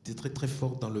vite, très très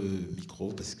fort dans le micro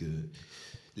parce que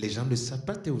les gens ne savent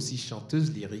pas, tu es aussi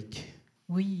chanteuse lyrique.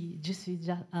 Oui,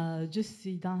 je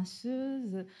suis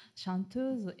danseuse,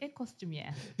 chanteuse et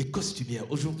costumière. Et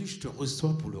costumière. Aujourd'hui, je te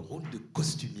reçois pour le rôle de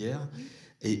costumière.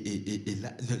 Et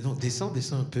là, non, descends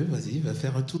un peu, vas-y, va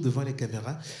faire un tour devant les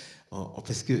caméras.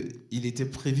 Parce qu'il était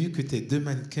prévu que tu aies 2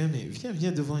 mannequins, mais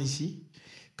viens devant ici.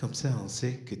 Comme ça, on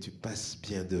sait que tu passes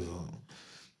bien devant.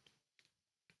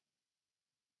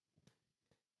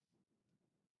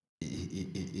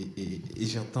 Et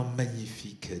j'entends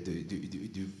magnifique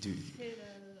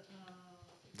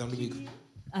dans le micro.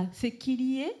 C'est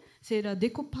quillier, c'est le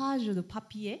découpage de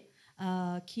papier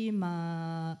qui une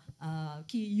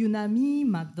amie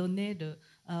m'a donné de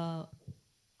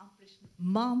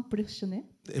m'impressionner.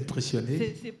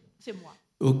 Impressionné. C'est moi.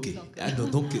 Ok.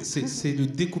 Donc c'est le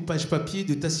découpage papier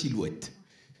de ta silhouette.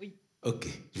 Oui. Ok,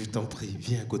 je t'en prie,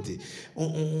 viens à côté.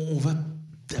 On va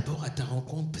d'abord à ta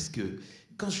rencontre parce que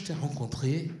quand je t'ai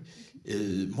rencontré,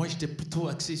 moi j'étais plutôt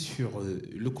axé sur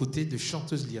le côté de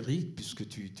chanteuse lyrique, puisque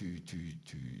tu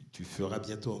feras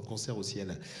bientôt un concert aussi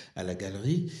à la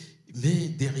galerie. Mais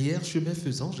derrière, chemin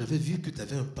faisant, j'avais vu que tu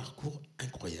avais un parcours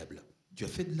incroyable. Tu as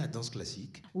fait de la danse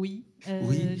classique. Oui.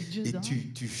 Oui. Et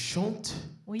tu chantes,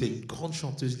 oui. Tu es une grande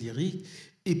chanteuse lyrique.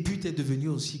 Et puis tu es devenue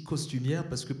aussi costumière,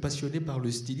 parce que passionnée par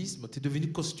le stylisme, tu es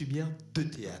devenue costumière de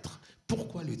théâtre.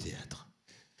 Pourquoi le théâtre ?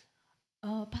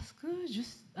 Parce que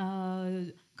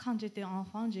quand j'étais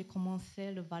enfant, j'ai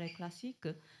commencé le ballet classique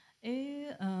et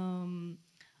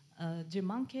j'ai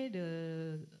manqué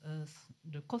de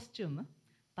costumes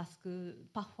parce que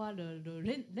parfois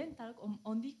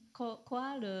on dit quoi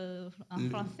en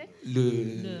français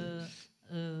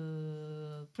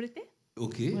prêter.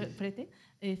 Ok. Prêter.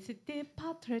 Et c'était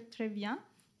pas très bien.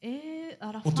 Et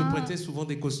à la on fin, te prêtait souvent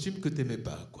des costumes que tu n'aimais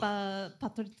pas, quoi.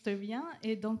 Pas très bien.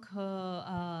 Et donc,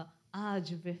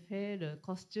 je vais faire le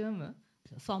costume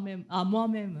à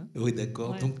moi-même. Oui,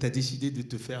 d'accord. Ouais. Donc, tu as décidé de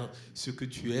te faire ce que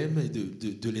tu aimes et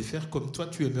de les faire comme toi,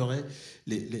 tu aimerais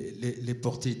les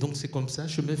porter. Donc, c'est comme ça,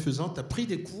 chemin faisant, tu as pris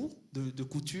des cours de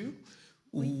couture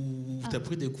ou tu as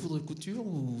pris des cours de couture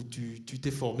ou tu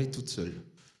t'es formée toute seule?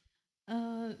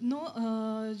 Non,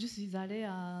 je suis allée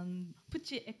à une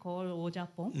petite école au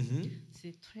Japon.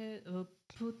 C'est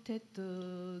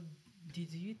peut-être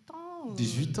 18 ans.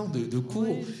 18 ans de cours,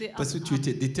 oui, parce que tu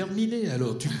étais déterminée,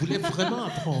 alors tu voulais vraiment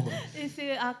apprendre. Et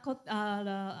c'est à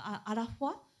la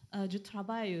fois, je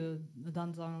travaille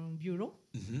dans un bureau.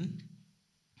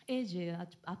 Et j'ai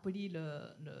appris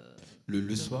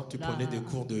le soir, tu prenais des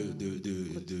cours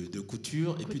de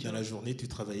couture, et puis dans la journée, tu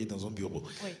travaillais dans un bureau.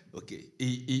 Oui. Ok.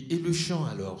 Et le chant,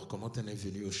 alors, comment tu en es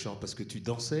venue au chant? Parce que tu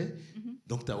dansais,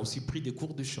 donc tu as aussi pris des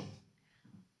cours de chant.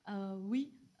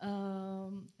 Oui.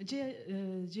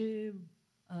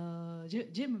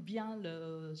 J'aime bien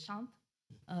le chant.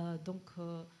 Donc,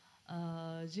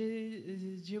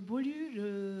 j'ai voulu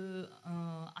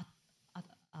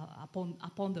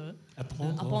apprendre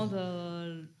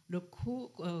le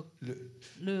cours,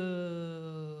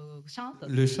 le chant.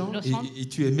 Le chant, et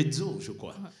tu es mezzo, je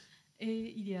crois.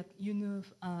 Et il y a une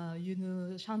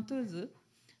chanteuse,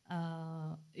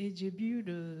 et j'ai vu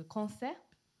le concert,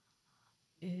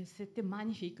 et c'était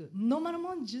magnifique.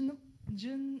 Normalement,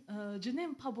 je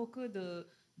n'aime pas beaucoup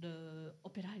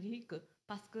d'opéra lyrique,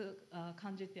 parce que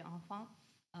quand j'étais enfant,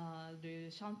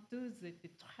 les chanteuses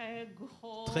étaient très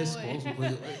grosses. Très grosses, oui.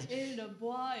 Et le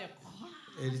bois est grave.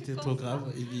 Elle était trop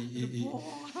grave.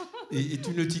 Et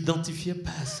tu ne t'identifiais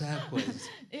pas à ça, quoi.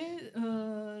 Et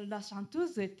la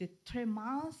chanteuse était très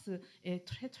mince et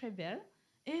très belle.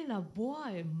 Et le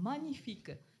bois est magnifique.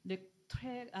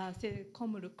 C'est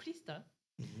comme le cristal.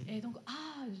 Et donc,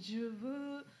 je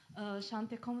veux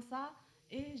chanter comme ça.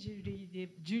 Et je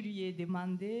lui ai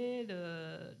demandé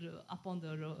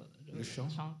d'apprendre le chant.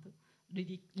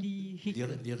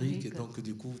 Lyrique. Donc,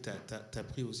 du coup, tu as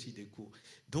pris aussi des cours.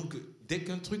 Donc, dès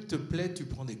qu'un truc te plaît, tu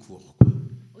prends des cours, quoi.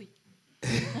 Oui.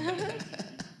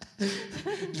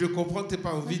 Je comprends que tu n'as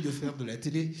pas envie de faire de la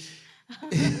télé.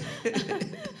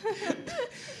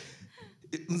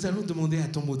 Nous allons demander à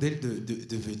ton modèle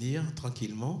de venir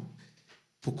tranquillement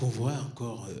pour qu'on voit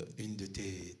encore une de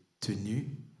tes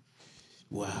tenues.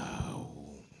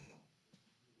 Waouh!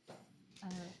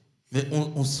 Mais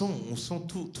on sent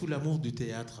tout l'amour du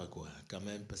théâtre, quoi, quand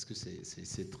même, parce que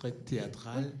c'est très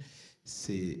théâtral.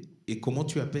 Et comment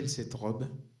tu appelles cette robe?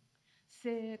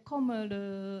 C'est comme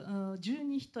le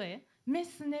Junihitoe, mais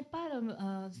ce n'est pas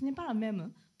la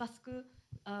même, parce que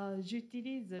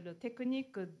j'utilise la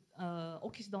technique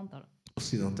occidentale.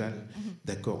 Occidentale,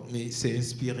 d'accord. Mais c'est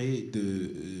inspiré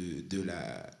de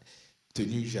la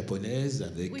tenue japonaise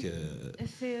avec... Oui.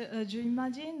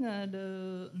 J'imagine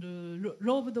le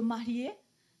robe de mariée,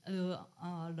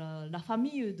 la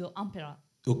famille de l'empereur.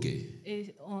 Ok.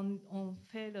 Et on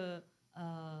fait le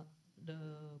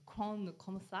crown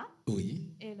comme ça.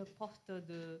 Oui. Et le porte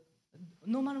de...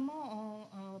 Normalement,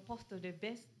 on porte les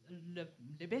vestes.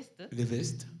 Les vestes.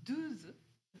 12.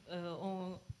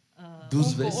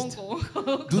 12 vestes.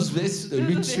 12 vestes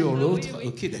l'une sur l'autre. Oui, oui.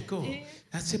 Ok, d'accord.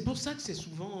 C'est pour ça que c'est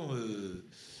souvent...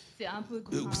 c'est un peu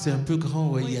grand. C'est un peu grand,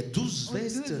 ouais. Oui. Il y a 12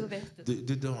 vestes,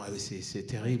 dedans. Ah, c'est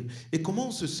terrible. Et comment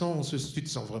on se sent? Tu te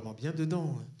sens vraiment bien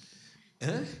dedans?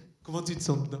 Hein? Comment tu te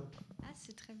sens dedans? Ah,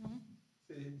 c'est très bon.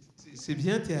 C'est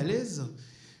bien, t'es à l'aise?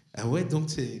 Ah ouais, donc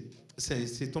c'est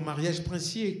ton mariage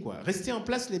princier, quoi. Restez en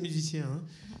place, les musiciens. Hein.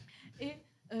 Et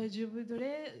je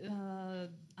voudrais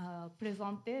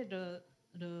présenter le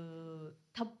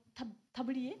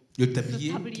tablier. Le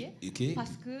tablier. Okay.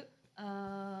 Parce que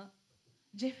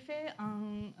j'ai fait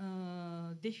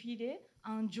un défilé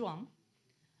en juin.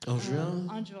 En juin.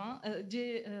 En juin,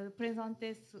 j'ai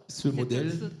présenté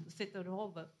cette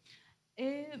robe.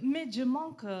 Mais je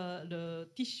manque le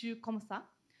tissu comme ça.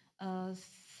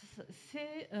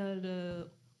 C'est l'œuvre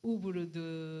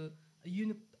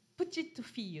d'une petite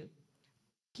fille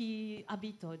qui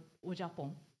habite au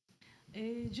Japon.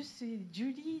 Et je suis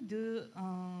jury d'une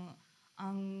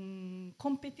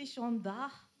compétition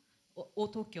d'art au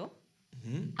Tokyo.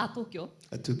 À Tokyo.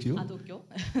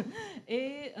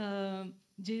 Et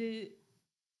j'ai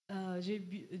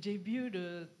vu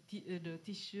le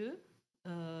tissu.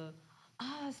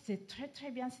 C'est très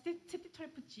très bien. C'était très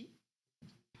petit.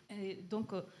 Et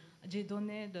donc, j'ai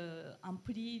donné un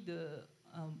prix de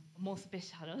mon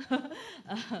spécial.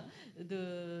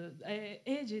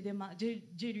 Et j'ai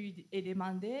lui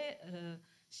demandé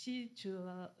si tu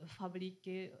fabriques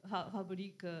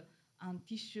un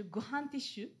tissu, grand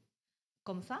tissu,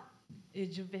 comme ça,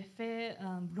 et je vais faire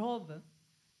une robe.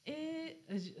 Et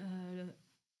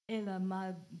elle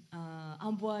m'a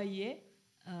envoyé,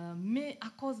 mais à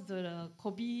cause de la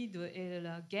Covid et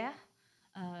la guerre,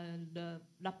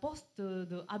 la poste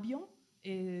d'avion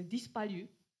est disparue,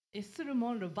 et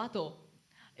seulement le bateau.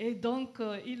 Et donc,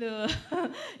 il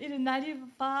n'arrive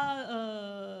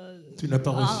pas... tu n'as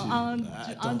pas reçu en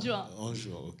juin. En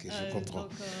juin, ok, je comprends.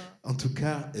 Donc, en tout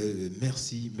cas,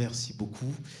 merci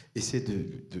beaucoup. Essaie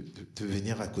de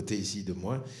venir à côté ici de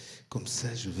moi. Comme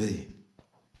ça, je vais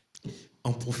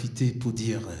en profiter pour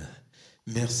dire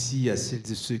merci à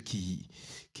celles et ceux qui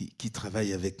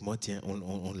travaillent avec moi. Tiens,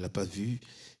 on ne l'a pas vu.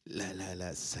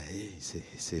 Là, ça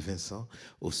c'est Vincent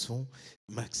au son,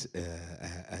 Max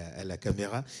à la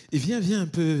caméra. Et viens un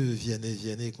peu,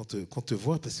 Vianney, qu'on te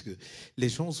voit, parce que les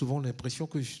gens ont souvent l'impression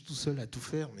que je suis tout seul à tout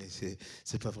faire, mais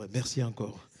c'est pas vrai. Merci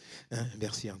encore. Hein,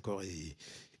 merci encore.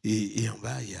 Et en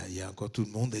bas, il y a encore tout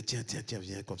le monde. Et tiens,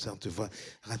 viens, comme ça on te voit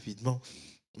rapidement.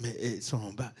 Mais ils sont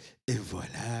en bas. Et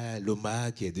voilà,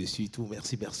 Loma qui est dessus, tout.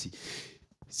 Merci.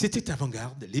 C'était Avant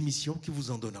Garde, l'émission qui vous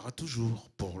en donnera toujours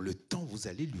pour le temps vous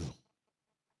allez lui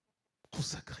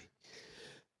consacrer.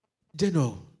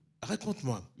 Deno,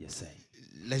 raconte-moi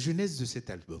la genèse de cet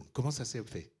album. Comment ça s'est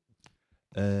fait?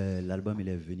 L'album, il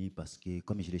est venu parce que,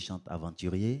 comme je le chante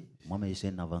aventurier, moi-même, je suis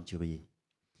un aventurier.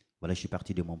 Voilà, je suis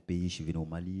parti de mon pays, je suis venu au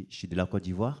Mali. Je suis de la Côte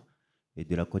d'Ivoire. Et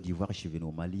de la Côte d'Ivoire, je suis venu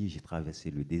au Mali, j'ai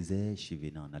traversé le désert, je suis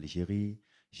venu en Algérie,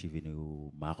 je suis venu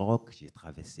au Maroc, j'ai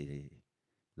traversé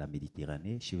la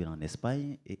Méditerranée, je suis venu en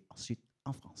Espagne et ensuite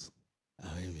en France. Ah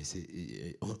oui,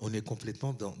 mais on est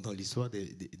complètement dans l'histoire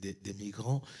des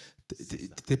migrants.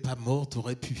 T'es pas mort,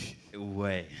 t'aurais pu.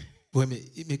 Ouais. Ouais,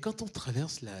 mais quand on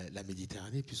traverse la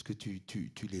Méditerranée, puisque tu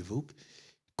l'évoques,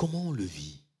 comment on le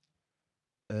vit?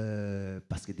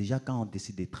 Parce que déjà, quand on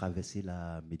décide de traverser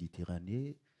la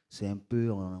Méditerranée, c'est un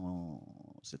peu,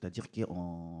 c'est-à-dire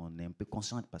qu'on est un peu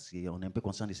conscient, parce qu'on est un peu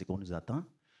conscient de ce qu'on nous attend.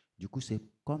 Du coup, c'est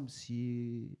comme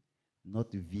si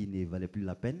notre vie ne valait plus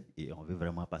la peine et on veut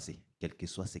vraiment passer, quel que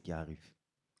soit ce qui arrive.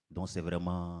 Donc, c'est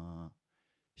vraiment,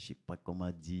 je ne sais pas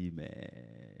comment dire, mais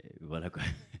voilà quoi.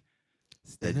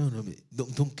 Non, mais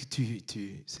donc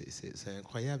c'est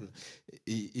incroyable.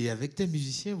 Et avec tes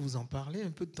musiciens, vous en parlez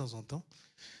un peu de temps en temps?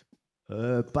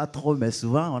 Pas trop, mais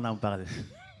souvent on en parle.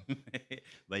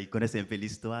 Ils connaissent un peu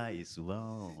l'histoire et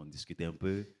souvent on discute un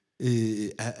peu.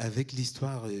 Et avec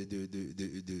l'histoire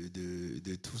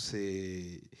de tous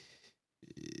ces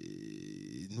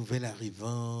nouvelles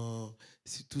arrivants,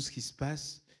 tout ce qui se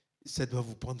passe, ça doit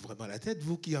vous prendre vraiment la tête.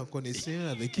 Vous qui en connaissez un,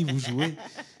 avec qui vous jouez,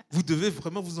 vous devez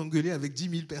vraiment vous engueuler avec 10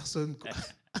 000 personnes.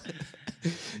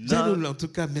 Jalol, en tout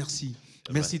cas, merci.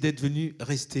 Merci d'être venu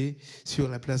rester sur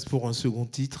la place pour un second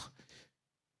titre.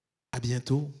 À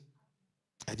bientôt.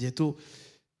 À bientôt.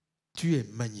 Tu es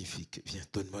magnifique. Viens,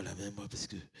 donne-moi la main, moi, parce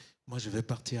que moi, je vais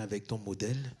partir avec ton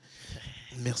modèle.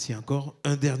 Merci encore.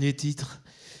 Un dernier titre.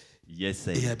 Yes,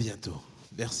 et à bientôt.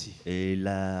 Merci. Et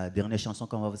la dernière chanson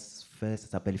qu'on va faire, ça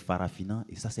s'appelle Farafina.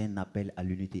 Et ça, c'est un appel à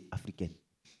l'unité africaine.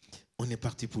 On est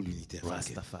parti pour l'unité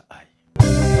africaine. Rastafari.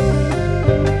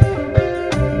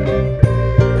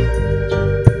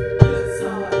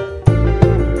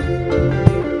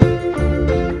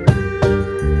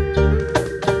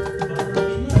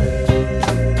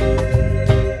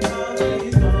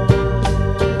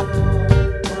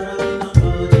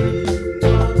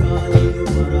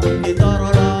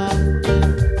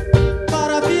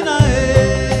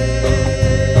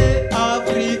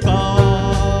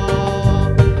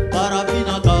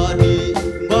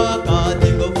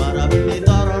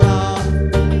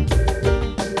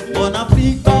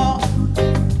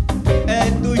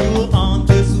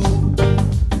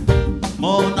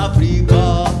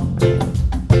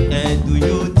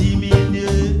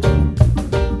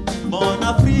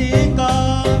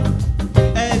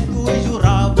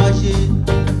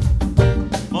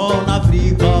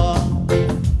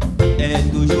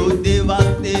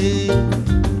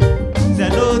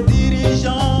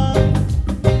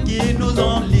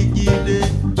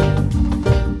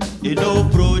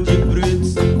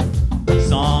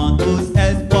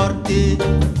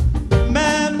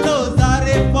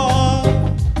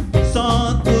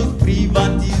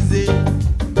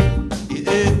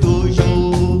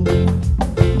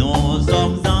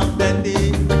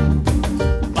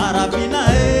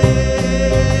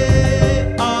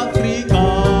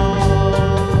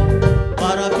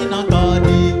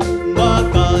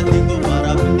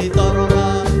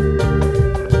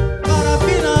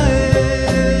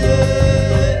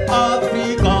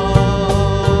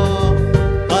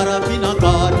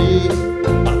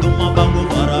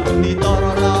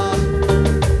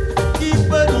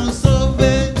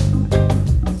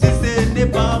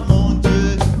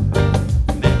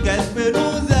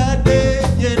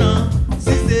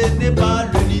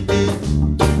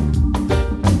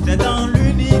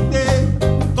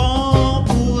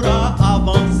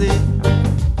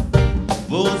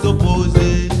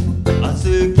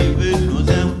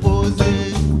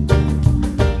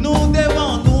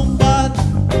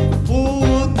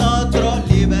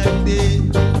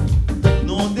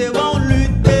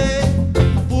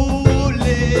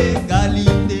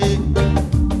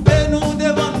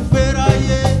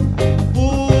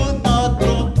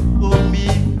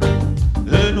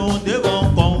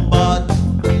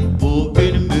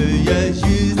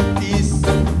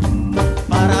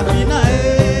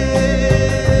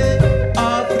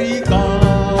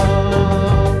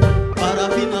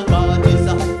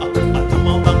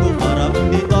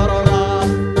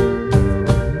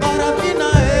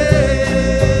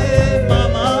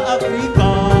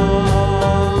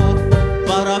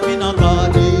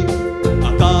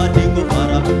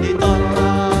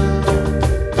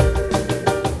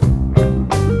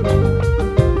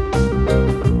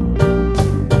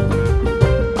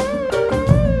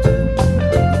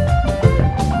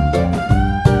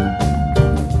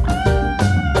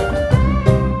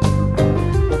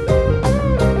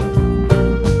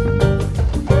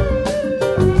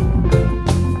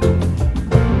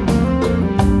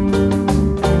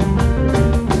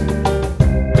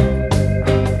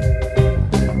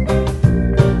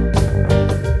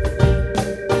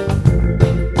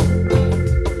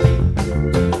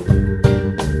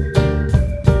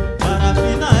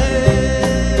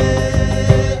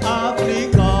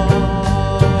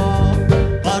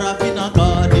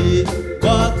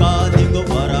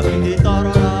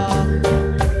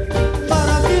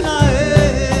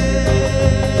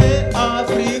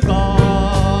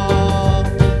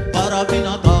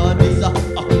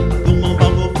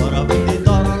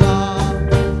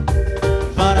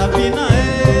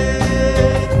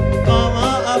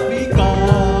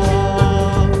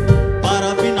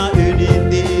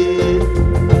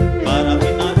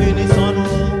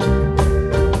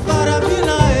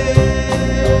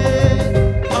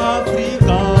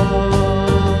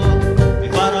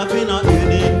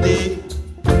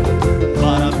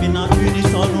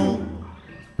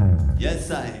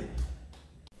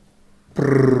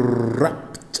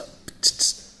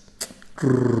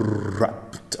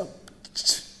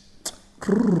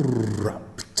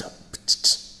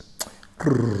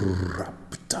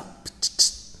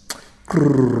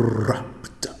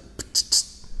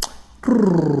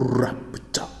 Crrrr.